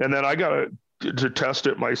 And then I got to test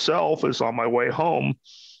it myself as on my way home.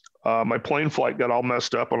 My plane flight got all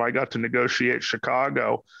messed up, and I got to negotiate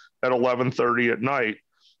Chicago at 11:30 at night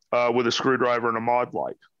with a screwdriver and a mod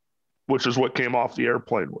light, which is what came off the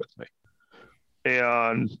airplane with me.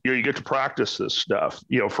 And you get to practice this stuff,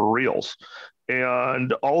 for reals.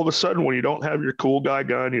 And all of a sudden, when you don't have your cool guy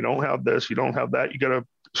gun, you don't have this, you don't have that, you got a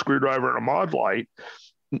screwdriver and a mod light.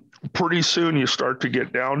 Pretty soon, you start to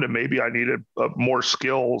get down to maybe I needed more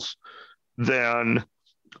skills than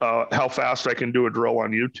how fast I can do a drill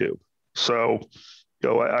on YouTube. So,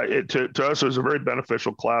 to us, it was a very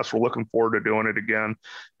beneficial class. We're looking forward to doing it again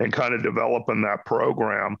and kind of developing that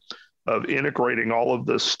program of integrating all of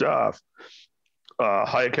this stuff,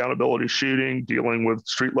 high accountability shooting, dealing with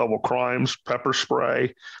street level crimes, pepper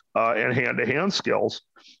spray, and hand-to-hand skills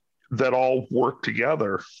that all work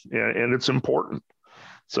together. And it's important.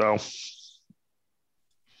 So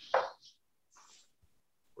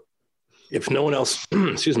if no one else,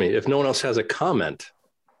 if no one else has a comment,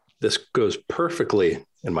 this goes perfectly,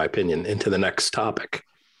 in my opinion, into the next topic.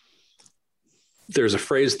 There's a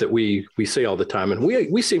phrase that we say all the time, and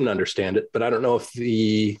we seem to understand it, but I don't know if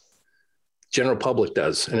the general public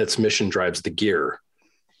does, and it's mission drives the gear.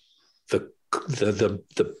 The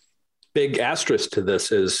big asterisk to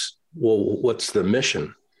this is, well, what's the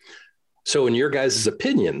mission? So in your guys'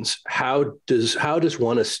 opinions, how does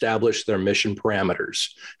one establish their mission parameters?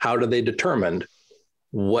 How do they determine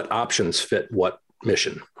what options fit what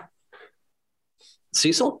mission?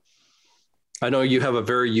 Cecil? I know you have a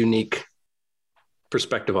very unique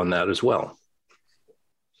perspective on that as well.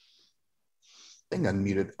 I think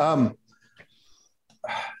unmuted.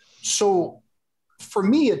 So for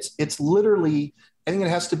me, it's literally, I think it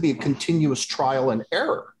has to be a continuous trial and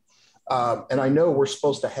error. And I know we're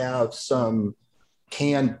supposed to have some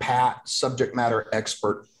canned pat subject matter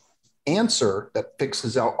expert answer that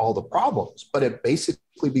fixes out all the problems, but it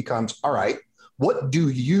basically becomes, all right, what do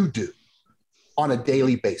you do on a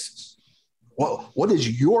daily basis? Well, what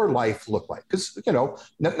does your life look like? Because,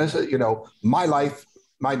 not necessarily, my life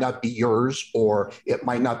might not be yours, or it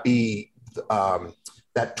might not be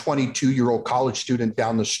that 22-year-old college student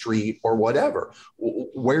down the street or whatever.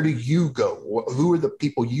 Where do you go? Who are the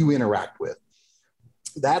people you interact with?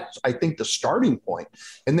 That's, I think, the starting point.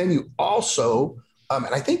 And then you also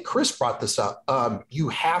and I think Chris brought this up, you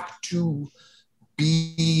have to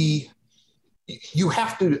be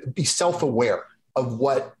self-aware of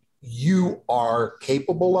what you are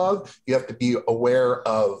capable of. You have to be aware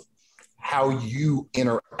of how you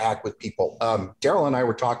interact with people. Daryl and I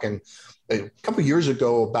were talking a couple of years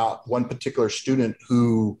ago about one particular student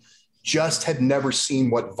who just had never seen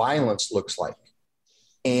what violence looks like.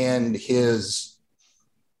 And his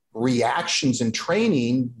reactions in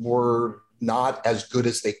training were not as good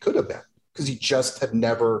as they could have been because he just had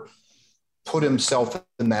never put himself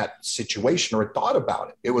in that situation or thought about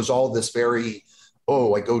it. It was all this very,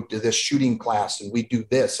 I go to this shooting class and we do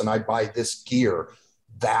this and I buy this gear.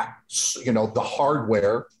 That, the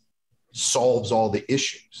hardware solves all the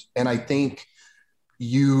issues. And I think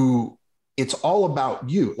it's all about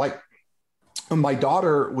you. Like my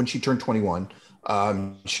daughter, when she turned 21,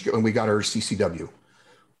 and we got her CCW.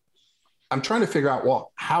 I'm trying to figure out,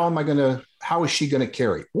 well, how is she going to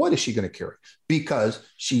carry? What is she going to carry? Because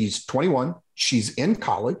she's 21, she's in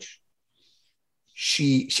college.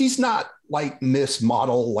 She's not like Miss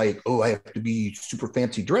Model, like, I have to be super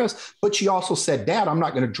fancy dressed, but she also said, Dad, I'm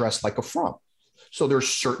not going to dress like a frump. So there's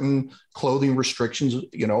certain clothing restrictions,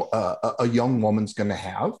 a young woman's going to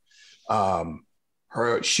have.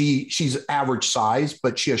 She's average size,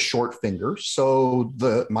 but she has short fingers. So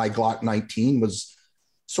my Glock 19 was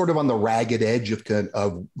sort of on the ragged edge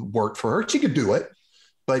of work for her. She could do it,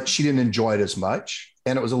 but she didn't enjoy it as much.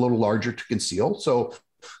 And it was a little larger to conceal. So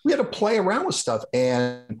we had to play around with stuff.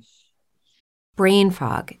 And brain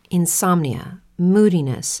fog, insomnia,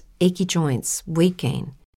 moodiness, achy joints, weight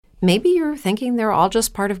gain. Maybe you're thinking they're all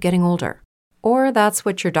just part of getting older, or that's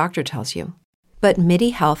what your doctor tells you. But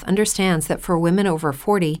MIDI Health understands that for women over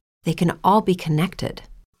 40, they can all be connected.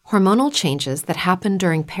 Hormonal changes that happen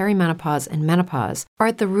during perimenopause and menopause are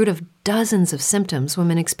at the root of dozens of symptoms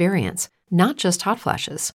women experience, not just hot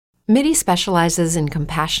flashes. MIDI specializes in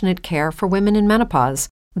compassionate care for women in menopause.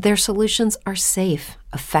 Their solutions are safe,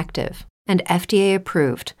 effective, and FDA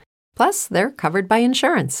approved. Plus, they're covered by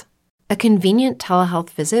insurance. A convenient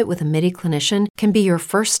telehealth visit with a MIDI clinician can be your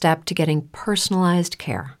first step to getting personalized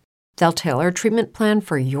care. They'll tailor a treatment plan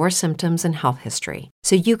for your symptoms and health history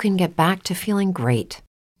so you can get back to feeling great.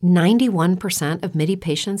 91% of MIDI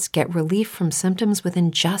patients get relief from symptoms within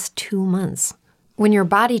just 2 months. When your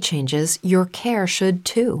body changes, your care should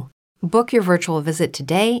too. Book your virtual visit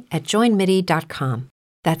today at joinmidi.com.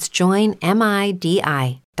 That's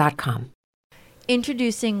joinmidi.com.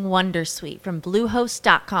 Introducing Wondersuite from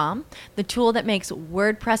Bluehost.com, the tool that makes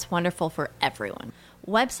WordPress wonderful for everyone.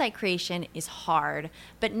 Website creation is hard,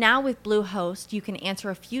 but now with Bluehost, you can answer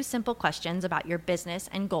a few simple questions about your business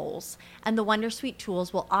and goals, and the Wondersuite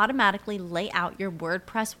tools will automatically lay out your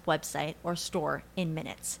WordPress website or store in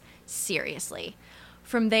minutes. Seriously.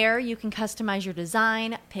 From there, you can customize your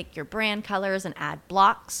design, pick your brand colors, and add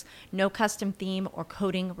blocks. No custom theme or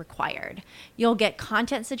coding required. You'll get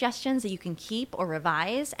content suggestions that you can keep or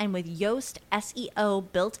revise, and with Yoast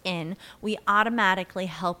SEO built in, we automatically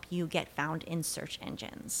help you get found in search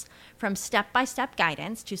engines. From step-by-step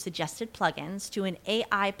guidance to suggested plugins to an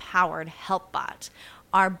AI-powered help bot,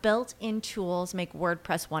 our built-in tools make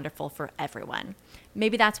WordPress wonderful for everyone.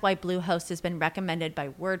 Maybe that's why Bluehost has been recommended by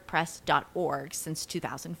WordPress.org since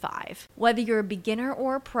 2005. Whether you're a beginner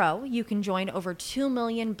or a pro, you can join over 2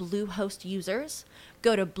 million Bluehost users.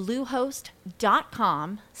 Go to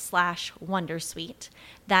bluehost.com/wondersuite.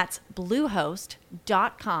 That's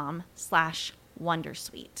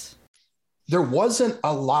bluehost.com/wondersuite. There wasn't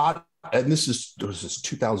a lot, and this is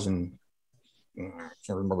 2000. I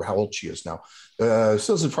can't remember how old she is now. So this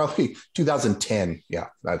is probably 2010. Yeah,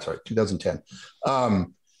 that's right, 2010.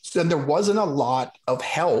 So there wasn't a lot of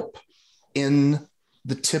help in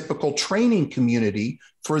the typical training community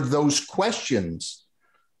for those questions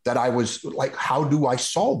that I was like, how do I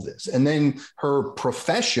solve this? And then her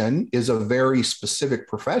profession is a very specific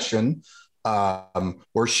profession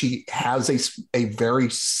where she has a very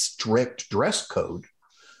strict dress code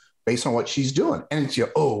based on what she's doing. And it's, you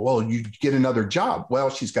get another job.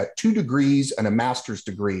 Well, she's got 2 degrees and a master's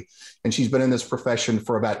degree, and she's been in this profession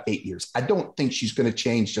for about 8 years. I don't think she's going to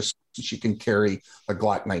change just so she can carry a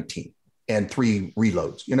Glock 19 and 3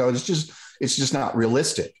 reloads. It's just not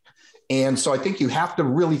realistic. And so I think you have to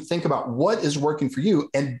really think about what is working for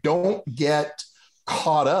you, and don't get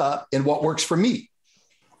caught up in what works for me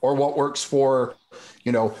or what works for,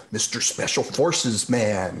 Mr. Special Forces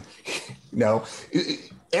man.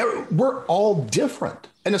 We're all different.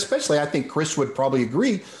 And especially, I think Chris would probably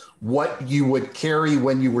agree, what you would carry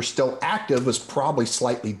when you were still active was probably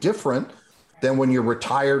slightly different than when you're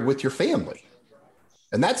retired with your family.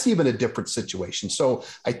 And that's even a different situation. So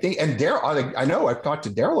I think, and Daryl, I know I've talked to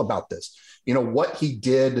Daryl about this, what he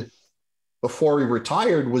did before he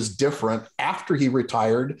retired was different after he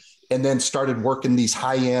retired, and then started working these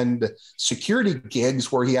high-end security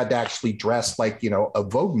gigs where he had to actually dress like, a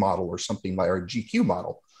Vogue model or something, like, or a GQ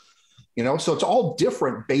model, so it's all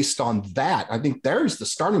different based on that. I think there's the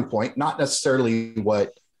starting point, not necessarily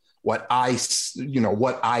what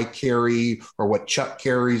I carry or what Chuck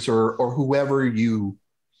carries or whoever you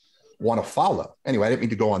want to follow. Anyway, I didn't mean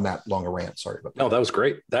to go on that long a rant. Sorry about that. No, that was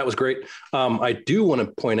great. I do want to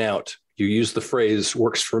point out, you used the phrase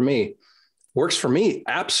 "works for me." Works for me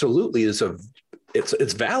absolutely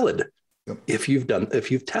it's valid. Yep. if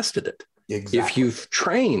you've tested it. Exactly. If you've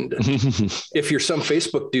trained. If you're some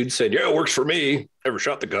Facebook dude said, "Yeah, it works for me. Never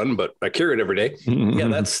shot the gun, but I carry it every day." Yeah,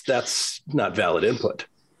 that's not valid input.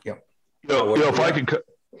 Yep.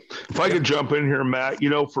 If I could jump in here, Matt,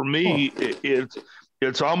 for me,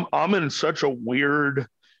 I'm in such a weird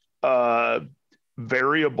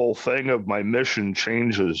variable thing of my mission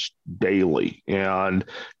changes daily. And,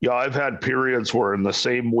 I've had periods where in the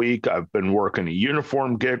same week I've been working a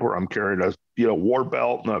uniform gig where I'm carrying a, war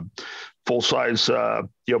belt and a full-size,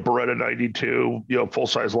 Beretta 92,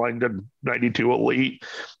 full-size Langdon 92 Elite.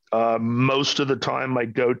 Most of the time my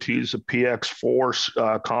go-to is a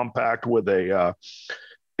PX4 compact with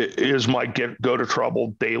is my go to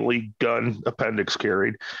trouble daily gun appendix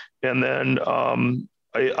carried. And then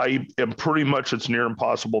I am pretty much, it's near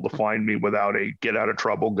impossible to find me without a get out of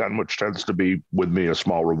trouble gun, which tends to be with me a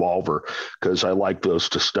small revolver, because I like those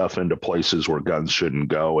to stuff into places where guns shouldn't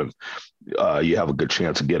go. And you have a good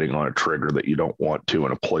chance of getting on a trigger that you don't want to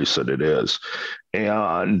in a place that it is.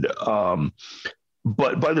 And,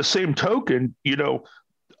 but by the same token,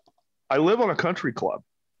 I live on a country club.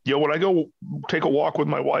 When I go take a walk with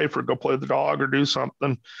my wife or go play with the dog or do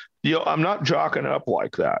something, I'm not jocking up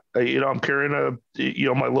like that. I'm carrying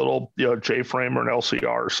my little, J-frame or an LCR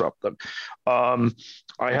or something.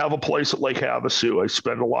 I have a place at Lake Havasu. I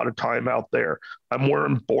spend a lot of time out there. I'm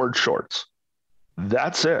wearing board shorts.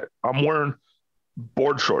 That's it. I'm wearing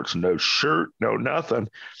board shorts, no shirt, no nothing.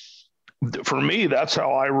 For me, that's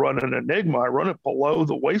how I run an Enigma. I run it below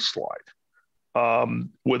the waistline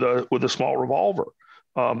with a small revolver.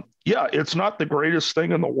 It's not the greatest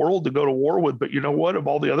thing in the world to go to war with, but you know what? Of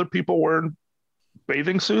all the other people wearing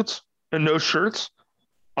bathing suits and no shirts,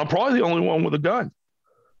 I'm probably the only one with a gun,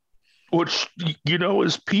 which,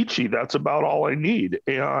 is peachy. That's about all I need.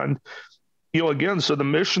 And, again, so the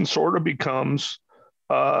mission sort of becomes,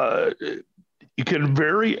 it can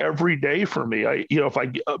vary every day for me.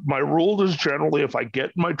 My rule is generally, if I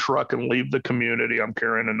get in my truck and leave the community, I'm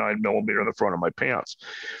carrying a 9mm in the front of my pants.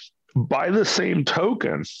 By the same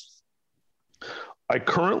token, I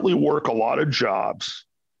currently work a lot of jobs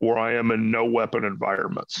where I am in no weapon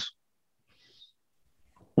environments,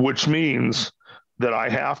 which means that I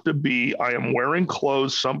am wearing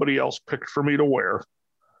clothes somebody else picked for me to wear,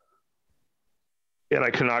 and I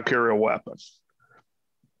cannot carry a weapon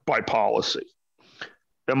by policy.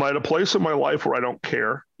 Am I at a place in my life where I don't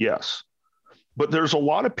care? Yes. But there's a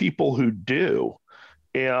lot of people who do.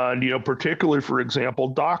 And, particularly, for example,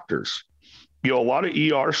 doctors, a lot of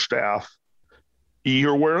ER staff,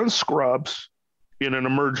 you're wearing scrubs in an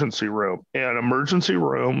emergency room, and emergency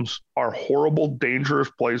rooms are horrible,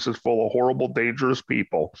 dangerous places full of horrible, dangerous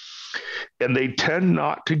people. And they tend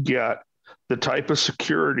not to get the type of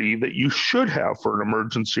security that you should have for an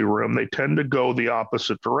emergency room. They tend to go the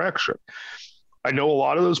opposite direction. I know a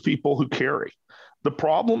lot of those people who carry. The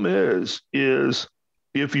problem is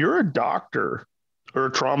if you're a doctor or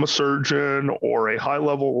a trauma surgeon or a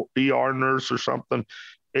high-level ER nurse or something,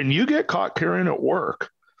 and you get caught carrying at work,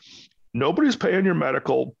 nobody's paying your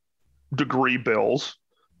medical degree bills.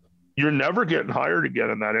 You're never getting hired again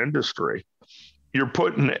in that industry. You're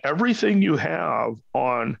putting everything you have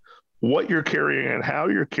on what you're carrying and how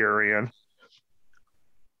you're carrying.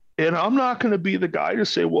 And I'm not going to be the guy to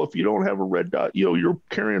say, well, if you don't have a red dot, you're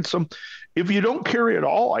carrying some. If you don't carry at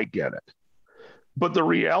all, I get it. But the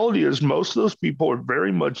reality is most of those people are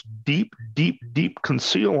very much deep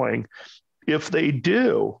concealing if they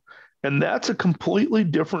do. And that's a completely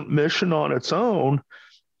different mission on its own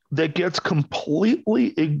that gets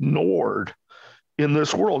completely ignored in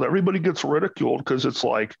this world. Everybody gets ridiculed because it's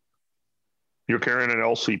like, you're carrying an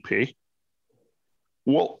LCP.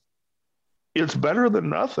 Well, it's better than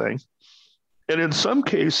nothing. And in some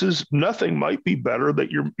cases, nothing might be better. That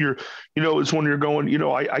you're is when you're going,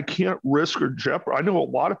 I can't risk or jeopardize. I know a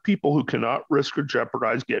lot of people who cannot risk or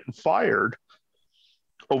jeopardize getting fired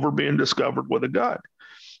over being discovered with a gun.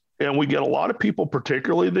 And we get a lot of people,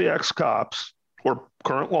 particularly the ex-cops or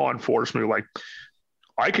current law enforcement, like,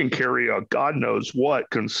 I can carry a God knows what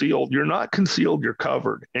concealed. You're not concealed, you're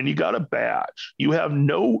covered, and you got a badge. You have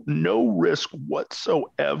no risk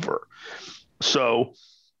whatsoever. So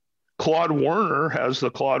Claude Warner has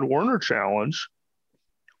the Claude Warner Challenge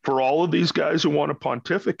for all of these guys who want to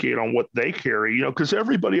pontificate on what they carry, because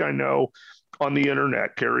everybody I know on the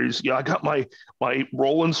internet carries, I got my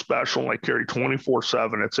Roland Special and I carry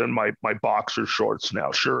 24/7. It's in my boxer shorts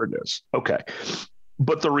now. Sure it is. Okay.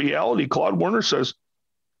 But the reality, Claude Warner says,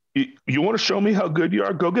 you want to show me how good you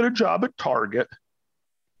are? Go get a job at Target,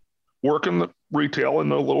 work in the retail in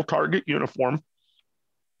the little Target uniform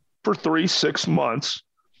for 3-6 months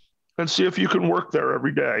and see if you can work there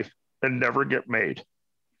every day and never get made.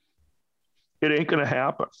 It ain't going to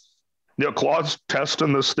happen. Claude's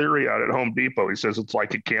testing this theory out at Home Depot. He says it's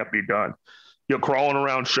like it can't be done. You're crawling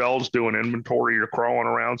around shelves doing inventory. You're crawling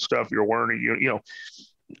around stuff. You're wearing,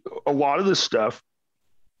 a lot of this stuff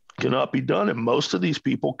cannot be done. And most of these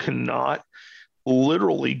people cannot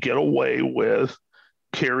literally get away with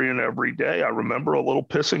carrying every day. I remember a little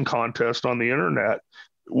pissing contest on the internet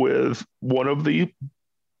with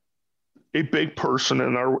a big person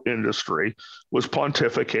in our industry was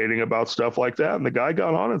pontificating about stuff like that. And the guy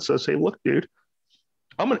got on and says, hey, look, dude,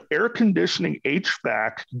 I'm an air conditioning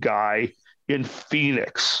HVAC guy in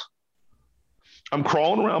Phoenix. I'm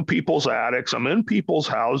crawling around people's attics. I'm in people's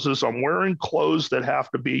houses. I'm wearing clothes that have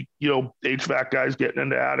to be, HVAC guys getting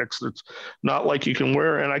into attics. That's not like you can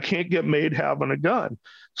wear, and I can't get made having a gun.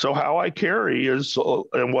 So how I carry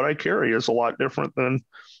and what I carry is a lot different than,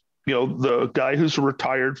 the guy who's a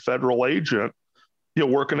retired federal agent,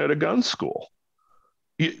 working at a gun school.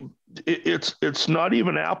 It's not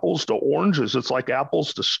even apples to oranges. It's like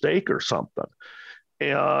apples to steak or something.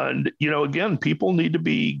 And, again, people need to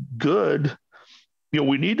be good.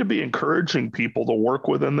 We need to be encouraging people to work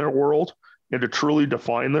within their world and to truly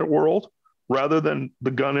define their world rather than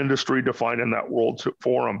the gun industry defining that world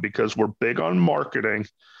for them, because we're big on marketing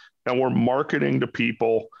and we're marketing to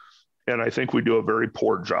people. And I think we do a very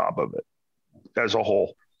poor job of it as a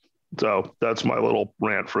whole. So that's my little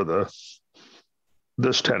rant for this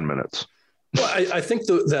 10 minutes. Well, I think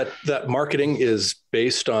that marketing is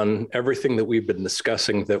based on everything that we've been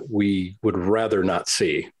discussing that we would rather not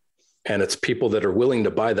see. And it's people that are willing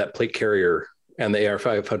to buy that plate carrier and the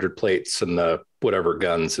AR-500 plates and the whatever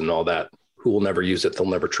guns and all that, who will never use it. They'll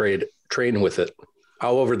never train with it.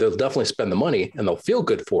 However, they'll definitely spend the money and they'll feel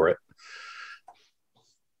good for it.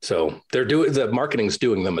 So the marketing's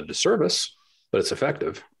doing them a disservice, but it's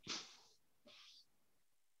effective.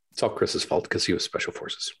 It's all Chris's fault because he was special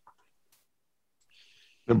forces.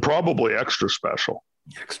 And probably extra special.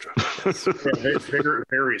 Extra. Yes. Yeah, very,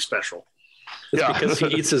 very special. It's because he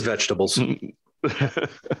eats his vegetables.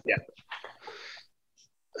 Yeah.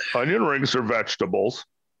 Onion rings are vegetables.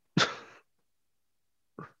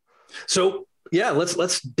 So yeah,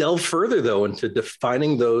 let's delve further though into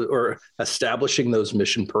defining those or establishing those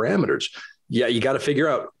mission parameters. Yeah, you got to figure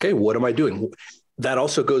out, okay, what am I doing? That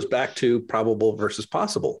also goes back to probable versus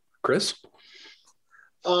possible. Chris?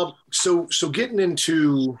 So getting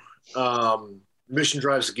into Mission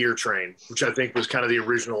Drives the Gear Train, which I think was kind of the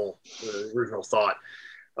original thought.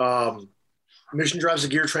 Mission drives the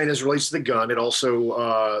gear train as it relates to the gun. It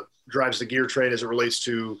also drives the gear train as it relates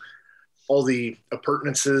to all the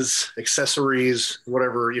appurtenances, accessories,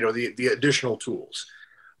 whatever, the additional tools.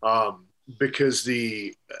 Because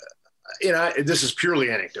this is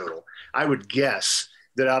purely anecdotal. I would guess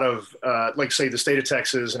that out of, like, say, the state of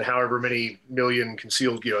Texas and however many million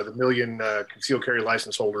concealed carry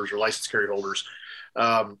license holders or license carry holders,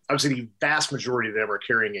 I would say the vast majority of them are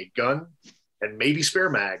carrying a gun and maybe spare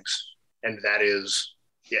mags, and that is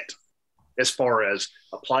it as far as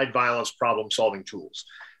applied violence problem-solving tools.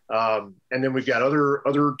 And then we've got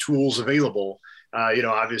other tools available.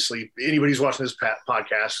 Obviously, anybody who's watching this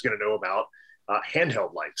podcast is going to know about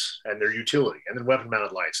handheld lights and their utility, and then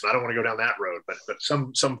weapon-mounted lights. And I don't want to go down that road, but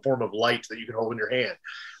some form of light that you can hold in your hand.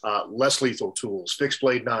 Less lethal tools, fixed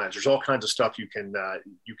blade knives. There's all kinds of stuff you can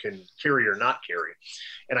carry or not carry.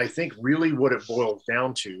 And I think really what it boils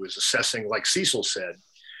down to is assessing, like Cecil said,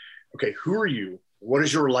 okay, who are you? What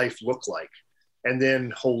does your life look like? And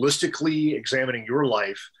then holistically examining your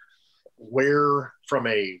life, where from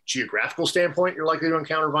a geographical standpoint you're likely to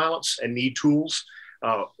encounter violence and need tools,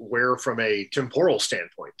 where from a temporal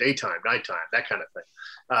standpoint, daytime, nighttime, that kind of thing.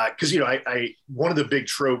 Because, I one of the big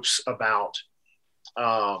tropes about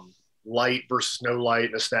light versus no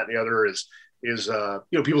light, this, that, and the other is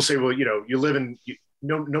people say, well, you live in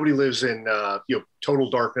nobody lives in total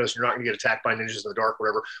darkness. You're not going to get attacked by ninjas in the dark,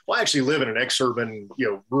 whatever. Well, I actually live in an exurban,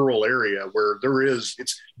 rural area where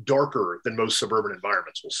it's darker than most suburban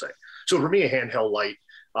environments, we'll say. So for me, a handheld light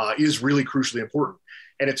is really crucially important.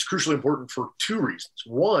 And it's crucially important for two reasons.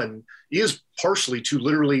 One is partially to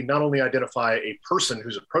literally not only identify a person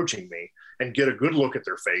who's approaching me and get a good look at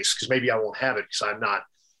their face, because maybe I won't have it because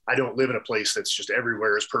I don't live in a place that's just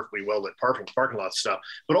everywhere is perfectly well lit parking lot stuff.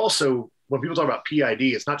 But also when people talk about PID,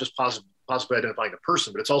 it's not just possibly identifying the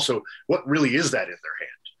person, but it's also what really is that in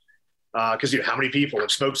their hand. Because how many people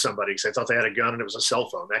have smoked somebody because they thought they had a gun and it was a cell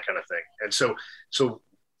phone, that kind of thing. And so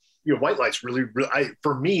white light's really,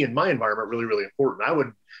 for me in my environment, really, really important. I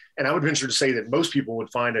would venture to say that most people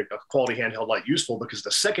would find a quality handheld light useful, because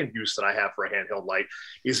the second use that I have for a handheld light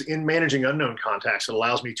is in managing unknown contacts. It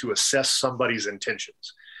allows me to assess somebody's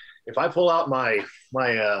intentions. If I pull out my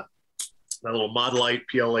little Mod Light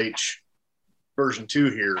PLH version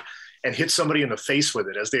 2 here and hit somebody in the face with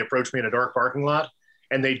it as they approach me in a dark parking lot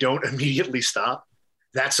and they don't immediately stop,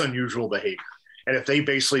 that's unusual behavior. And if they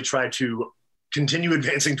basically try to continue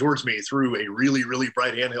advancing towards me through a really, really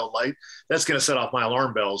bright handheld light, that's going to set off my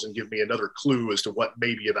alarm bells and give me another clue as to what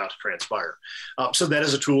may be about to transpire. So that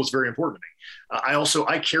is a tool that's very important to me.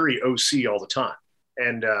 I carry OC all the time,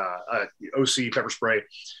 and OC pepper spray.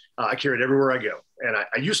 I carry it everywhere I go. And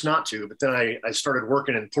I used not to, but then I started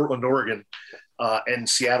working in Portland, Oregon, and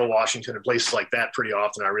Seattle, Washington, and places like that pretty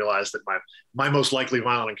often. I realized that my most likely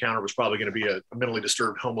violent encounter was probably going to be a mentally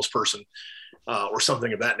disturbed homeless person or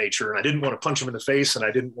something of that nature. And I didn't want to punch him in the face, and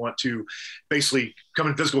I didn't want to basically come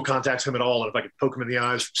in physical contact with him at all. And if I could poke him in the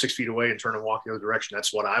eyes from 6 feet away and turn and walk the other direction,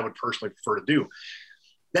 that's what I would personally prefer to do.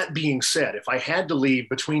 That being said, if I had to leave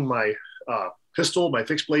between my pistol, my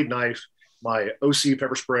fixed blade knife, my OC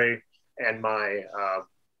pepper spray, and my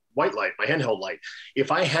white light, my handheld light,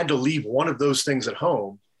 if I had to leave one of those things at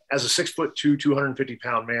home, as a 6'2",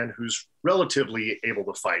 250-pound man who's relatively able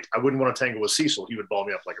to fight, I wouldn't want to tangle with Cecil. He would ball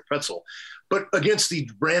me up like a pretzel. But against the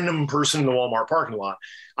random person in the Walmart parking lot,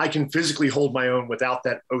 I can physically hold my own without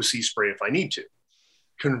that OC spray if I need to.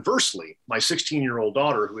 Conversely, my 16-year-old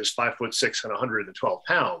daughter, who is 5'6" and 112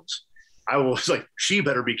 pounds, I was like, she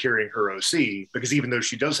better be carrying her OC, because even though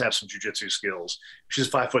she does have some jujitsu skills, she's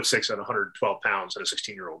 5'6" and 112 pounds and a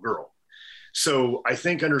 16-year-old girl. So I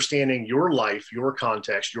think understanding your life, your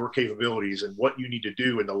context, your capabilities, and what you need to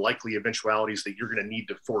do, and the likely eventualities that you're going to need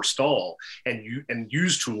to forestall and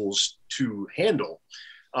use tools to handle.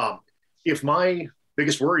 If my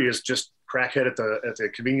biggest worry is just crackhead at the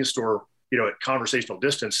convenience store, at conversational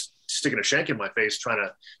distance, sticking a shank in my face, trying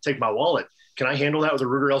to take my wallet, can I handle that with a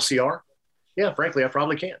Ruger LCR? Yeah, frankly, I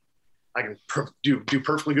probably can. I can do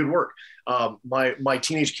perfectly good work. My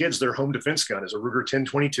teenage kids, their home defense gun is a Ruger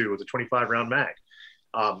 10/22 with a 25-round mag.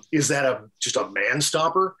 Is that just a man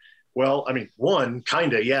stopper? Well, I mean, one,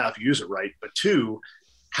 kind of, yeah, if you use it right. But two,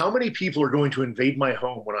 how many people are going to invade my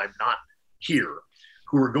home when I'm not here,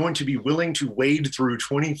 who are going to be willing to wade through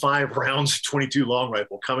 25 rounds of 22 long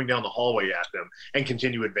rifle coming down the hallway at them and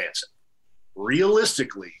continue advancing?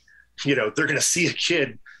 Realistically, they're going to see a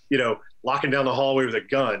kid, locking down the hallway with a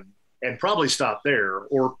gun and probably stop there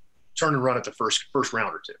or turn and run at the first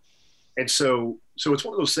round or two. And so it's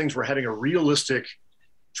one of those things where having a realistic,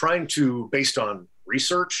 trying to, based on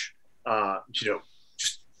research,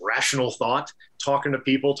 just rational thought, talking to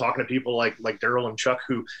people like Daryl and Chuck,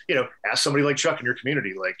 who, ask somebody like Chuck in your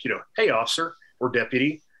community, like, hey, officer or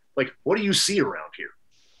deputy, like, what do you see around here?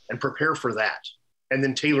 And prepare for that. And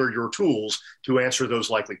then tailor your tools to answer those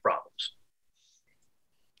likely problems.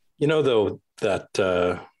 Though, that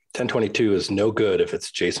 10/22 is no good if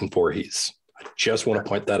it's Jason Voorhees. I just want to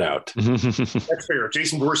point that out. That's fair.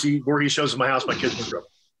 Jason Voorhees shows at my house, my kids in trouble.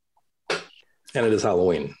 And it is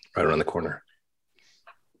Halloween right around the corner.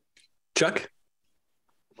 Chuck?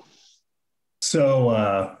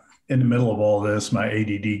 So in the middle of all this, my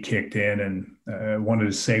ADD kicked in, and I wanted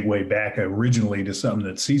to segue back originally to something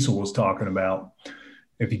that Cecil was talking about.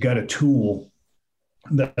 If you got a tool,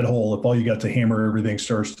 if all you got to hammer everything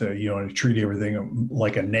starts to, treat everything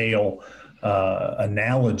like a nail,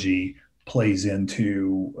 analogy plays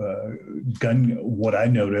into gun. What I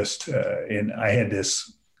noticed, and I had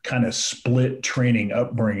this kind of split training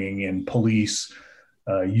upbringing in police,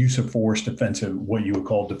 use of force, defensive, what you would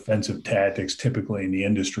call defensive tactics, typically in the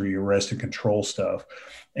industry, arrest and control stuff,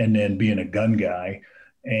 and then being a gun guy.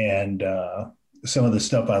 And some of the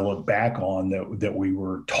stuff I look back on that we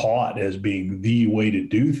were taught as being the way to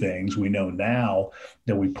do things, we know now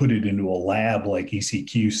that we put it into a lab like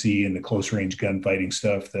ECQC and the close range gunfighting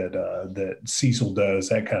stuff that Cecil does,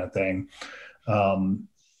 that kind of thing.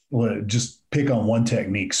 Just pick on one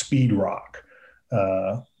technique, speed rock.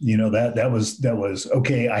 That was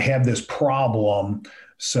okay. I have this problem.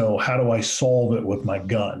 So how do I solve it with my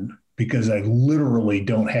gun? Because I literally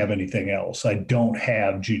don't have anything else. I don't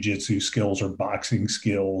have jujitsu skills or boxing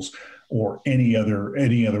skills or any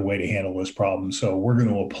other way to handle this problem. So we're going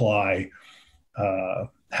to apply,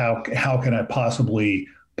 how can I possibly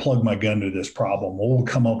plug my gun to this problem? Well, we'll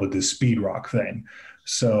come up with this speed rock thing.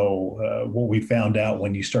 So what we found out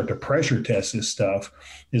when you start to pressure test this stuff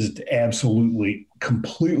is it's absolutely,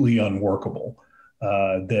 completely unworkable.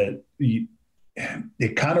 It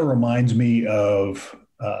kind of reminds me of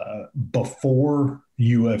before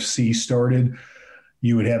UFC started,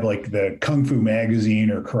 you would have like the Kung Fu magazine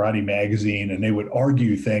or Karate magazine, and they would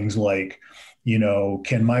argue things like,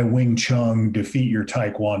 can my Wing Chun defeat your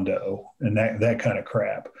Taekwondo and that kind of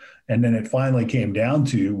crap. And then it finally came down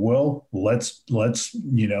to, well, let's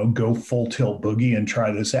go full tilt boogie and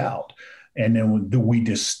try this out. And then we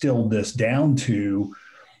distilled this down to,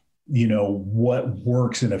 what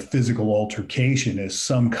works in a physical altercation is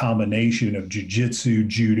some combination of jiu-jitsu,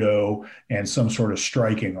 judo, and some sort of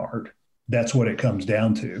striking art. That's what it comes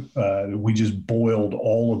down to. We just boiled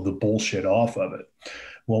all of the bullshit off of it.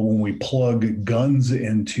 Well, when we plug guns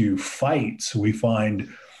into fights, we find,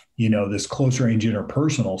 this close range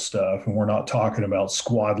interpersonal stuff. And we're not talking about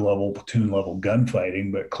squad level, platoon level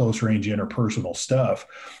gunfighting, but close range interpersonal stuff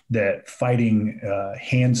that fighting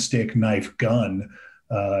hand, stick, knife, gun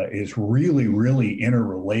is really, really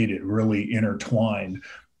interrelated, really intertwined.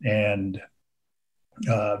 And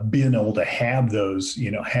being able to have those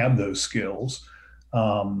skills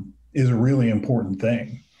is a really important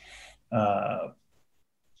thing.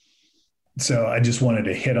 So I just wanted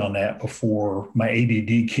to hit on that before my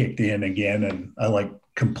ADD kicked in again, and I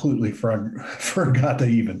completely forgot to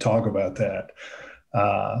even talk about that.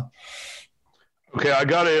 Okay, I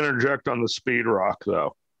got to interject on the speed rock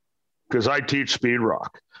though, because I teach speed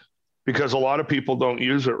rock, because a lot of people don't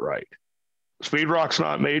use it right. Speed rock's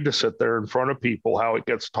not made to sit there in front of people how it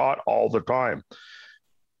gets taught all the time.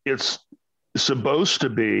 It's supposed to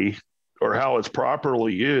be, or how it's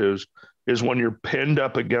properly used, is when you're pinned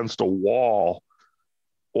up against a wall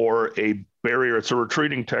or a barrier. It's a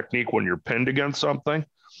retreating technique when you're pinned against something.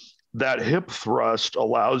 That hip thrust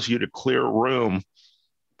allows you to clear room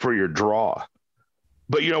for your draw.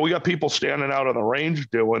 But, we got people standing out on the range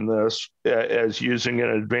doing this as using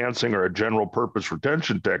an advancing or a general purpose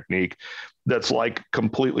retention technique that's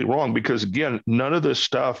completely wrong, because again, none of this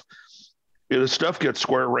stuff gets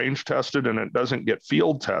square range tested and it doesn't get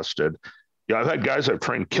field tested. I've had guys I've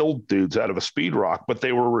trained killed dudes out of a speed rock, but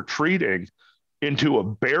they were retreating into a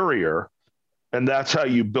barrier, and that's how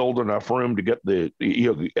you build enough room to get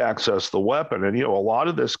access the weapon. And a lot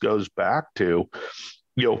of this goes back to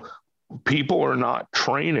people are not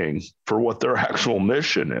training for what their actual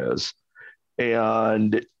mission is,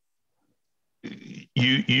 and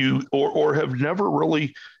you have never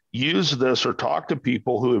really used this or talked to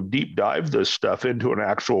people who have deep dived this stuff into an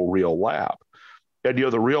actual real lab. And,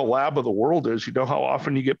 the real lab of the world is, how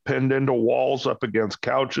often you get pinned into walls, up against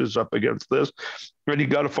couches, up against this, and you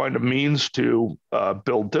got to find a means to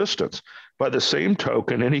build distance. By the same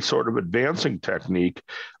token, any sort of advancing technique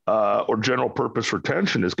or general purpose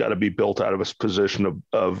retention has got to be built out of a position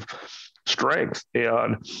of strength.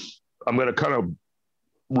 And I'm going to kind of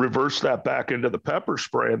reverse that back into the pepper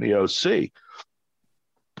spray and the OC.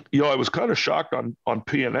 I was kind of shocked on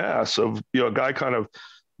PNS of, a guy kind of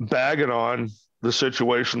bagging on the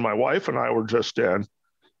situation my wife and I were just in.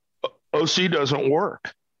 OC doesn't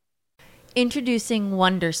work. Introducing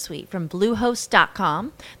Wondersuite from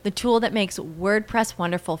Bluehost.com, the tool that makes WordPress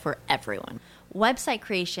wonderful for everyone. Website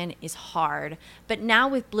creation is hard, but now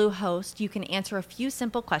with Bluehost, you can answer a few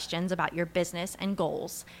simple questions about your business and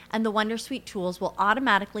goals, and the Wondersuite tools will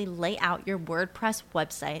automatically lay out your WordPress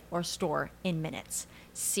website or store in minutes.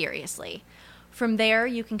 Seriously. From there,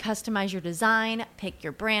 you can customize your design, pick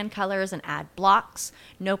your brand colors, and add blocks.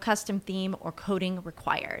 No custom theme or coding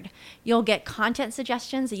required. You'll get content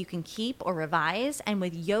suggestions that you can keep or revise, and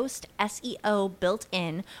with Yoast SEO built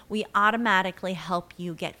in, we automatically help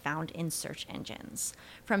you get found in search engines.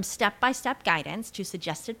 From step-by-step guidance to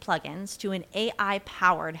suggested plugins to an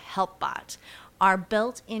AI-powered help bot, our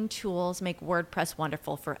built-in tools make WordPress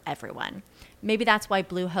wonderful for everyone. Maybe that's why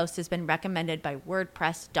Bluehost has been recommended by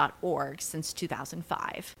WordPress.org since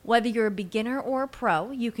 2005. Whether you're a beginner or a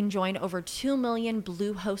pro, you can join over 2 million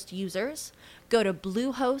Bluehost users. Go to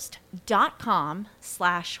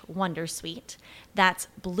bluehost.com/wondersuite. That's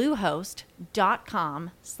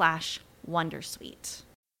bluehost.com/wondersuite.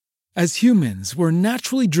 As humans, we're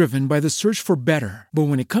naturally driven by the search for better. But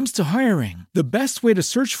when it comes to hiring, the best way to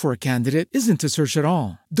search for a candidate isn't to search at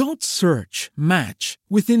all. Don't search, match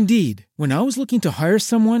with Indeed. When I was looking to hire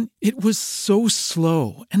someone, it was so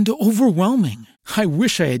slow and overwhelming. I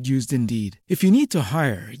wish I had used Indeed. If you need to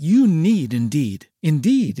hire, you need Indeed.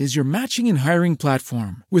 Indeed is your matching and hiring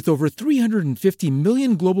platform with over 350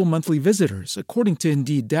 million global monthly visitors, according to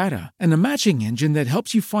Indeed data, and a matching engine that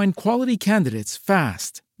helps you find quality candidates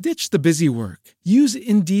fast. Ditch the busy work. Use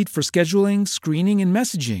Indeed for scheduling, screening, and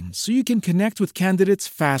messaging so you can connect with candidates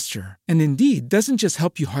faster. And Indeed doesn't just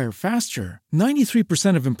help you hire faster.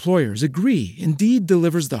 93% of employers agree Indeed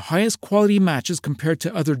delivers the highest quality matches compared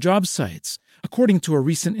to other job sites, according to a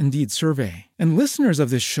recent Indeed survey. And listeners of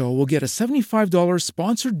this show will get a $75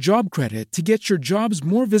 sponsored job credit to get your jobs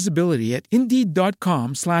more visibility at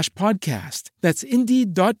Indeed.com/podcast. That's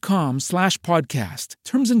Indeed.com/podcast.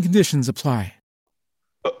 Terms and conditions apply.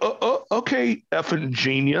 Okay, effing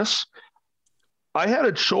genius. I had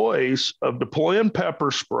a choice of deploying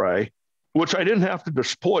pepper spray, which I didn't have to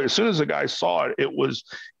deploy. As soon as the guy saw it, it was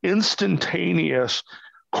instantaneous.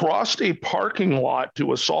 Crossed a parking lot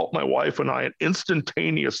to assault my wife and I, and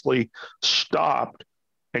instantaneously stopped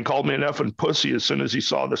and called me an effing pussy as soon as he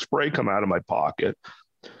saw the spray come out of my pocket.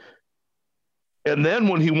 And then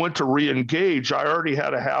when he went to re-engage, I already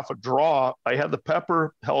had a half a draw. I had the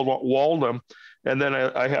pepper held walled him, and then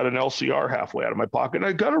I had an LCR halfway out of my pocket. And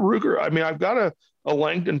I got a Ruger. I mean, I've got a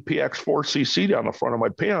Langdon PX4CC down the front of my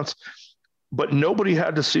pants, but nobody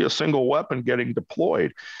had to see a single weapon getting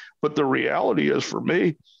deployed. But the reality is, for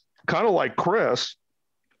me, kind of like Chris,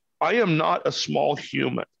 I am not a small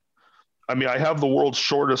human. I mean, I have the world's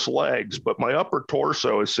shortest legs, but my upper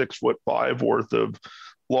torso is 6'5" worth of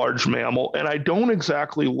large mammal, and I don't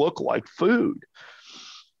exactly look like food.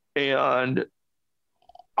 And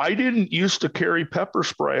I didn't used to carry pepper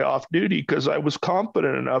spray off duty because I was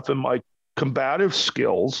confident enough in my combative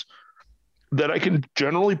skills that I can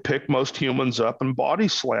generally pick most humans up and body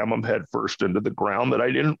slam them head first into the ground, that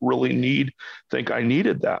I didn't really think I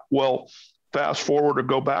needed that. Well, fast forward or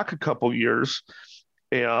go back a couple years,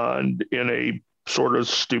 and in a sort of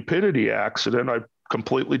stupidity accident, I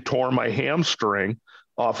completely tore my hamstring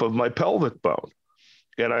off of my pelvic bone.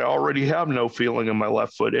 And I already have no feeling in my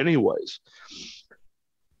left foot anyways.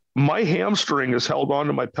 My hamstring is held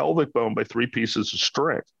onto my pelvic bone by 3 pieces of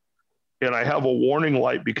string. And I have a warning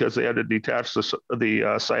light because they had to detach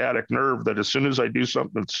the sciatic nerve, that as soon as I do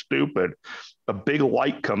something stupid, a big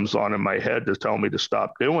light comes on in my head to tell me to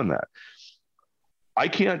stop doing that. I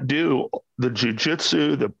can't do the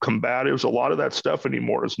jujitsu, the combatives, a lot of that stuff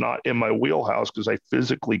anymore is not in my wheelhouse because I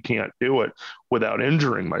physically can't do it without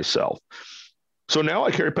injuring myself. So now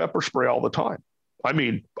I carry pepper spray all the time. I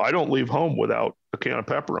mean, I don't leave home without a can of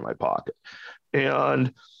pepper in my pocket.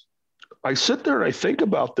 And I sit there and I think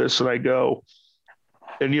about this and I go,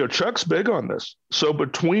 and, Chuck's big on this. So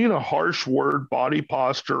between a harsh word, body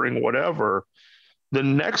posturing, whatever, the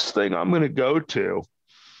next thing I'm going to go to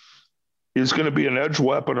is going to be an edge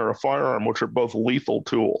weapon or a firearm, which are both lethal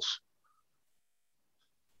tools.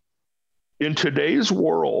 In today's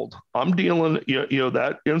world, I'm dealing,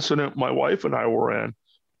 that incident my wife and I were in,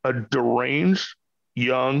 a deranged,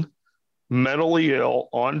 young, mentally ill,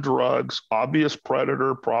 on drugs, obvious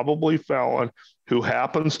predator, probably felon, who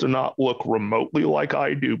happens to not look remotely like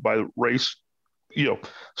I do by race,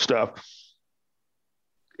 stuff.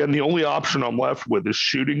 And the only option I'm left with is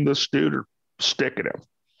shooting this dude or sticking him.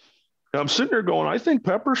 And I'm sitting there going, I think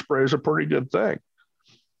pepper spray is a pretty good thing.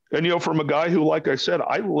 And, from a guy who, like I said,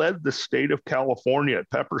 I led the state of California at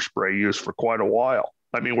pepper spray use for quite a while.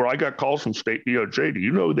 I mean, where I got calls from state DOJ, do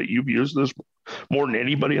you know that you've used this more than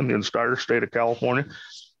anybody in the entire state of California?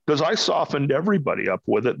 Because I softened everybody up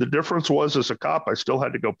with it. The difference was, as a cop, I still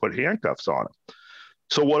had to go put handcuffs on him.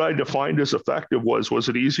 So what I defined as effective was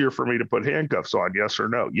it easier for me to put handcuffs on? Yes or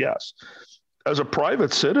no? Yes. As a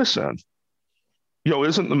private citizen,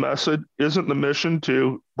 isn't the mission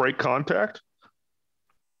to break contact?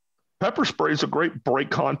 Pepper spray is a great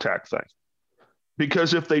break contact thing,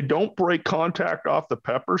 because if they don't break contact off the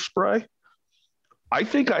pepper spray, I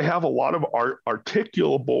think I have a lot of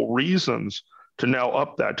articulable reasons to now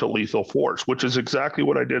up that to lethal force, which is exactly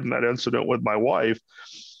what I did in that incident with my wife.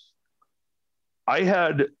 I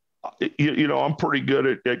had, I'm pretty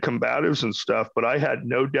good at combatives and stuff, but I had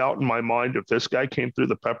no doubt in my mind, if this guy came through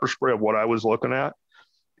the pepper spray of what I was looking at,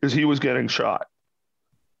 is he was getting shot.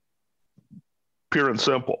 Pure and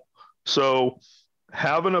simple. So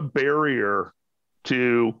having a barrier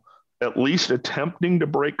to at least attempting to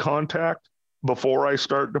break contact before I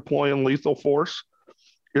start deploying lethal force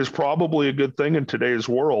is probably a good thing in today's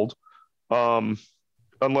world.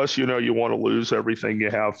 unless, you want to lose everything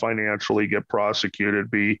you have financially, get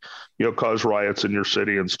prosecuted, cause riots in your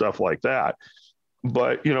city and stuff like that.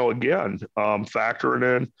 But, again,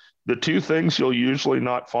 factoring in the two things you'll usually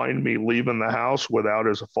not find me leaving the house without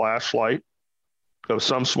is a flashlight,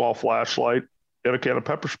 some small flashlight, and a can of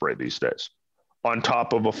pepper spray these days on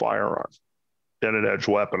top of a firearm and an edge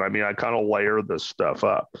weapon. I mean, I kind of layer this stuff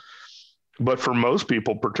up. But for most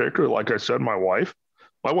people, particularly, like I said, my wife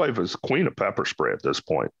is queen of pepper spray at this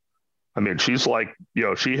point. I mean, she's like,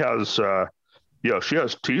 she has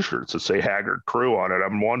T-shirts that say Haggard Crew on it.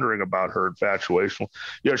 I'm wondering about her infatuation.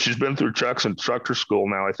 Yeah, she's been through Chuck's instructor school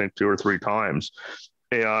now, I think 2 or 3 times.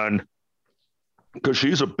 And because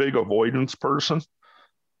she's a big avoidance person,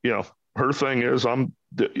 her thing is I'm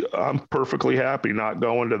perfectly happy not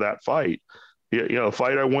going to that fight. The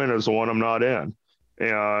fight I win is the one I'm not in.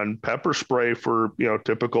 And pepper spray for,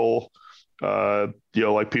 typical,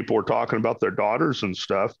 like people were talking about their daughters and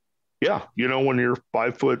stuff. Yeah. When you're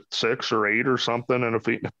 5'6" or 8 or something,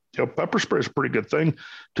 and pepper spray is a pretty good thing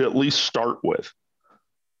to at least start with,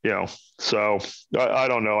 so I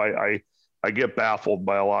don't know. I get baffled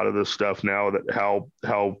by a lot of this stuff now, that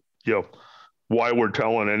how, why we're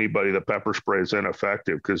telling anybody that pepper spray is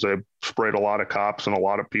ineffective, because they've sprayed a lot of cops and a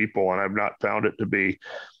lot of people, and I've not found it to be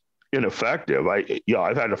ineffective.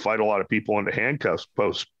 I've had to fight a lot of people into handcuffs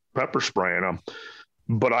post pepper spraying them,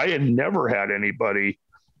 but I had never had anybody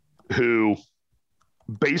who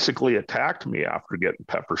basically attacked me after getting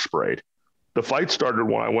pepper sprayed. The fight started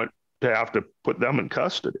when I went to have to put them in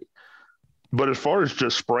custody. But as far as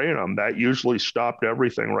just spraying them, that usually stopped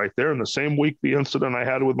everything right there. And the same week, the incident I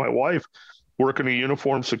had with my wife, working a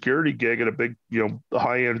uniform security gig at a big,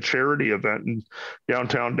 high-end charity event in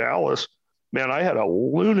downtown Dallas, man, I had a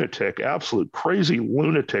lunatic, absolute crazy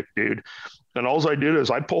lunatic dude. And all I did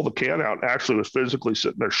is I pulled the can out, actually was physically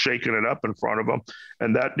sitting there shaking it up in front of him.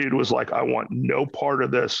 And that dude was like, I want no part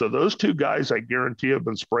of this. So those 2 guys, I guarantee, have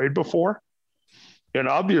been sprayed before, and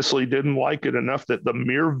obviously didn't like it enough that the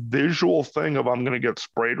mere visual thing of I'm going to get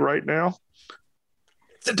sprayed right now,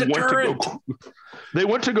 it's a deterrent. They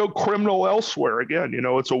went to go criminal elsewhere. Again,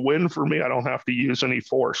 it's a win for me. I don't have to use any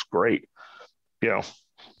force. Great.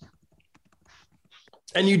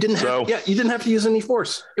 And you didn't have to use any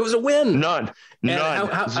force. It was a win. None.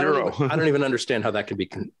 Zero. I don't even understand how that could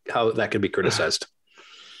be criticized.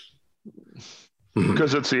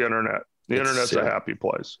 Because it's the internet. The internet's a happy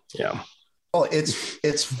place. Yeah. Well,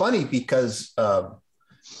 it's funny because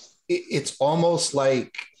it's almost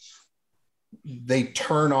like they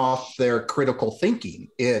turn off their critical thinking.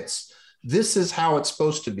 This is how it's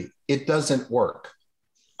supposed to be. It doesn't work.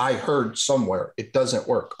 I heard somewhere it doesn't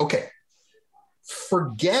work. Okay.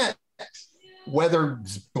 Forget whether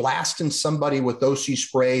blasting somebody with OC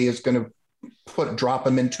spray is going to drop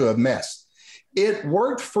them into a mess. It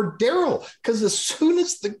worked for Daryl, because as soon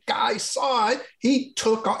as the guy saw it, he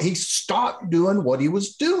stopped doing what he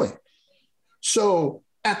was doing. So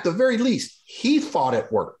at the very least, he thought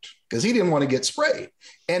it worked because he didn't want to get sprayed.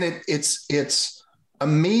 And it's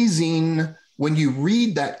amazing when you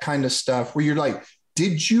read that kind of stuff where you're like,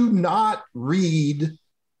 did you not read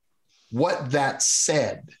what that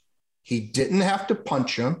said? He didn't have to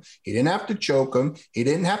punch him. He didn't have to choke him. He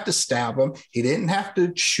didn't have to stab him. He didn't have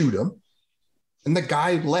to shoot him. And the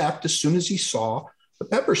guy left as soon as he saw the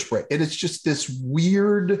pepper spray. And it's just this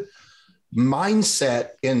weird mindset.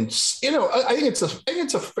 And, I think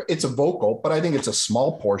it's a vocal, but I think it's a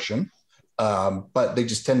small portion. But they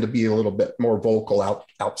just tend to be a little bit more vocal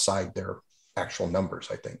outside their actual numbers,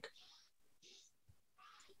 I think.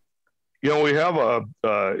 We have a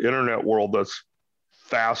internet world that's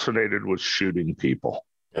fascinated with shooting people.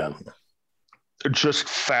 Yeah. Just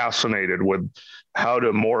fascinated with how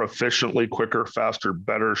to more efficiently, quicker, faster,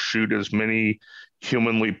 better shoot as many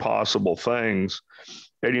humanly possible things.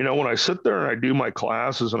 And, when I sit there and I do my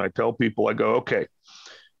classes and I tell people, I go, okay,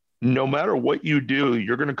 no matter what you do,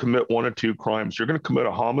 you're going to commit 1 of 2 crimes. You're going to commit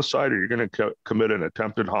a homicide, or you're going to commit an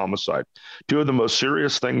attempted homicide. 2 of the most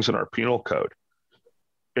serious things in our penal code.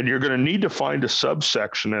 And you're going to need to find a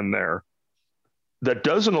subsection in there that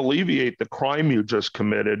doesn't alleviate the crime you just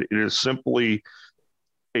committed. It is simply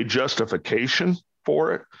a justification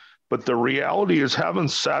for it. But the reality is, having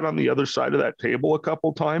sat on the other side of that table a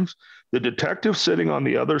couple times, the detectives sitting on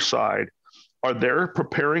the other side are there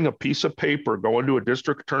preparing a piece of paper going to a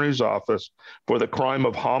district attorney's office for the crime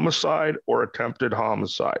of homicide or attempted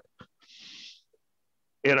homicide.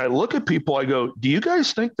 And I look at people, I go, do you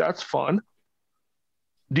guys think that's fun?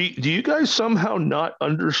 Do you guys somehow not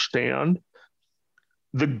understand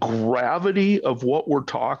the gravity of what we're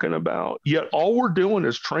talking about, yet all we're doing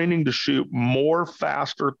is training to shoot more,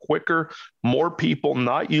 faster, quicker, more people,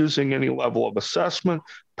 not using any level of assessment,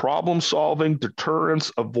 problem solving,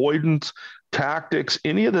 deterrence, avoidance, tactics,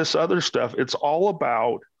 any of this other stuff. It's all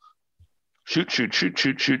about shoot,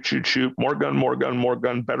 more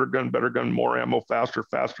gun, better gun, more ammo, faster.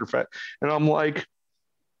 And I'm like,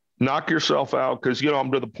 knock yourself out, because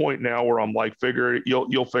I'm to the point now where I'm like,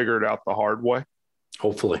 you'll figure it out the hard way.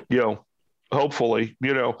 Hopefully, hopefully,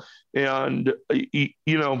 and I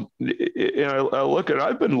look at,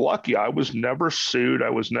 I've been lucky. I was never sued. I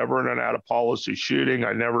was never in an out of policy shooting.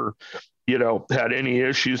 I never, had any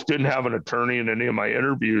issues, didn't have an attorney in any of my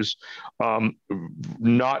interviews,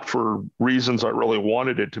 not for reasons I really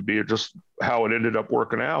wanted it to be, just how it ended up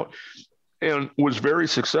working out, and was very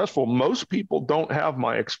successful. Most people don't have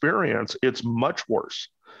my experience. It's much worse.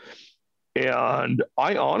 And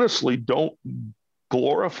I honestly don't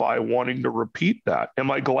glorify wanting to repeat that. Am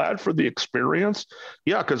I glad for the experience?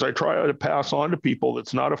 Yeah, because I try to pass on to people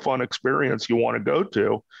that's not a fun experience you want to go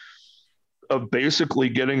to, of basically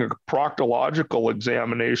getting a proctological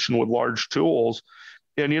examination with large tools.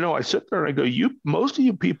 And, I sit there and I go, most of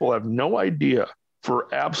you people have no idea, for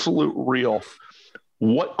absolute real,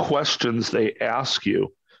 what questions they ask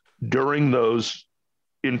you during those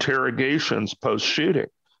interrogations post-shooting,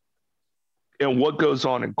 and what goes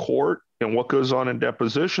on in court, and what goes on in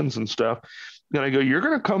depositions and stuff. And I go, you're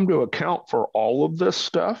going to come to account for all of this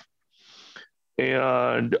stuff.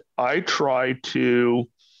 And I try to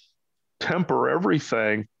temper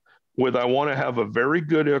everything with, I want to have a very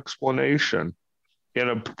good explanation and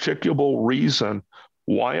a particular reason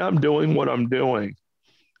why I'm doing what I'm doing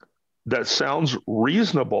that sounds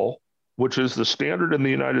reasonable, which is the standard in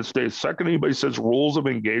the United States. Second, anybody says rules of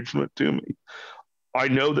engagement to me, I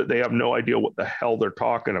know that they have no idea what the hell they're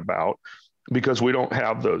talking about, because we don't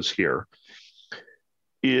have those here.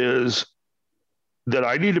 Is that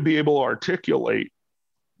I need to be able to articulate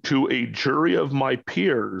to a jury of my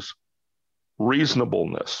peers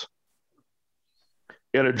reasonableness.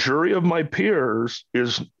 And a jury of my peers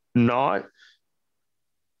is not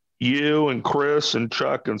you and Chris and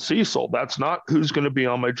Chuck and Cecil. That's not who's going to be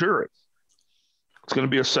on my jury. It's going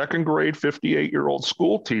to be a second grade 58-year-old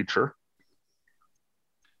school teacher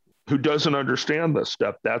who doesn't understand this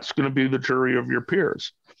stuff. That's going to be the jury of your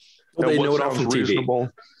peers. Well, they know it all from reasonable.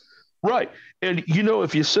 TV. Right. And,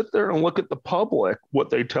 if you sit there and look at the public, what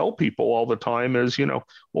they tell people all the time is, well,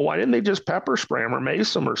 why didn't they just pepper spray them or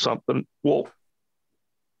mace them or something? Well,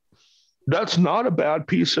 that's not a bad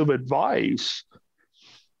piece of advice,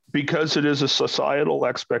 because it is a societal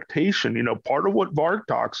expectation. Part of what Varg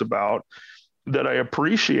talks about that I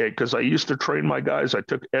appreciate, because I used to train my guys. I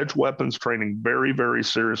took edge weapons training very, very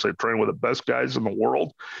seriously. I trained with the best guys in the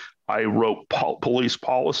world. I wrote police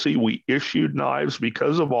policy. We issued knives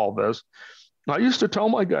because of all this. I used to tell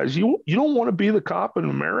my guys, you don't want to be the cop in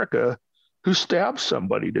America who stabs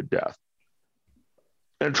somebody to death,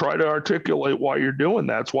 and try to articulate why you're doing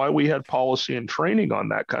that. That's why we had policy and training on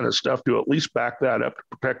that kind of stuff, to at least back that up to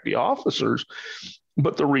protect the officers.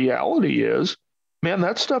 But the reality is, man,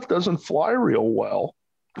 that stuff doesn't fly real well.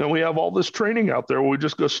 And we have all this training out there where we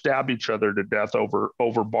just go stab each other to death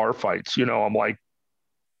over bar fights. I'm like,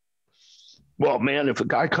 well, man, if a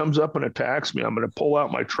guy comes up and attacks me, I'm going to pull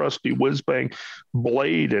out my trusty whiz-bang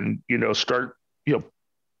blade and, start,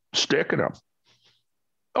 sticking him.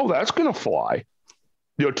 Oh, that's going to fly.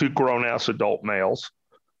 Two grown-ass adult males.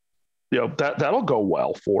 That'll go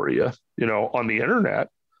well for you, on the internet.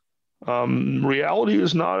 Reality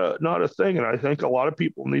is not a thing. And I think a lot of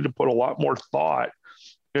people need to put a lot more thought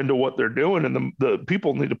into what they're doing. And the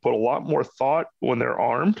people need to put a lot more thought when they're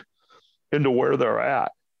armed into where they're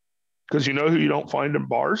at. Because who you don't find in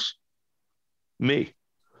bars? Me.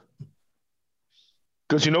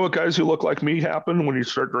 Because what guys who look like me happen when you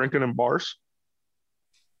start drinking in bars?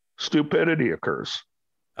 Stupidity occurs.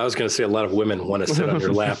 I was going to say a lot of women want to sit on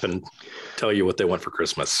your lap and tell you what they want for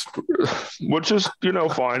Christmas. Which is,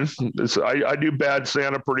 fine. I do bad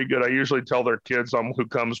Santa pretty good. I usually tell their kids I'm who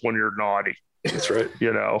comes when you're naughty. That's right.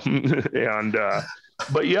 And,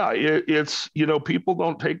 but yeah, it's, people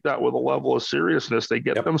don't take that with a level of seriousness. They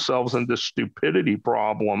get themselves into stupidity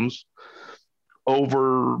problems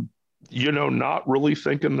over, not really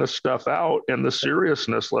thinking this stuff out and the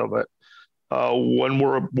seriousness of it. When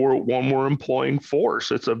we're employing force,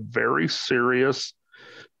 it's a very serious,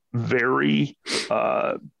 very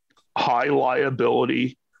high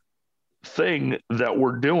liability thing that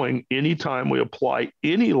we're doing anytime we apply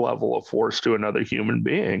any level of force to another human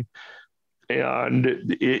being. And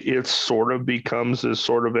it sort of becomes this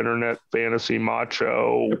sort of internet fantasy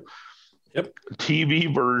macho,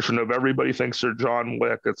 TV version of everybody thinks they're John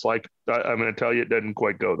Wick. It's like, I'm going to tell you, it didn't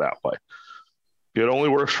quite go that way. It only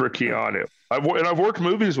works for Keanu. I've worked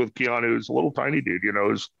movies with Keanu, who's a little tiny dude,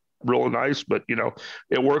 who's really nice, but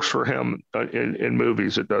it works for him in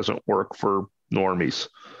movies. It doesn't work for normies.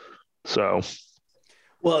 So,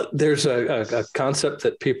 well, there's a concept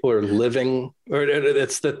that people are living, or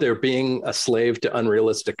it's that they're being a slave to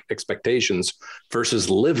unrealistic expectations versus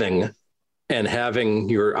living and having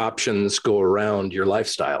your options go around your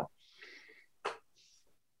lifestyle.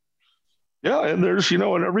 Yeah. And there's, and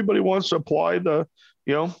everybody wants to apply the,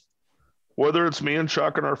 whether it's me and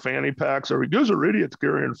Chuck and our fanny packs, or you guys are idiots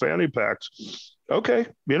carrying fanny packs. Okay.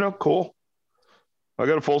 Cool. I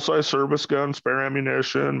got a full-size service gun, spare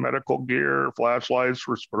ammunition, medical gear, flashlights,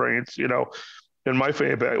 restraints, in my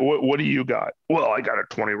fanny pack. What do you got? Well, I got a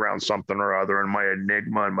 20 round something or other in my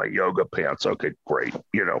Enigma and my yoga pants. Okay, great.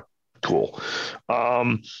 Cool.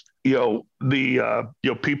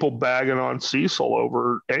 People bagging on Cecil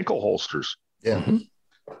over ankle holsters. Yeah.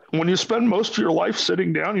 When you spend most of your life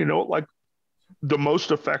sitting down, like the most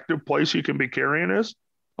effective place you can be carrying is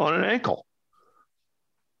on an ankle.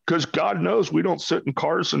 Because God knows we don't sit in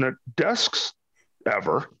cars and at desks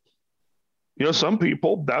ever. Some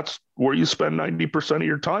people, that's where you spend 90% of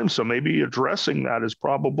your time. So maybe addressing that is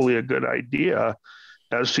probably a good idea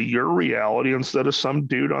as to your reality, instead of some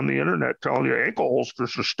dude on the internet telling you ankle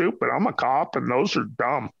holsters are stupid. I'm a cop and those are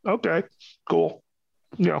dumb. Okay, cool.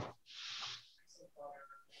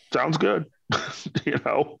 Sounds good.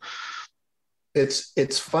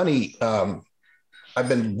 It's funny. I've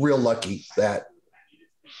been real lucky that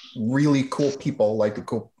really cool people, like the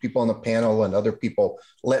cool people on the panel and other people,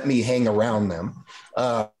 let me hang around them.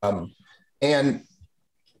 And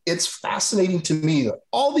it's fascinating to me that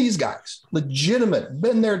all these guys, legitimate,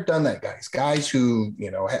 been there, done that guys who,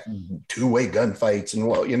 had two-way gunfights and,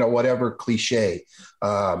 whatever cliche,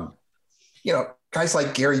 guys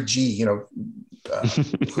like Gary G,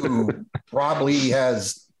 who probably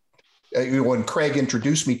has, when Craig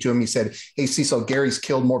introduced me to him, he said, "Hey, Cecil, Gary's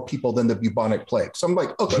killed more people than the bubonic plague." So I'm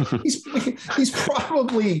like, okay, he's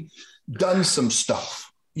probably done some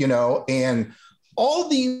stuff, and all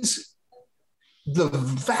these, the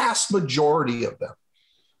vast majority of them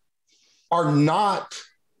are not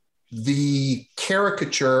the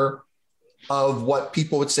caricature of what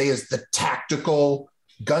people would say is the tactical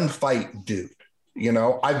gunfight dude.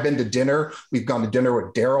 I've been to dinner. We've gone to dinner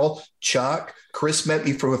with Daryl, Chuck. Chris met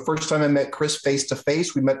me for the first time. I met Chris face to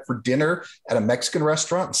face. We met for dinner at a Mexican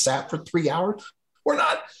restaurant and sat for 3 hours. We're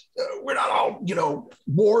not all,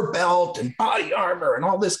 war belt and body armor and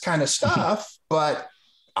all this kind of stuff, but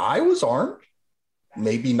I was armed.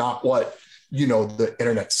 Maybe not what, the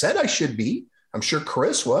internet said I should be. I'm sure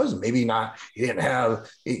Chris was, maybe not. He didn't have,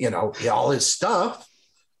 all his stuff,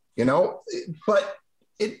 but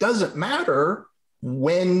it doesn't matter.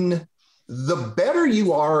 When the better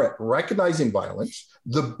you are at recognizing violence,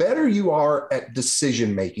 the better you are at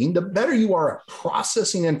decision making, the better you are at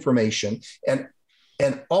processing information and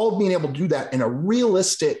all being able to do that in a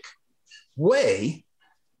realistic way,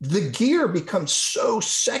 the gear becomes so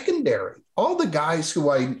secondary. All the guys who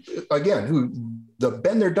the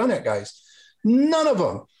been there, done it guys, none of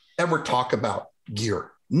them ever talk about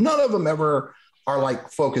gear. None of them ever are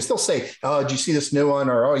like focused. They'll say, "Oh, did you see this new one?"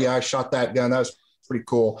 Or, "Oh yeah, I shot that gun. That was pretty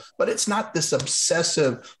cool." But it's not this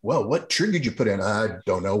obsessive, "Well, what trigger did you put in?" "I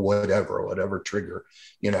don't know, whatever trigger,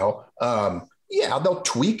 yeah, they'll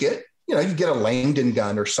tweak it. You get a Langdon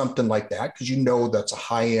gun or something like that, because that's a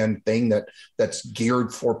high-end thing that's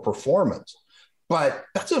geared for performance. But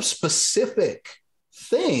that's a specific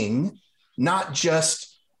thing, not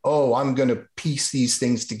just, "Oh, I'm going to piece these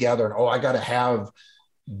things together. And, oh, I got to have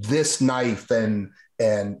this knife and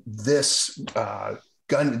this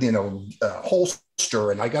gun,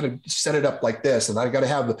 holster, and I got to set it up like this, and I got to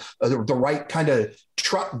have the right kind of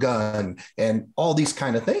truck gun and all these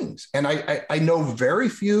kind of things." And I know very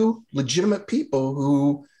few legitimate people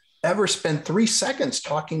who ever spend 3 seconds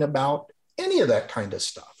talking about any of that kind of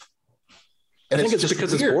stuff. And I think it's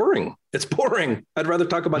because weird. It's boring. It's boring. I'd rather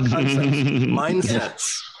talk about concepts,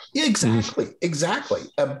 mindsets. Yeah, exactly.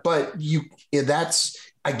 But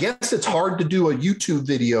I guess it's hard to do a YouTube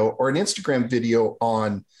video or an Instagram video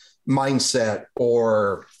on mindset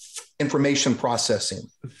or information processing.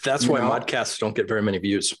 That's why podcasts don't get very many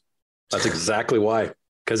views. That's exactly why.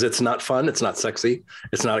 Because it's not fun. It's not sexy.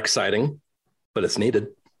 It's not exciting, but it's needed.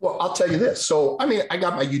 Well, I'll tell you this. So, I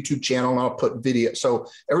got my YouTube channel and I'll put video. So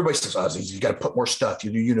everybody says, "Oh, you got to put more stuff.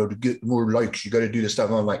 To get more likes, you got to do this stuff."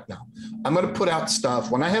 And I'm like, no, I'm going to put out stuff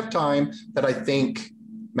when I have time that I think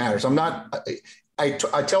matters. I'm not, I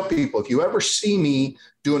tell people, if you ever see me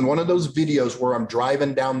doing one of those videos where I'm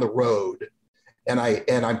driving down the road and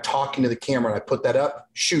I'm talking to the camera and I put that up,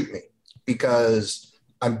 shoot me, because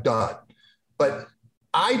I'm done. But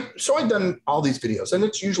I've done all these videos, and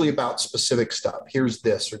it's usually about specific stuff. Here's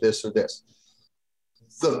this or this or this.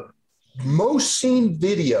 The most seen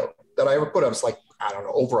video that I ever put up, it's like, I don't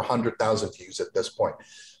know, over 100,000 views at this point,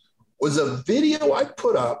 was a video I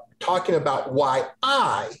put up talking about why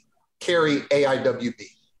I carry AIWB.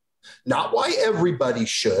 Not why everybody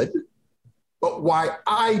should, but why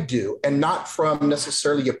I do, and not from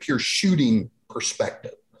necessarily a pure shooting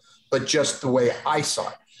perspective, but just the way I saw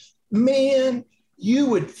it. Man, you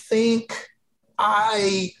would think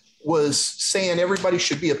I was saying everybody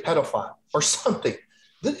should be a pedophile or something.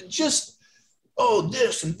 Just, oh,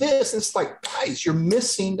 this and this. And it's like, guys, you're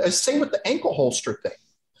missing. Same with the ankle holster thing.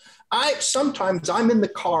 Sometimes I'm in the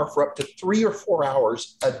car for up to 3 or 4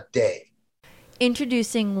 hours a day.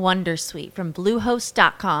 Introducing Wondersuite from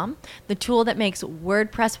Bluehost.com, the tool that makes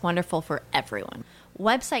WordPress wonderful for everyone.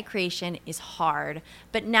 Website creation is hard,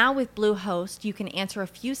 but now with Bluehost, you can answer a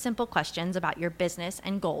few simple questions about your business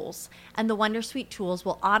and goals, and the Wondersuite tools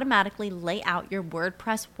will automatically lay out your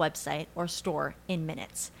WordPress website or store in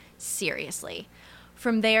minutes. Seriously.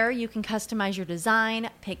 From there, you can customize your design,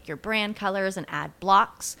 pick your brand colors, and add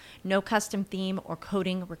blocks. No custom theme or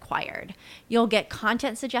coding required. You'll get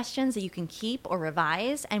content suggestions that you can keep or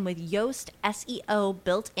revise, and with Yoast SEO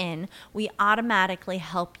built in, we automatically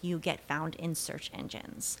help you get found in search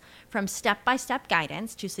engines. From step-by-step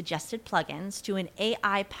guidance to suggested plugins to an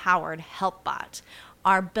AI-powered help bot,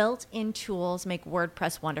 our built-in tools make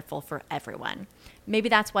WordPress wonderful for everyone. Maybe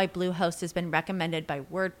that's why Bluehost has been recommended by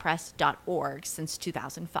WordPress.org since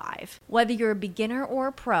 2005. Whether you're a beginner or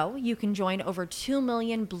a pro, you can join over 2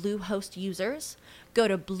 million Bluehost users. Go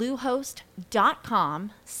to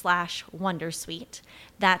bluehost.com/wondersuite.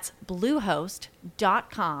 That's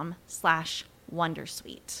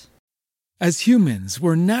bluehost.com/wondersuite. As humans,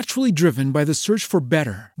 we're naturally driven by the search for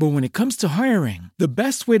better. But when it comes to hiring, the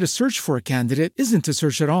best way to search for a candidate isn't to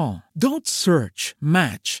search at all. Don't search,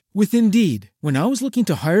 match with Indeed. When I was looking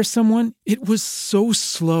to hire someone, it was so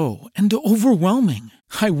slow and overwhelming.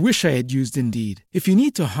 I wish I had used Indeed. If you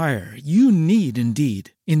need to hire, you need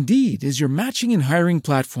Indeed. Indeed is your matching and hiring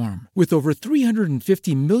platform with over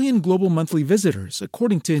 350 million global monthly visitors,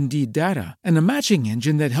 according to Indeed data, and a matching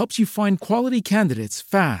engine that helps you find quality candidates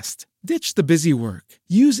fast. Ditch the busy work.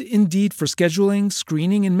 Use Indeed for scheduling,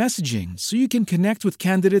 screening, and messaging so you can connect with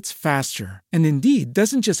candidates faster. And Indeed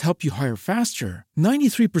doesn't just help you hire faster.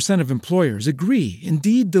 93% of employers agree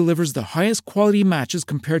Indeed delivers the highest quality matches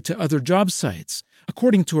compared to other job sites,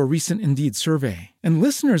 according to a recent Indeed survey. And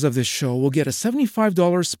listeners of this show will get a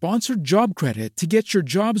 $75 sponsored job credit to get your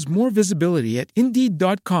jobs more visibility at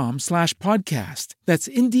Indeed.com/podcast. That's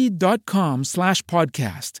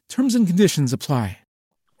Indeed.com/podcast. Terms and conditions apply.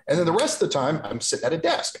 And then the rest of the time, I'm sitting at a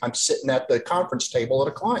desk. I'm sitting at the conference table at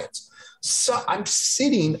a client's. So I'm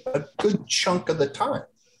sitting a good chunk of the time.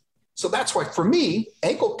 So that's why, for me,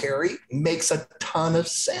 ankle carry makes a ton of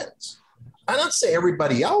sense. I don't say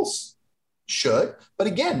everybody else should, but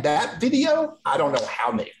again, that video, I don't know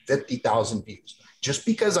how many, 50,000 views. Just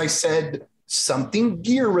because I said something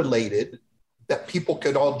gear related that people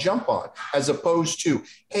could all jump on, as opposed to,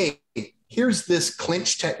 hey, here's this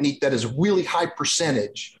clinch technique that is really high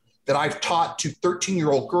percentage that I've taught to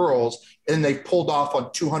 13-year-old girls, and they pulled off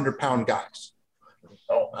on 200-pound guys.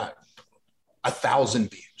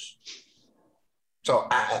 1,000 views. So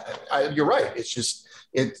you're right. It's just,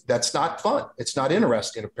 that's not fun. It's not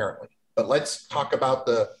interesting, apparently. But let's talk about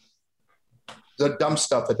the dumb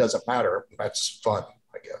stuff that doesn't matter. That's fun,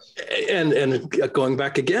 I guess. And going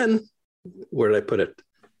back again, where did I put it?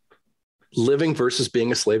 Living versus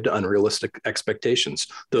being a slave to unrealistic expectations.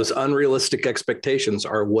 Those unrealistic expectations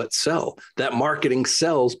are what sell. That marketing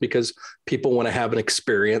sells because people want to have an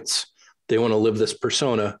experience. They want to live this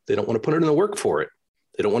persona. They don't want to put in the work for it.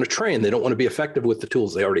 They don't want to train. They don't want to be effective with the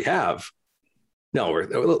tools they already have. No, we're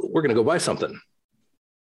going to go buy something,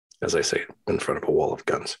 as I say, in front of a wall of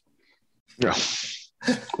guns. Yeah.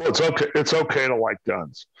 Well, it's okay. It's okay to like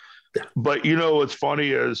guns. Yeah. But, you know, what's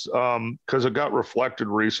funny is because it got reflected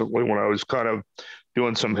recently when I was kind of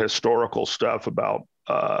doing some historical stuff about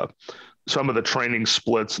some of the training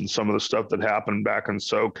splits and some of the stuff that happened back in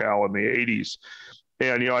SoCal in the 80s.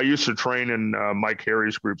 And, you know, I used to train in Mike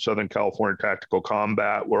Harry's group, Southern California Tactical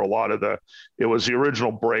Combat, where it was the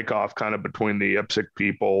original break off kind of between the IPSC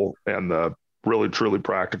people and the really, truly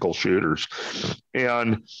practical shooters.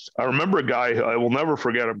 And I remember a guy, I will never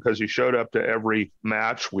forget him because he showed up to every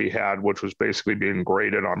match we had, which was basically being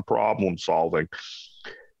graded on problem solving.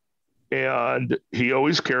 And he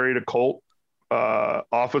always carried a Colt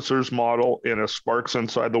officer's model in a Sparks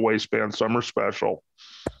inside the waistband summer special.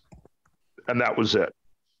 And that was it.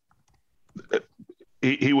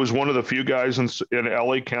 He was one of the few guys in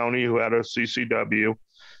LA County who had a CCW.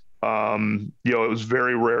 It was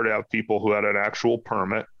very rare to have people who had an actual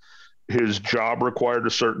permit. His job required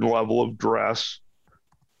a certain level of dress,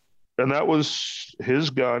 and that was his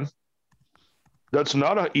gun. That's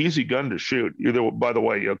not an easy gun to shoot. Either, by the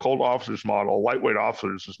way, a Colt officer's model, lightweight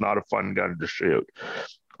officers, is not a fun gun to shoot.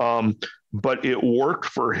 But it worked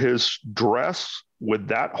for his dress with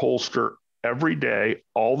that holster every day,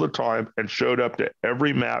 all the time, and showed up to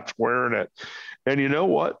every match wearing it. And you know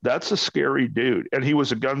what? That's a scary dude. And he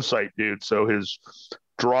was a gun sight dude. So his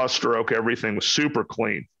draw stroke, everything was super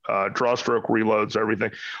clean. Draw stroke, reloads,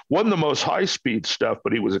 everything. Wasn't the most high speed stuff,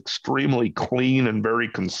 but he was extremely clean and very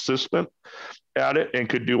consistent at it, and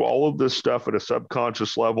could do all of this stuff at a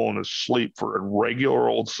subconscious level in his sleep for a regular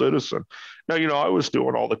old citizen. Now, I was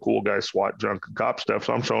doing all the cool guy SWAT junk and cop stuff,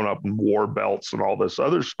 so I'm showing up in war belts and all this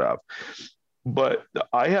other stuff. But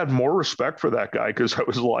I had more respect for that guy, because I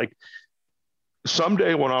was like,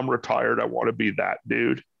 someday when I'm retired, I want to be that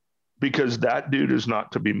dude, because that dude is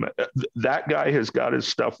not to be met. That guy has got his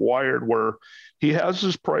stuff wired where he has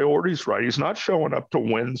his priorities right. He's not showing up to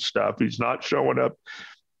win stuff. He's not showing up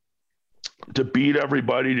to beat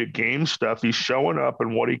everybody, to game stuff. He's showing up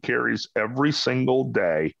in what he carries every single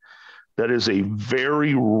day. That is a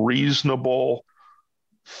very reasonable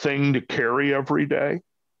thing to carry every day,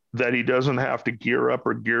 that he doesn't have to gear up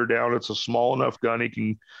or gear down. It's a small enough gun. He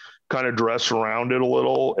can kind of dress around it a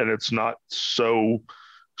little, and it's not so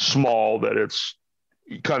small that it's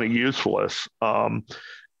kind of useless. And,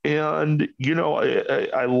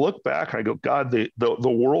 I look back and I go, God, the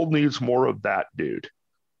world needs more of that dude.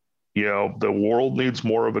 The world needs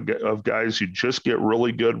more of guys who just get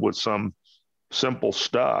really good with some simple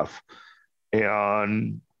stuff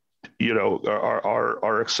and,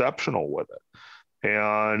 are exceptional with it.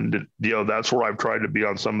 And, that's where I've tried to be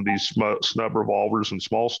on some of these snub revolvers and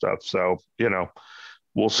small stuff. So,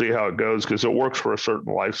 we'll see how it goes, because it works for a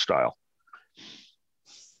certain lifestyle.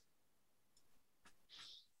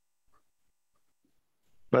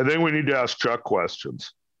 I think we need to ask Chuck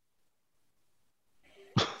questions.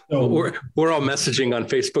 So we're all messaging on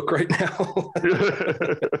Facebook right now.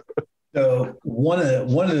 So one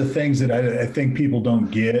of the things that I think people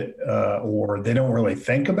don't get or they don't really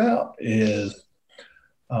think about is,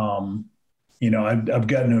 I've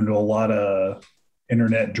gotten into a lot of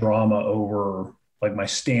internet drama over like my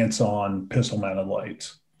stance on pistol mounted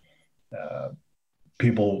lights.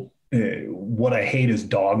 What I hate is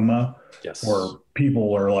dogma. Yes. Where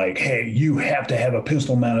people are like, hey, you have to have a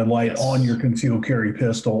pistol mounted light on your concealed carry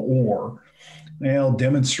pistol, or,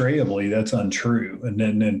 demonstratively that's untrue. And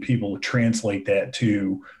then people translate that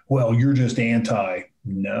to, well, you're just anti.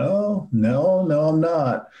 No, I'm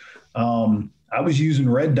not. I was using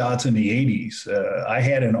red dots in the 80s. I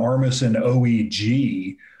had an Armisen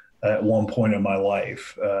OEG at one point in my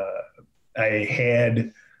life. I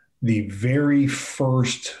had the very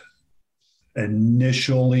first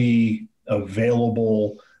initially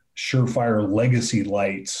available Surefire Legacy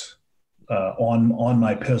lights on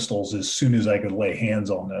my pistols as soon as I could lay hands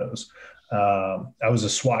on those. I was a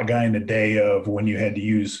SWAT guy in the day of when you had to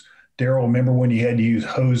use, Daryl, remember when you had to use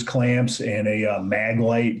hose clamps and a mag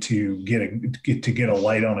light to get a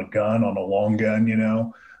light on a gun, on a long gun,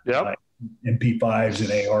 Yep. MP5s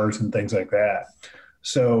and ARs and things like that.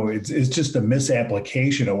 So it's just a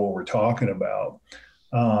misapplication of what we're talking about.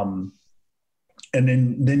 And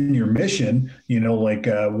then your mission, like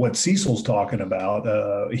what Cecil's talking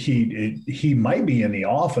about, he might be in the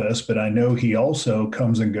office, but I know he also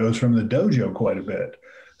comes and goes from the dojo quite a bit.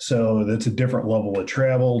 So that's a different level of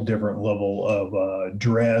travel, different level of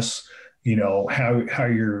dress, how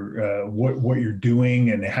you're, what you're doing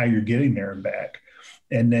and how you're getting there and back.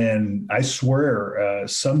 And then I swear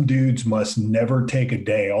some dudes must never take a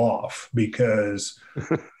day off because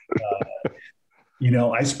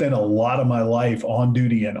I spent a lot of my life on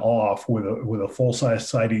duty and off with a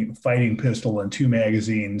full-size fighting pistol and 2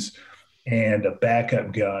 magazines and a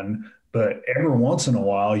backup gun. But every once in a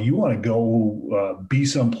while, you want to go be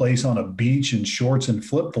someplace on a beach in shorts and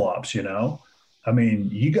flip-flops, I mean,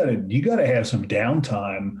 you gotta have some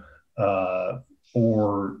downtime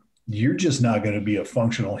or you're just not going to be a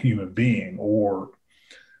functional human being, or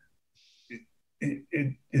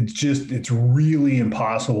it's really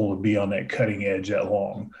impossible to be on that cutting edge that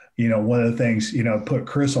long. One of the things, put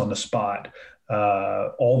Chris on the spot.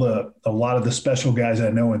 A lot of the special guys I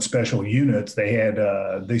know in special units,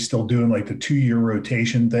 they still doing like the 2-year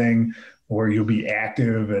rotation thing where you'll be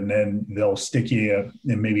active and then they'll stick you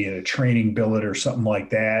maybe in a training billet or something like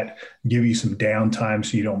that, give you some downtime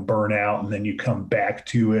so you don't burn out, and then you come back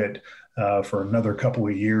to it for another couple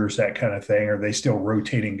of years, that kind of thing? Are they still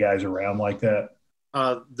rotating guys around like that?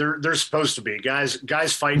 They're supposed to be. Guys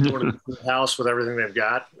fight going to the house with everything they've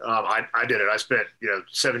got. I did it. I spent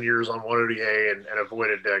 7 years on one ODA and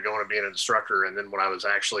avoided going to be an instructor. And then when I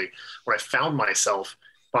found myself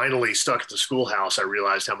finally stuck at the schoolhouse, I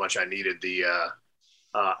realized how much I needed the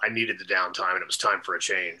downtime, and it was time for a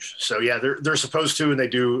change. So yeah, they're supposed to, and they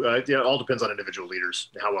do. It all depends on individual leaders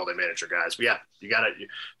and how well they manage their guys. But yeah, you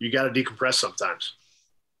gotta decompress sometimes.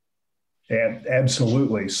 Yeah,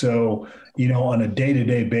 absolutely. So, on a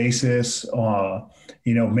day-to-day basis,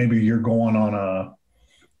 maybe you're going on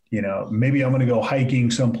maybe I'm going to go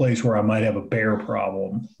hiking someplace where I might have a bear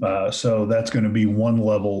problem. So that's going to be one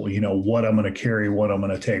level, what I'm going to carry, what I'm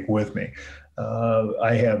going to take with me.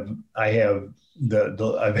 I've had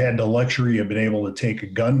the luxury of being able to take a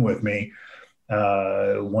gun with me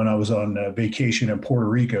when I was on vacation in Puerto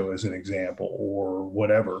Rico, as an example, or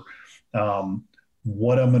whatever.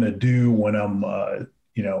 What I'm going to do when I'm,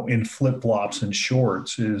 in flip-flops and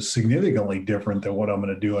shorts is significantly different than what I'm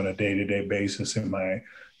going to do on a day-to-day basis in my,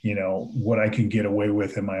 what I can get away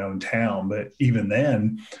with in my own town. But even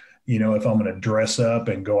then, if I'm going to dress up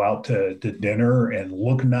and go out to dinner and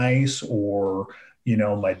look nice, or,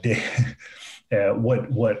 my day,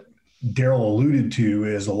 what Daryl alluded to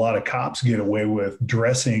is a lot of cops get away with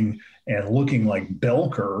dressing and looking like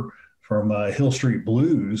Belker from Hill Street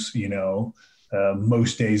Blues,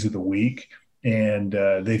 most days of the week. And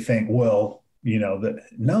they think, well,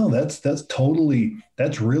 that's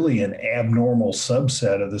really an abnormal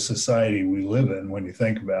subset of the society we live in when you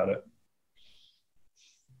think about it.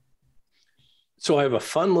 So I have a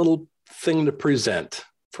fun little thing to present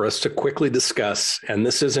for us to quickly discuss. And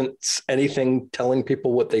this isn't anything telling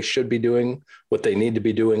people what they should be doing, what they need to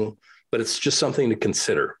be doing, but it's just something to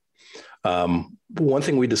consider. One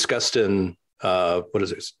thing we discussed in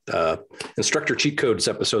Instructor Cheat Codes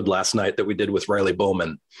episode last night that we did with Riley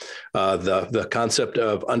Bowman, the concept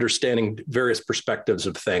of understanding various perspectives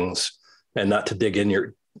of things and not to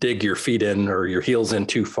dig your feet in or your heels in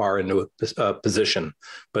too far into a position,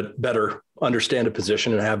 but better understand a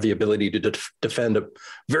position and have the ability to defend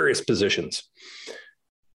various positions.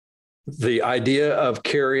 The idea of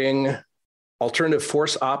carrying alternative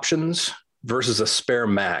force options versus a spare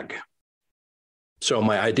mag. So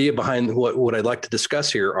my idea behind what I'd like to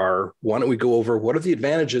discuss here are, why don't we go over what are the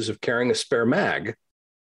advantages of carrying a spare mag?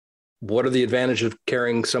 What are the advantages of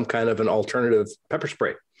carrying some kind of an alternative pepper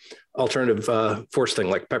spray, alternative force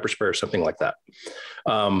thing like pepper spray or something like that?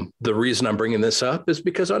 The reason I'm bringing this up is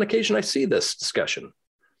because on occasion I see this discussion,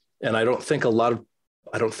 and I don't think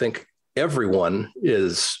everyone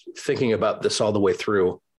is thinking about this all the way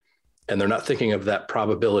through, and they're not thinking of that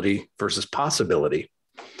probability versus possibility.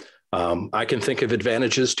 I can think of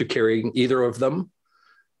advantages to carrying either of them,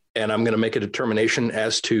 and I'm going to make a determination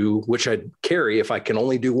as to which I'd carry if I can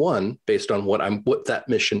only do one based on what that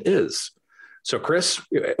mission is. So, Chris,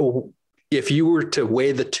 if you were to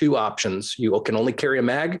weigh the two options, you can only carry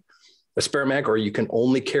a spare mag, or you can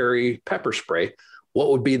only carry pepper spray.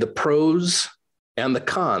 What would be the pros and the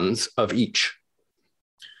cons of each?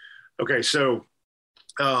 Okay, so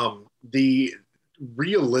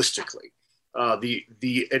realistically,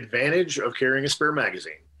 the advantage of carrying a spare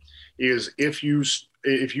magazine is if you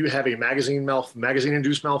have a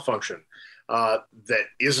magazine-induced malfunction that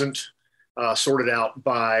isn't sorted out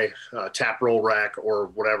by tap roll rack or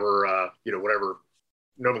whatever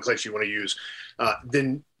nomenclature you want to use,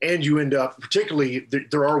 and you end up, particularly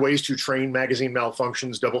there are ways to train magazine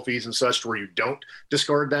malfunctions, double feeds and such, to where you don't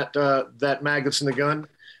discard that mag that's in the gun.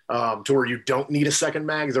 To where you don't need a second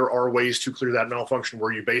mag. There are ways to clear that malfunction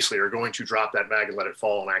where you basically are going to drop that mag and let it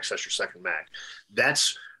fall and access your second mag.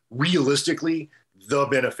 That's realistically the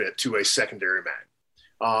benefit to a secondary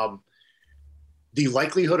mag. The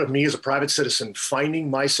likelihood of me as a private citizen finding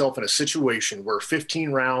myself in a situation where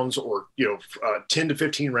 15 rounds or 10 to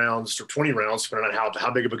 15 rounds or 20 rounds, depending on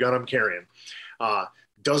how big of a gun I'm carrying,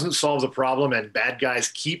 doesn't solve the problem, and bad guys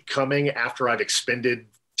keep coming after I've expended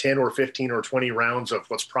 10 or 15 or 20 rounds of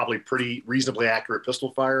what's probably pretty reasonably accurate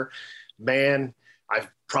pistol fire, man, I've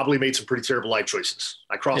probably made some pretty terrible life choices.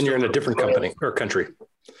 And you're in a different company or country.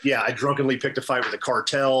 Yeah, I drunkenly picked a fight with a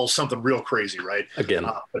cartel, something real crazy, right? Again.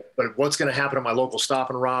 But what's going to happen at my local Stop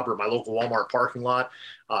and Rob or my local Walmart parking lot,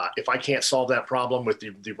 if I can't solve that problem with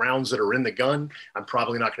the rounds that are in the gun, I'm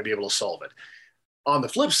probably not going to be able to solve it. On the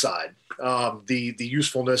flip side, the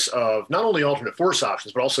usefulness of not only alternate force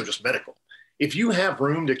options, but also just medical. If you have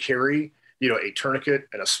room to carry a tourniquet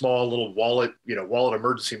and a small little wallet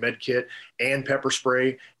emergency med kit and pepper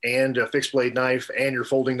spray and a fixed blade knife and your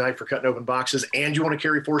folding knife for cutting open boxes, and you want to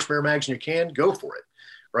carry 4 spare mags and you can, go for it.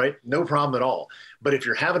 Right? No problem at all. But if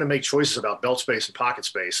you're having to make choices about belt space and pocket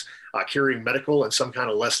space, carrying medical and some kind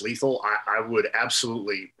of less lethal, I would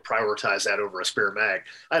absolutely prioritize that over a spare mag.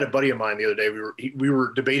 I had a buddy of mine the other day. We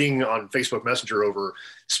were debating on Facebook Messenger over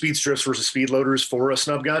speed strips versus speed loaders for a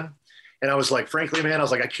snub gun. And I was like, frankly, man,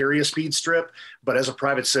 I carry a speed strip, but as a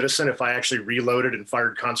private citizen, if I actually reloaded and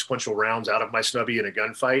fired consequential rounds out of my snubby in a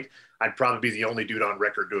gunfight, I'd probably be the only dude on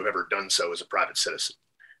record to have ever done so as a private citizen.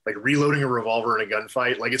 Like reloading a revolver in a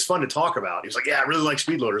gunfight, it's fun to talk about. He's like, yeah, I really like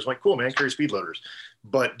speed loaders. I'm like, cool, man, carry speed loaders.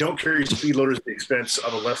 But don't carry speed loaders at the expense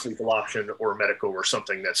of a less lethal option or medical or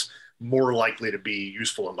something that's more likely to be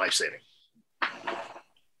useful and life-saving.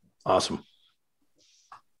 Awesome.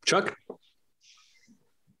 Chuck?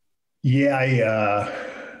 Yeah,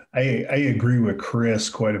 I agree with Chris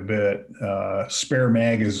quite a bit. Spare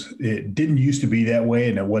mag it didn't used to be that way,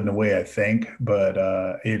 and it wasn't the way I think, but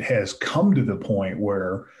it has come to the point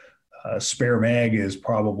where spare mag is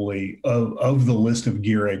probably of the list of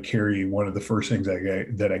gear I carry, one of the first things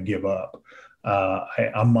that I give up.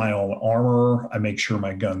 I'm my own armorer. I make sure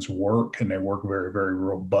my guns work, and they work very, very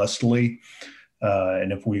robustly.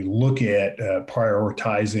 And if we look at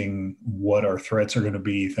prioritizing what our threats are going to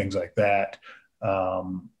be, things like that,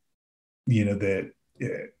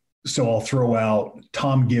 so I'll throw out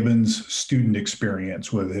Tom Gibbons' student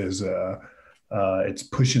experience with his, it's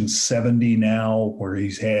pushing 70 now, where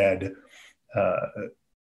he's had,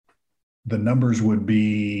 the numbers would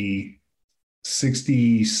be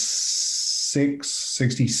 66,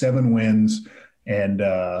 67 wins and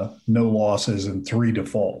no losses and 3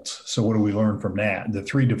 defaults. So what do we learn from that? The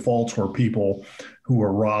 3 defaults were people who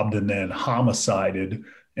were robbed and then homicided,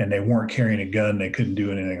 and they weren't carrying a gun. They couldn't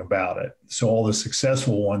do anything about it. So all the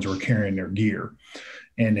successful ones were carrying their gear.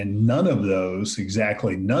 And in none of those,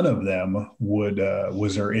 exactly none of them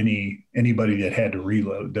was there anybody that had to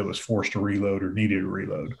reload, that was forced to reload or needed to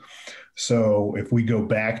reload. So if we go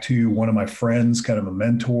back to one of my friends, kind of a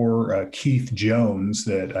mentor, Keith Jones,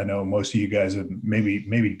 that I know most of you guys have,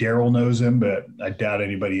 maybe Daryl knows him, but I doubt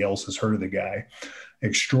anybody else has heard of the guy.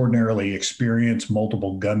 Extraordinarily experienced,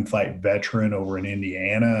 multiple gunfight veteran over in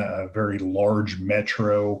Indiana, a very large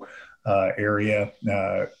metro area,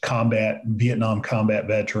 Vietnam combat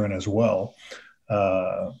veteran as well.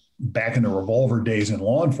 Back in the revolver days in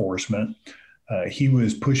law enforcement, he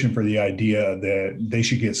was pushing for the idea that they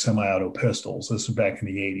should get semi-auto pistols. This was back in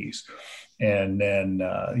the 80s. And then,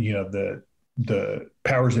 the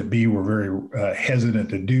powers that be were very hesitant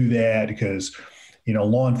to do that because,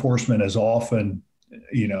 law enforcement is often,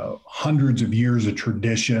 hundreds of years of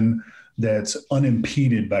tradition that's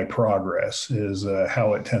unimpeded by progress is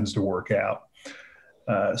how it tends to work out.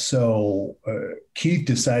 So Keith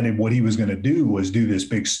decided what he was going to do was do this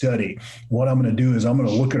big study. What I'm going to do is I'm going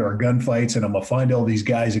to look at our gunfights and I'm going to find all these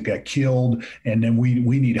guys that got killed. And then we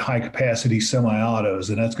need high capacity semi-autos,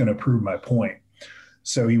 and that's going to prove my point.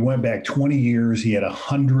 So he went back 20 years. He had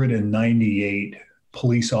 198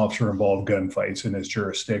 police officer involved gunfights in his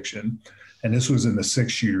jurisdiction. And this was in the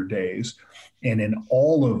 6-shooter days. And in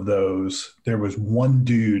all of those, there was one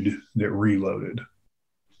dude that reloaded.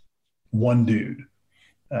 One dude.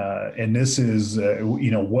 And this is,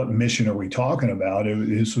 what mission are we talking about?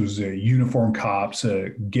 This was uniformed cops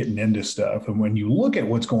getting into stuff. And when you look at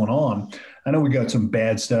what's going on, I know we got some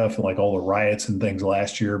bad stuff like all the riots and things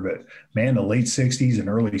last year, but man, the late 60s and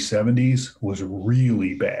early 70s was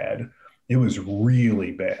really bad. It was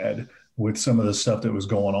really bad with some of the stuff that was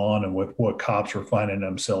going on and with what cops were finding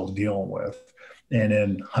themselves dealing with. And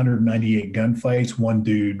in 198 gunfights, one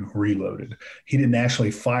dude reloaded. He didn't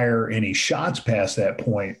actually fire any shots past that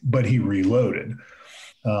point, but he reloaded.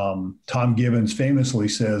 Tom Gibbons famously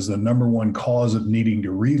says the number one cause of needing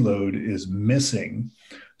to reload is missing.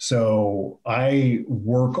 So I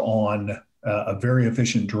work on a very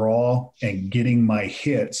efficient draw and getting my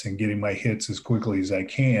hits as quickly as I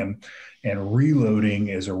can. And reloading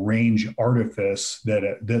is a range artifice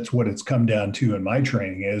that's what it's come down to in my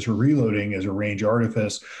training is reloading is a range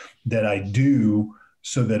artifice that I do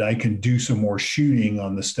so that I can do some more shooting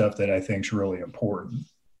on the stuff that I think is really important.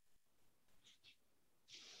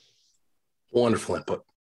 Wonderful input.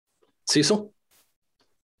 Cecil?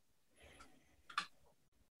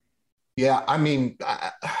 Yeah, I mean,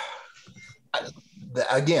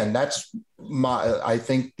 again, that's I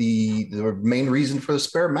think the main reason for the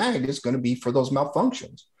spare mag is going to be for those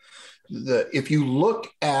malfunctions. If you look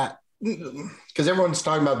at because everyone's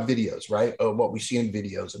talking about videos, right? Oh, what we see in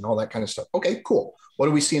videos and all that kind of stuff. Okay, cool. What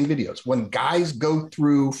do we see in videos? When guys go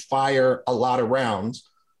through fire a lot of rounds,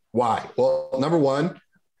 why? Well, number one,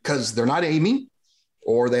 because they're not aiming,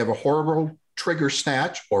 or they have a horrible trigger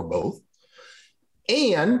snatch, or both.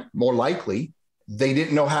 And more likely, they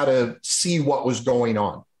didn't know how to see what was going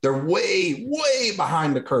on. They're way, way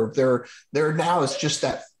behind the curve. They're now, it's just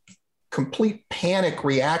that complete panic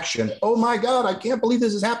reaction. Oh my God, I can't believe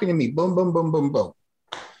this is happening to me. Boom, boom, boom, boom, boom.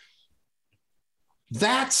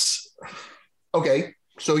 That's okay.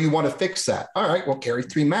 So you want to fix that. All right, well, carry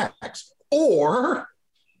 3 mags, or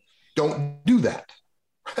don't do that,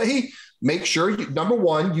 right? Make sure number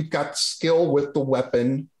one, you've got skill with the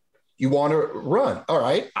weapon you want to run. All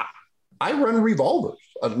right. I run revolvers,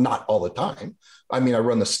 not all the time. I mean, I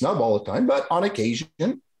run the snub all the time, but on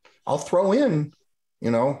occasion I'll throw in,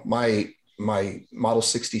 my Model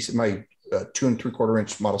 60, my 2 3/4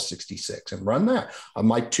 inch Model 66 and run that.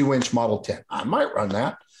 My 2-inch Model 10. I might run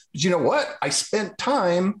that. But you know what? I spent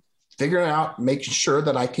time figuring out, making sure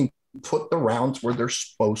that I can put the rounds where they're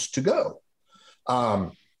supposed to go.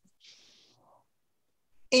 And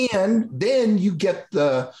then you get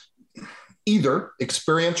the either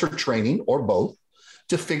experience or training, or both,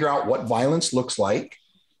 to figure out what violence looks like,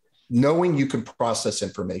 knowing you can process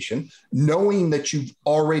information, knowing that you've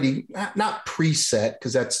already not preset,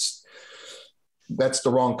 because that's the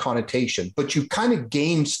wrong connotation, but you kind of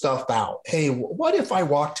game stuff out. Hey, what if I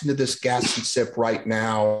walked into this gas and sip right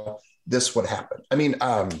now? This would happen. I mean,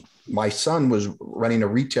 my son was running a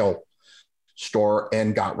retail store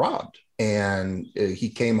and got robbed. And he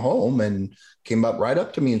came home and came right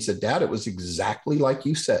up to me and said, Dad, it was exactly like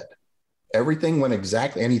you said. Everything went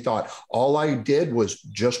exactly. And he thought, all I did was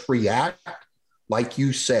just react like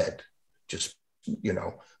you said. Just,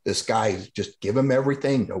 this guy, just give him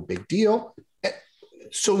everything. No big deal.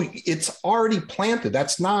 So it's already planted.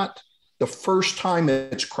 That's not the first time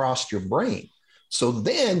it's crossed your brain. So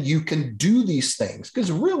then you can do these things,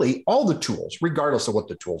 because really all the tools, regardless of what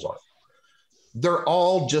the tools are, they're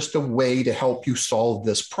all just a way to help you solve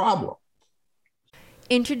this problem.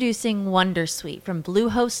 Introducing Wondersuite from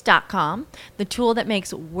Bluehost.com, the tool that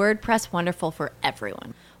makes WordPress wonderful for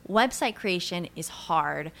everyone. Website creation is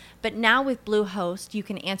hard, but now with Bluehost, you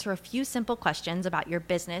can answer a few simple questions about your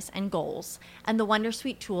business and goals, and the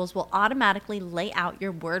Wondersuite tools will automatically lay out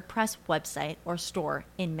your WordPress website or store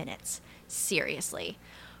in minutes. Seriously.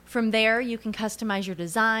 From there, you can customize your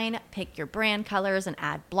design, pick your brand colors, and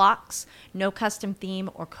add blocks. No custom theme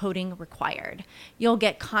or coding required. You'll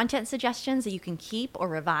get content suggestions that you can keep or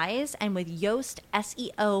revise, and with Yoast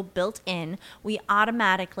SEO built in, we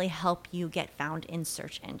automatically help you get found in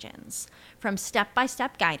search engines. From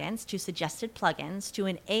step-by-step guidance to suggested plugins to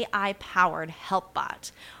an AI-powered help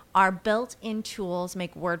bot, our built-in tools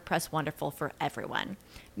make WordPress wonderful for everyone.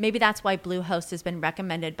 Maybe that's why Bluehost has been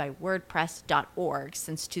recommended by WordPress.org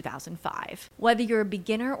since 2005. Whether you're a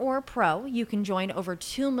beginner or a pro, you can join over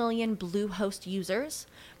 2 million Bluehost users.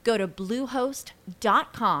 Go to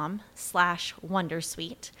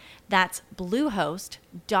bluehost.com/wondersuite. That's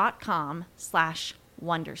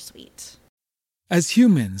bluehost.com/wondersuite. As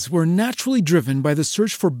humans, we're naturally driven by the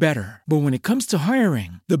search for better. But when it comes to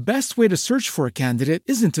hiring, the best way to search for a candidate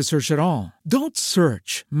isn't to search at all. Don't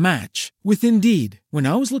search, match with Indeed. When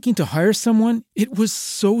I was looking to hire someone, it was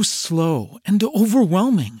so slow and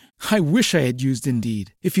overwhelming. I wish I had used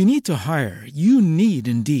Indeed. If you need to hire, you need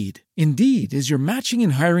Indeed. Indeed is your matching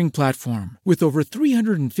and hiring platform with over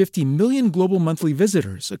 350 million global monthly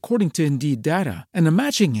visitors, according to Indeed data, and a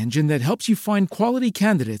matching engine that helps you find quality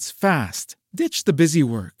candidates fast. Ditch the busy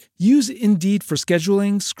work. Use Indeed for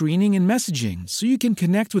scheduling, screening, and messaging so you can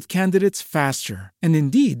connect with candidates faster. And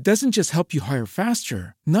Indeed doesn't just help you hire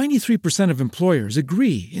faster. 93% of employers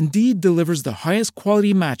agree Indeed delivers the highest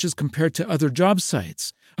quality matches compared to other job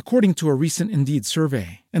sites, according to a recent Indeed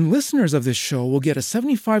survey. And listeners of this show will get a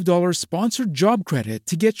 $75 sponsored job credit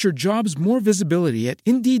to get your jobs more visibility at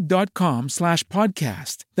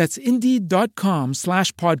Indeed.com/podcast. That's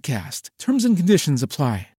Indeed.com/podcast. Terms and conditions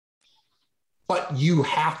apply. But you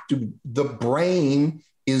have to, the brain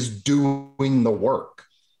is doing the work.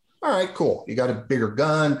 All right, cool. You got a bigger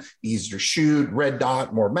gun, easier to shoot, red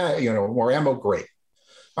dot, more ammo, great.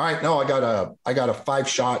 All right, no, I got a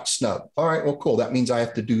 5-shot snub. All right, well, cool. That means I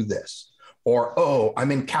have to do this. Or, oh,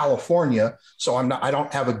 I'm in California, so I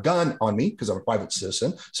don't have a gun on me because I'm a private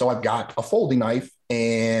citizen. So I've got a folding knife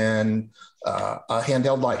and a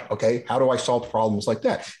handheld light. Okay, how do I solve problems like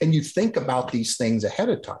that? And you think about these things ahead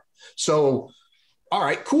of time. So, all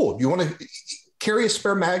right, cool. You want to carry a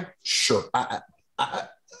spare mag? Sure.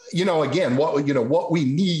 again, what we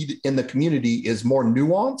need in the community is more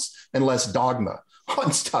nuance and less dogma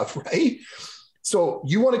on stuff, right? So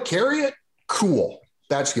you want to carry it? Cool.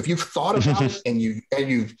 That's if you've thought about it and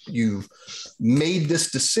you've made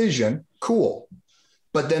this decision, cool.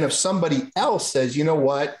 But then if somebody else says, you know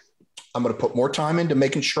what, I'm going to put more time into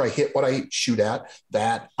making sure I hit what I shoot at,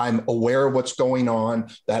 that I'm aware of what's going on,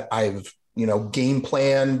 that I've, game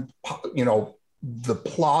plan, the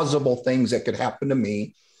plausible things that could happen to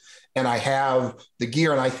me. And I have the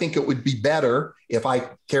gear, and I think it would be better if I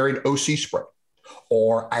carried OC spray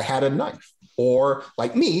or I had a knife. Or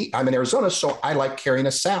like me, I'm in Arizona, so I like carrying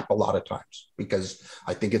a sap a lot of times because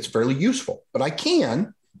I think it's fairly useful. But I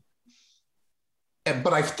can,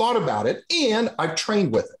 but I've thought about it and I've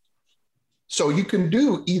trained with it. So you can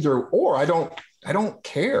do either or. I don't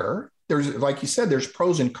care. There's, like you said, there's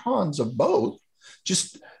pros and cons of both.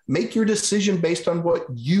 Just make your decision based on what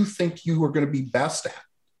you think you are going to be best at.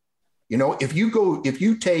 If you go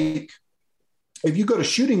to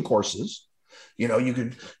shooting courses, you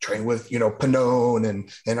could train with, Pannone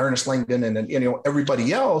and Ernest Langdon and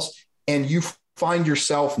everybody else, and you find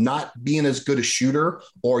yourself not being as good a shooter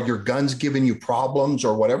or your gun's giving you problems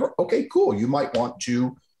or whatever. Okay, cool. You might want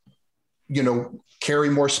to, carry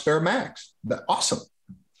more spare mags. That's awesome.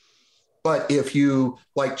 But if you,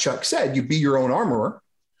 like Chuck said, you be your own armorer,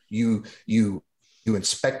 you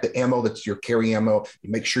inspect the ammo that's your carry ammo.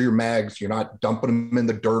 You make sure your mags, you're not dumping them in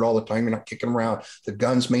the dirt all the time. You're not kicking them around. The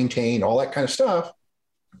gun's maintained, all that kind of stuff.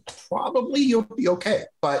 Probably you'll be okay.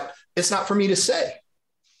 But it's not for me to say.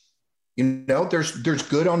 There's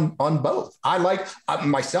good on both. I like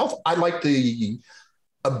the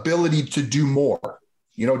ability to do more.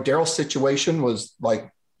 Daryl's situation was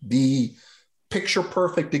like the picture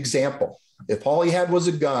perfect example. If all he had was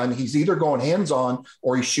a gun, he's either going hands-on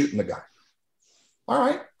or he's shooting the guy. All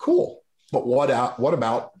right, cool. But what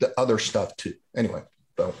about the other stuff too? Anyway,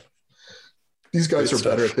 so these guys great are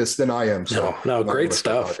stuff. Better at this than I am. So no, great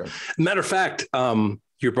stuff. Matter of fact,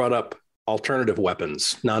 you brought up alternative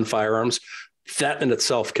weapons, non-firearms. That in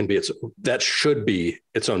itself that should be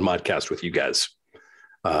its own modcast with you guys.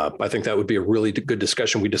 I think that would be a really good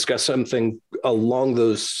discussion. We discussed something along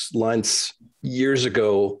those lines years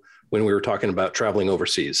ago when we were talking about traveling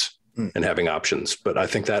overseas and having options. But I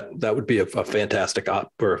think that would be a fantastic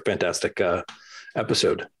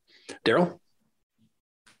episode. Daryl?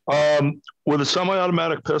 With a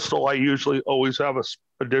semi-automatic pistol, I usually always have an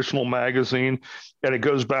additional magazine, and it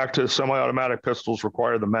goes back to semi-automatic pistols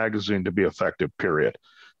require the magazine to be effective, period.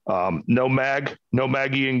 No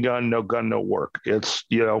Maggie gun, no work. It's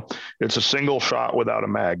a single shot without a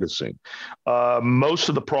magazine. Most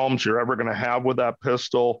of the problems you're ever going to have with that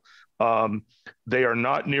pistol, they are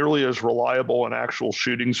not nearly as reliable in actual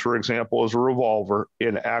shootings, for example, as a revolver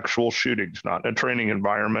in actual shootings, not in a training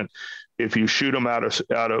environment. If you shoot them out of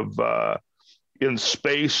in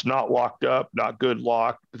space, not locked up, not good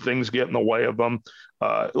lock, things get in the way of them.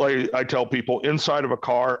 Like I tell people, inside of a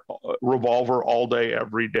car, revolver all day,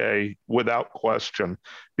 every day, without question,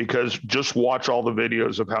 because just watch all the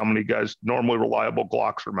videos of how many guys, normally reliable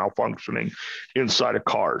Glocks, are malfunctioning inside of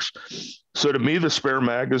cars. So to me, the spare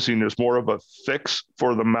magazine is more of a fix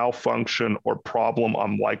for the malfunction or problem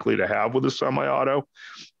I'm likely to have with a semi-auto.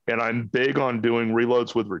 And I'm big on doing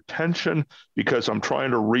reloads with retention because I'm trying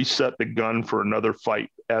to reset the gun for another fight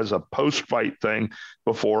as a post-fight thing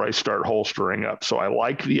before I start holstering up. So I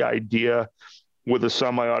like the idea with a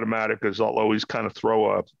semi-automatic is I'll always kind of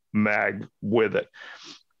throw a mag with it.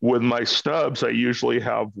 With my stubs, I usually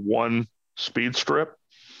have one speed strip.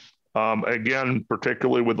 Again,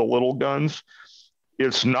 particularly with the little guns,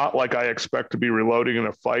 it's not like I expect to be reloading in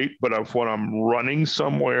a fight, but when I'm running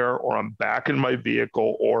somewhere or I'm back in my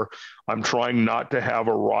vehicle or I'm trying not to have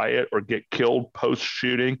a riot or get killed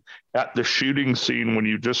post-shooting at the shooting scene when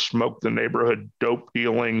you just smoke the neighborhood dope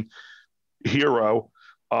dealing hero,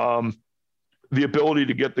 the ability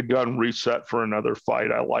to get the gun reset for another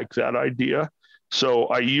fight, I like that idea. So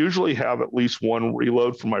I usually have at least one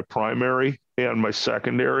reload for my primary and my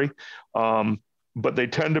secondary. But they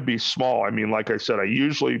tend to be small. I mean, like I said, I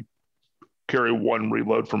usually carry one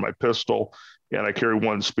reload for my pistol and I carry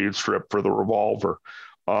one speed strip for the revolver.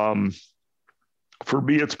 For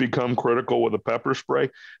me, it's become critical with a pepper spray.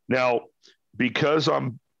 Now, because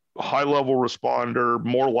I'm a high-level responder,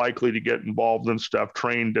 more likely to get involved in stuff,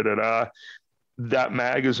 trained, that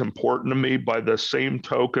mag is important to me. By the same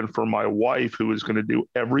token, for my wife, who is going to do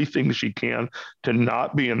everything she can to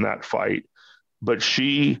not be in that fight, but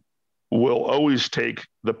she will always take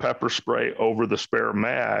the pepper spray over the spare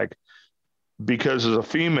mag because as a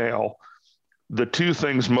female, the two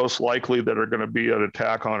things most likely that are going to be an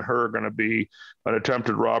attack on her are going to be an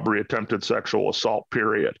attempted robbery, attempted sexual assault,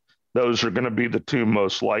 period. Those are going to be the two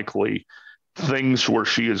most likely things where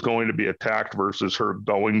she is going to be attacked versus her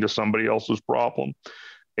going to somebody else's problem.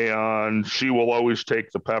 And she will always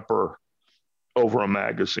take the pepper over a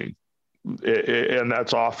magazine. And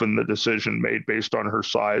that's often the decision made based on her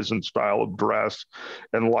size and style of dress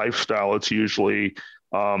and lifestyle. It's usually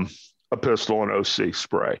a pistol and OC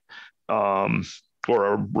spray, or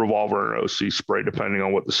a revolver and OC spray, depending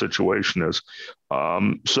on what the situation is.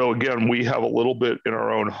 So again, we have a little bit in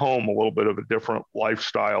our own home, a little bit of a different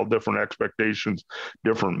lifestyle, different expectations,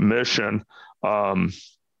 different mission. And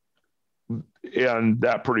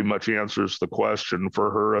that pretty much answers the question.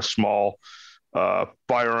 For her, a small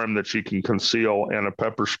firearm that she can conceal and a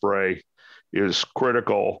pepper spray is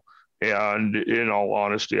critical. And in all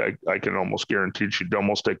honesty, I can almost guarantee she'd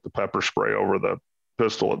almost take the pepper spray over the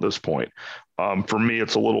pistol at this point. For me,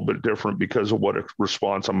 it's a little bit different because of what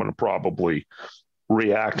response I'm going to probably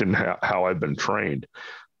react and how I've been trained.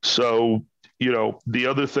 So, the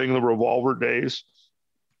other thing, the revolver days,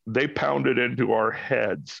 they pounded into our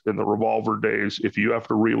heads in the revolver days. If you have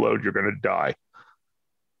to reload, you're going to die.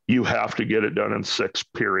 You have to get it done in 6,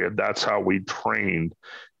 period. That's how we trained,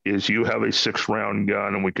 is you have a 6-round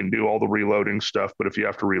gun and we can do all the reloading stuff, but if you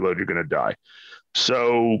have to reload, you're going to die.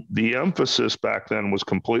 So the emphasis back then was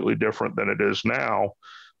completely different than it is now,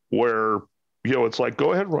 where, it's like,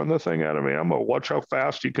 go ahead, run the thing out of ammo. Watch how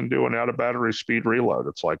fast you can do an out of battery speed reload.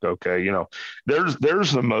 It's like, okay,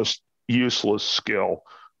 there's the most useless skill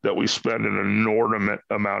that we spend an inordinate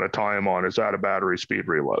amount of time on is out of battery speed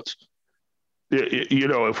reloads.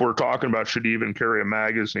 If we're talking about should even carry a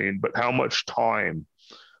magazine, but how much time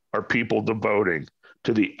are people devoting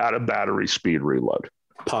to the out of battery speed reload?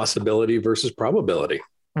 Possibility versus probability.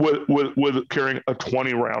 With carrying a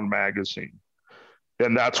 20-round magazine.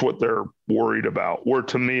 And that's what they're worried about. Where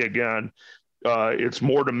to me, again, it's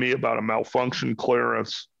more to me about a malfunction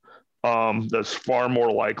clearance that's far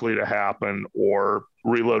more likely to happen, or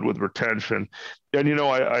reload with retention. And,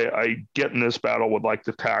 I get in this battle with like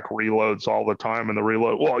the TAC reloads all the time, and the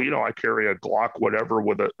reload, I carry a Glock, whatever,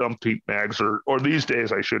 with a umpteen mags, or these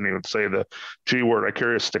days, I shouldn't even say the G word. I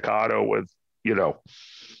carry a staccato with,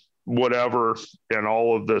 whatever, and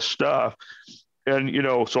all of this stuff. And,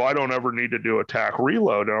 so I don't ever need to do a TAC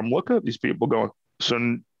reload. And I'm looking at these people going,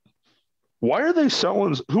 so why are they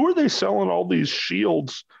selling, who are they selling all these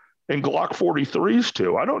shields and Glock 43s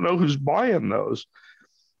to? I don't know who's buying those,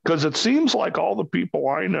 because it seems like all the people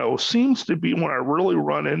I know seems to be, when I really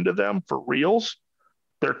run into them for reals,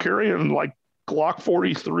 they're carrying like Glock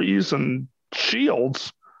 43s and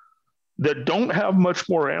shields that don't have much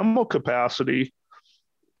more ammo capacity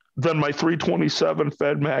than my 327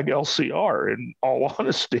 Fed Mag LCR, in all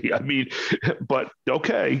honesty. I mean, but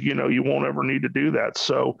okay, you won't ever need to do that.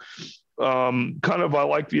 So I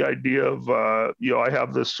like the idea of, I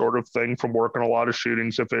have this sort of thing from working a lot of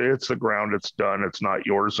shootings. If it hits the ground, it's done. It's not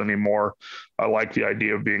yours anymore. I like the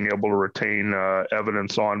idea of being able to retain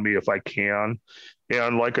evidence on me if I can.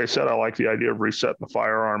 And like I said, I like the idea of resetting the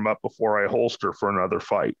firearm up before I holster for another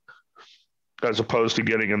fight, as opposed to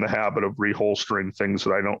getting in the habit of reholstering things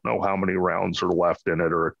that I don't know how many rounds are left in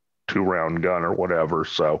it, or a 2-round gun or whatever.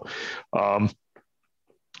 So,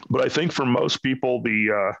 but I think for most people,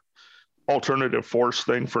 the alternative force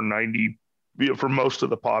thing for most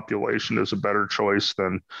of the population is a better choice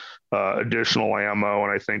than additional ammo.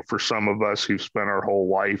 And I think for some of us who've spent our whole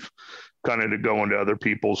life kind of to go into other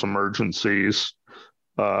people's emergencies,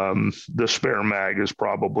 the spare mag is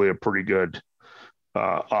probably a pretty good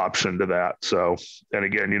option to that. So, and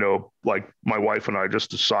again, like my wife and I,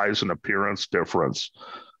 just the size and appearance difference.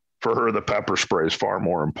 For her, the pepper spray is far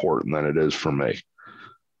more important than it is for me.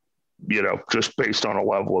 Just based on a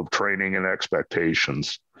level of training and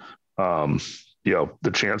expectations,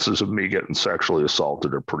 the chances of me getting sexually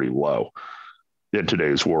assaulted are pretty low in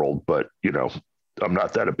today's world. But, I'm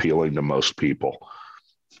not that appealing to most people.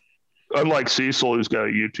 Unlike Cecil, who's got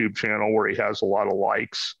a YouTube channel where he has a lot of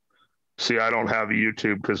likes. See, I don't have a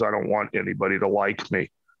YouTube because I don't want anybody to like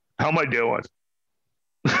me. How am I doing?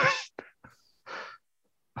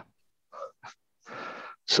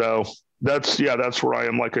 So that's where I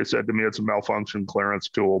am. Like I said, to me, it's a malfunction clearance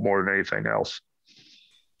tool more than anything else.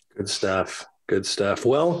 Good stuff. Good stuff.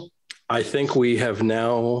 Well, I think we have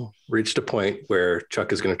now reached a point where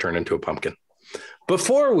Chuck is going to turn into a pumpkin.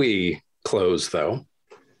 Before we close, though,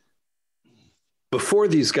 before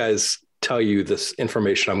these guys tell you this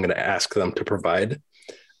information I'm going to ask them to provide,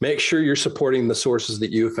 make sure you're supporting the sources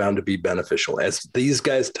that you have found to be beneficial. As these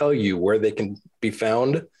guys tell you where they can be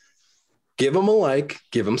found, Give them a like,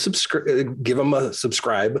 give them a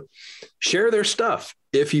subscribe, share their stuff.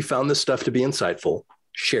 If you found this stuff to be insightful,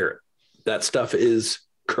 share it. That stuff is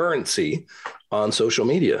currency on social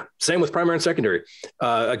media. Same with primary and secondary.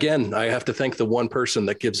 Again, I have to thank the one person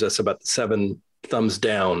that gives us about 7 thumbs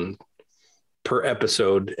down per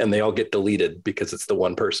episode, and they all get deleted because it's the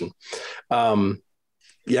one person.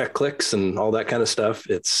 Clicks and all that kind of stuff.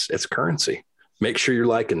 It's currency. Make sure you're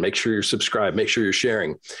liking, make sure you're subscribed, make sure you're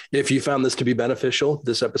sharing. If you found this to be beneficial,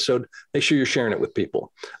 this episode, make sure you're sharing it with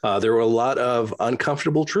people. There were a lot of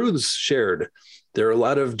uncomfortable truths shared. There are a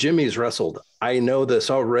lot of jimmies wrestled. I know this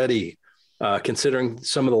already, considering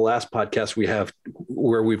some of the last podcasts we have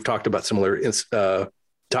where we've talked about similar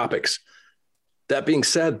topics. That being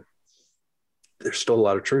said, there's still a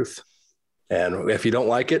lot of truth. And if you don't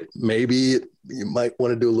like it, maybe you might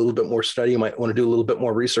want to do a little bit more study. You might want to do a little bit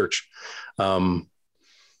more research.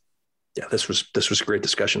 This was a great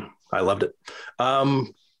discussion. I loved it.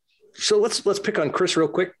 So let's pick on Chris real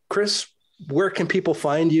quick. Chris, where can people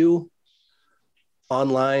find you?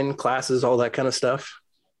 Online, classes, all that kind of stuff.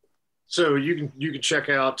 So you can check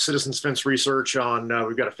out Citizens Fence Research on,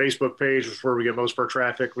 we've got a Facebook page, which is where we get most of our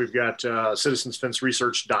traffic. We've got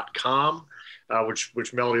citizensfenceresearch.com,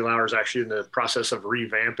 which Melody Lauer is actually in the process of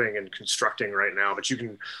revamping and constructing right now. But you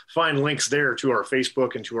can find links there to our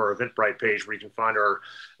Facebook and to our Eventbrite page, where you can find our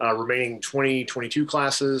remaining 2022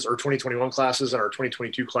 classes or 2021 classes, and our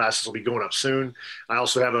 2022 classes will be going up soon. I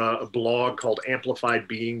also have a blog called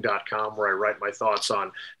amplifiedbeing.com, where I write my thoughts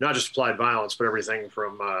on not just applied violence, but everything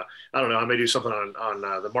from, I don't know, I may do something on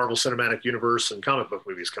the Marvel Cinematic Universe and comic book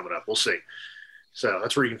movies coming up. We'll see. So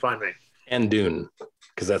that's where you can find me. And Dune,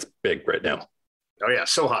 because that's big right now. Oh, yeah.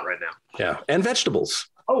 So hot right now. Yeah. And vegetables.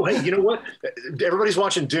 Oh, hey, you know what? Everybody's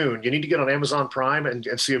watching Dune. You need to get on Amazon Prime and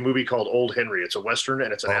see a movie called Old Henry. It's a Western,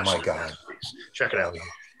 and it's an absolute masterpiece. Check it out.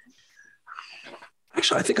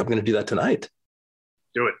 Actually, I think I'm going to do that tonight.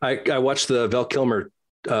 Do it. I watched the Val Kilmer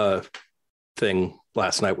thing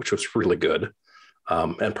last night, which was really good.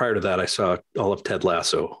 And prior to that, I saw all of Ted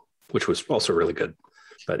Lasso, which was also really good.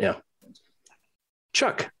 But yeah.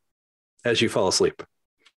 Chuck, as you fall asleep.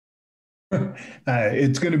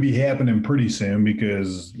 It's going to be happening pretty soon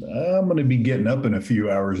because I'm going to be getting up in a few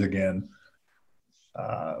hours again.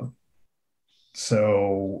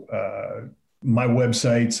 So my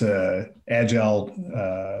website's Agile,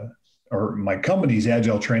 or my company's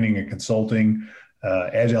Agile Training and Consulting.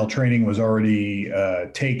 Agile Training was already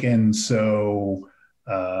taken, so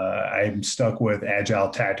I'm stuck with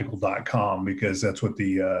agiletactical.com because that's what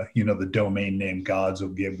the the domain name gods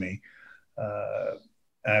will give me.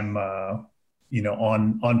 I'm, on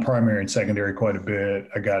primary and secondary quite a bit.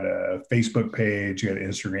 I got a Facebook page, got an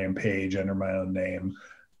Instagram page under my own name,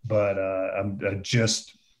 but I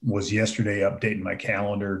just was yesterday updating my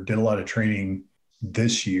calendar, did a lot of training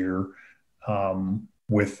this year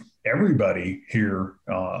with everybody here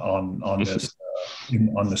on this,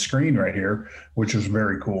 on the screen right here, which was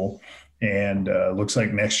very cool. And looks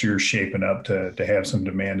like next year's shaping up to have some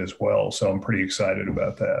demand as well. So I'm pretty excited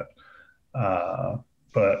about that.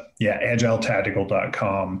 But yeah,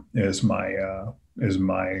 agiletactical.com is my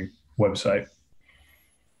website.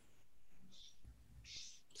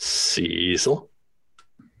 Cecil.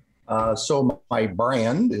 So my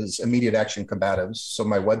brand is Immediate Action Combatives. So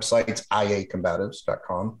my website's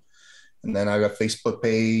iacombatives.com. And then I have a Facebook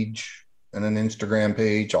page and an Instagram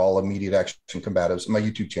page, all Immediate Action Combatives. My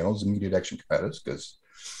YouTube channel is Immediate Action Combatives because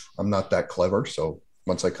I'm not that clever. So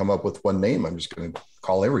once I come up with one name, I'm just going to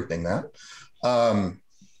call everything that.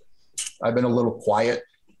 I've been a little quiet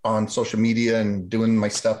on social media and doing my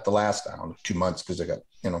stuff the last, 2 months because I got,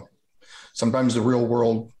 sometimes the real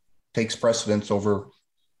world takes precedence over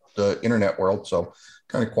the internet world. So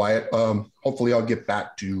kind of quiet. Hopefully I'll get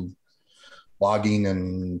back to blogging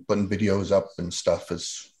and putting videos up and stuff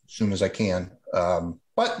as soon as I can. But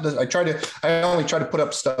I only try to put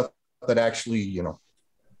up stuff that actually,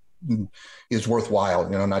 is worthwhile,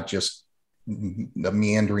 not just the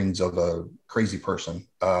meanderings of a crazy person.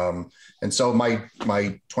 And so my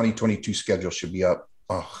 2022 schedule should be up,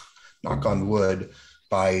 knock on wood,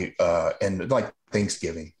 by and like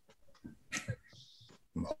Thanksgiving.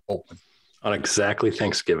 I'm hoping. On exactly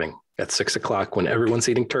Thanksgiving at 6:00 when everyone's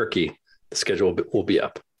eating turkey, the schedule will be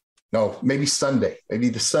up. No, maybe Sunday, maybe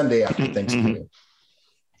the Sunday after Thanksgiving.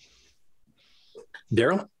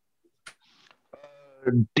 Daryl?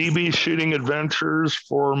 DB Shooting Adventures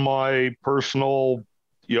for my personal,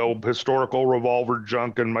 historical revolver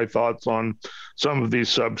junk and my thoughts on some of these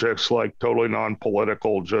subjects, like totally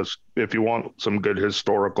non-political, just if you want some good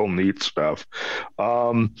historical neat stuff.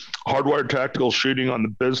 Hardwired Tactical Shooting on the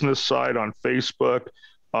business side on Facebook.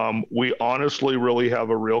 We honestly really have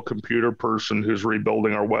a real computer person who's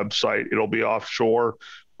rebuilding our website. It'll be offshore.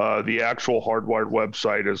 The actual Hardwired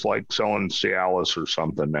website is like selling Cialis or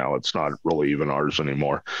something now. It's not really even ours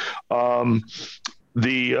anymore.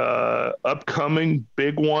 The upcoming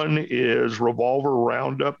big one is Revolver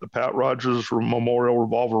Roundup, the Pat Rogers Memorial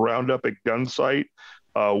Revolver Roundup at Gunsight,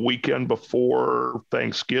 weekend before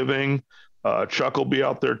Thanksgiving. Chuck will be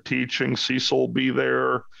out there teaching. Cecil will be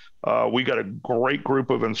there. We got a great group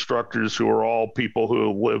of instructors who are all people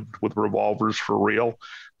who lived with revolvers for real.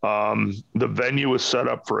 The venue is set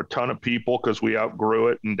up for a ton of people because we outgrew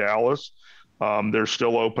it in Dallas. There's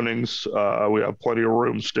still openings. We have plenty of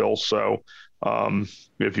room still. So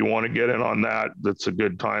if you want to get in on that, that's a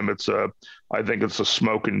good time. I think it's a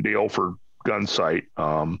smoking deal for Gunsight.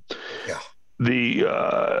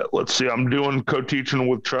 Let's see, I'm doing co-teaching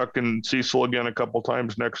with Chuck and Cecil again a couple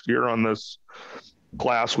times next year on this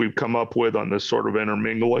class we've come up with on this sort of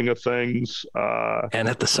intermingling of things. And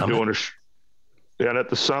at the summit. And at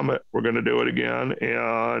the summit, we're going to do it again.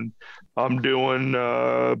 And I'm been doing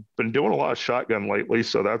a lot of shotgun lately,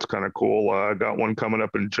 so that's kind of cool. I got one coming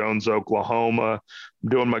up in Jones, Oklahoma. I'm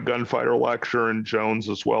doing my gunfighter lecture in Jones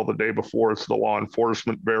as well the day before. It's the law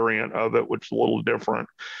enforcement variant of it, which is a little different.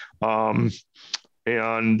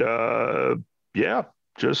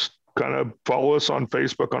 Just kind of follow us on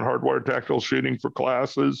Facebook on Hardwired Tactical Shooting for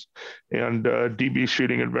classes, and DB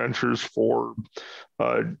Shooting Adventures for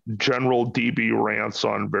general DB rants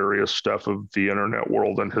on various stuff of the internet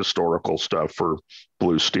world and historical stuff for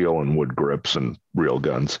blue steel and wood grips and real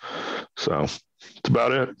guns. So that's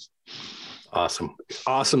about it.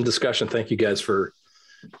 Awesome discussion. Thank you guys for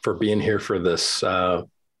being here for this. I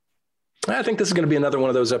think this is going to be another one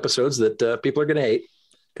of those episodes that people are going to hate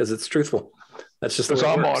because it's truthful. That's just the way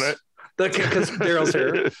I'm on it. Because Daryl's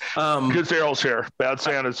here. Because Daryl's here. Bad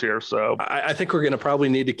Santa's here. So I think we're going to probably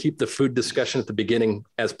need to keep the food discussion at the beginning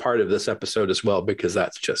as part of this episode as well, because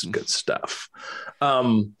that's just good stuff.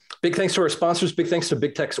 Big thanks to our sponsors. Big thanks to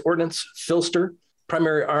Big Tex Ordnance, Filster,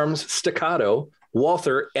 Primary Arms, Staccato,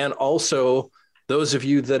 Walther, and also those of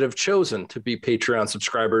you that have chosen to be Patreon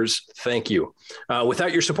subscribers. Thank you.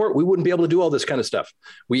 Without your support, we wouldn't be able to do all this kind of stuff.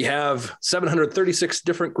 We have 736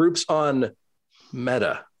 different groups on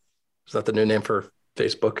Meta. Is that the new name for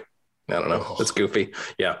Facebook? I don't know. That's goofy.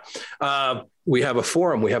 Yeah. We have a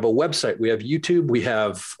forum. We have a website. We have YouTube. We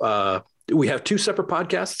have two separate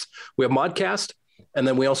podcasts. We have Modcast. And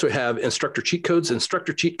then we also have Instructor Cheat Codes.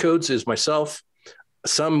 Instructor Cheat Codes is myself,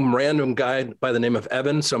 some random guy by the name of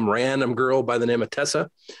Evan, some random girl by the name of Tessa.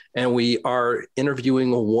 And we are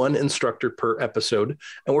interviewing one instructor per episode.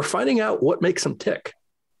 And we're finding out what makes them tick.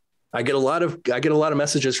 I get a lot of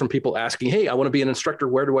messages from people asking, hey, I want to be an instructor.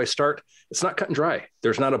 Where do I start? It's not cut and dry.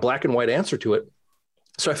 There's not a black and white answer to it.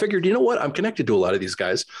 So I figured, you know what? I'm connected to a lot of these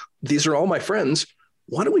guys. These are all my friends.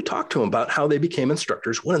 Why don't we talk to them about how they became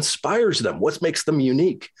instructors? What inspires them? What makes them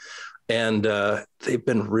unique? And they've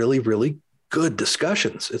been really, really good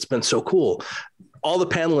discussions. It's been so cool. All the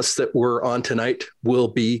panelists that were on tonight will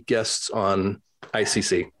be guests on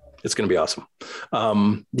ICC. It's going to be awesome.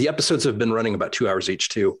 The episodes have been running about 2 hours each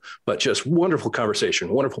too, but just wonderful conversation.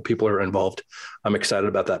 Wonderful people are involved. I'm excited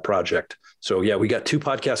about that project. So yeah, we got 2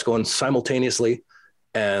 podcasts going simultaneously,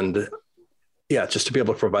 and yeah, just to be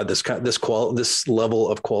able to provide this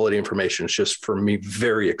level of quality information is just, for me,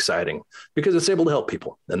 very exciting because it's able to help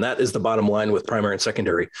people. And that is the bottom line with primary and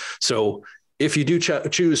secondary. So if you do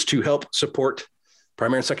choose to help support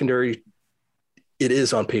primary and secondary, it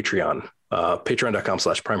is on Patreon.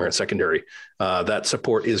 Patreon.com/primary and secondary. That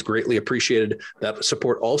support is greatly appreciated. That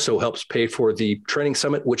support also helps pay for the training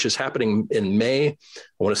summit, which is happening in May. I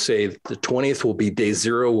want to say the 20th will be day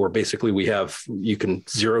 0, where basically you can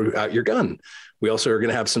zero out your gun. We also are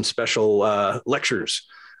going to have some special lectures.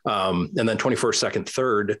 And then 21st, 2nd,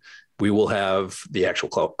 3rd, we will have the actual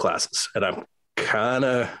classes. And I'm kind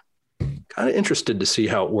of interested to see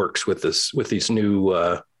how it works with these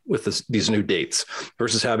new dates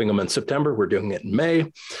versus having them in September. We're doing it in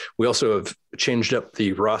May. We also have changed up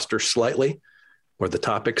the roster slightly, where the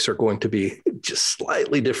topics are going to be just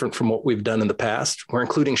slightly different from what we've done in the past. We're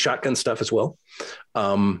including shotgun stuff as well.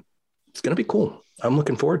 It's going to be cool. I'm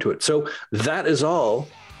looking forward to it. So that is all.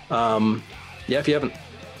 If you haven't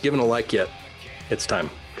given a like yet, it's time,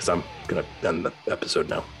 because I'm going to end the episode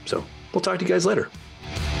now. So we'll talk to you guys later.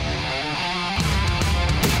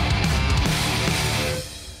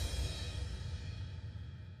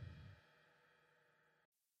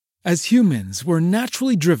 As humans, we're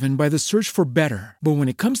naturally driven by the search for better. But when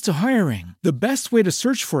it comes to hiring, the best way to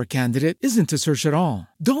search for a candidate isn't to search at all.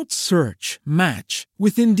 Don't search, match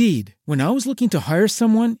with Indeed. When I was looking to hire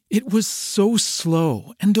someone, it was so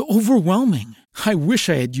slow and overwhelming. I wish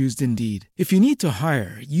I had used Indeed. If you need to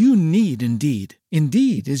hire, you need Indeed.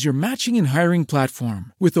 Indeed is your matching and hiring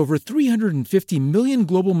platform with over 350 million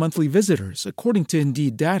global monthly visitors, according to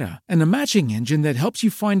Indeed data, and a matching engine that helps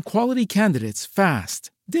you find quality candidates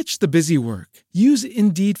fast. Ditch the busy work. Use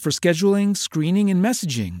Indeed for scheduling, screening, and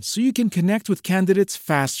messaging so you can connect with candidates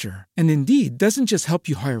faster. And Indeed doesn't just help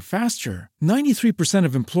you hire faster. 93%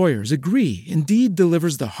 of employers agree Indeed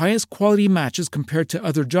delivers the highest quality matches compared to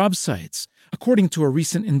other job sites, according to a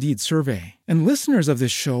recent Indeed survey. And listeners of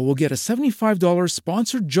this show will get a $75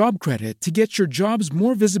 sponsored job credit to get your jobs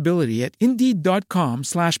more visibility at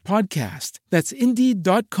Indeed.com/podcast. That's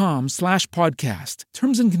Indeed.com/podcast.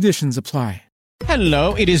 Terms and conditions apply.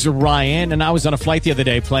 Hello, it is Ryan, and I was on a flight the other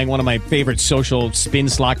day playing one of my favorite social spin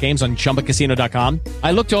slot games on ChumbaCasino.com.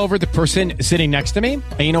 I looked over at the person sitting next to me,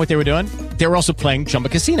 and you know what they were doing? They were also playing Chumba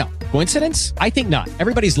Casino. Coincidence? I think not.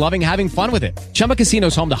 Everybody's loving having fun with it. Chumba Casino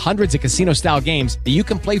is home to hundreds of casino-style games that you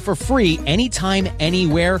can play for free anytime,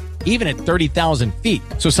 anywhere, even at 30,000 feet.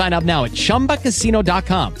 So sign up now at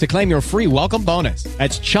ChumbaCasino.com to claim your free welcome bonus.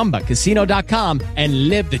 That's ChumbaCasino.com and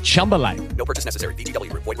live the Chumba life. No purchase necessary.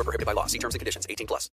 VGW. Void where prohibited by law. See terms and conditions. 18+.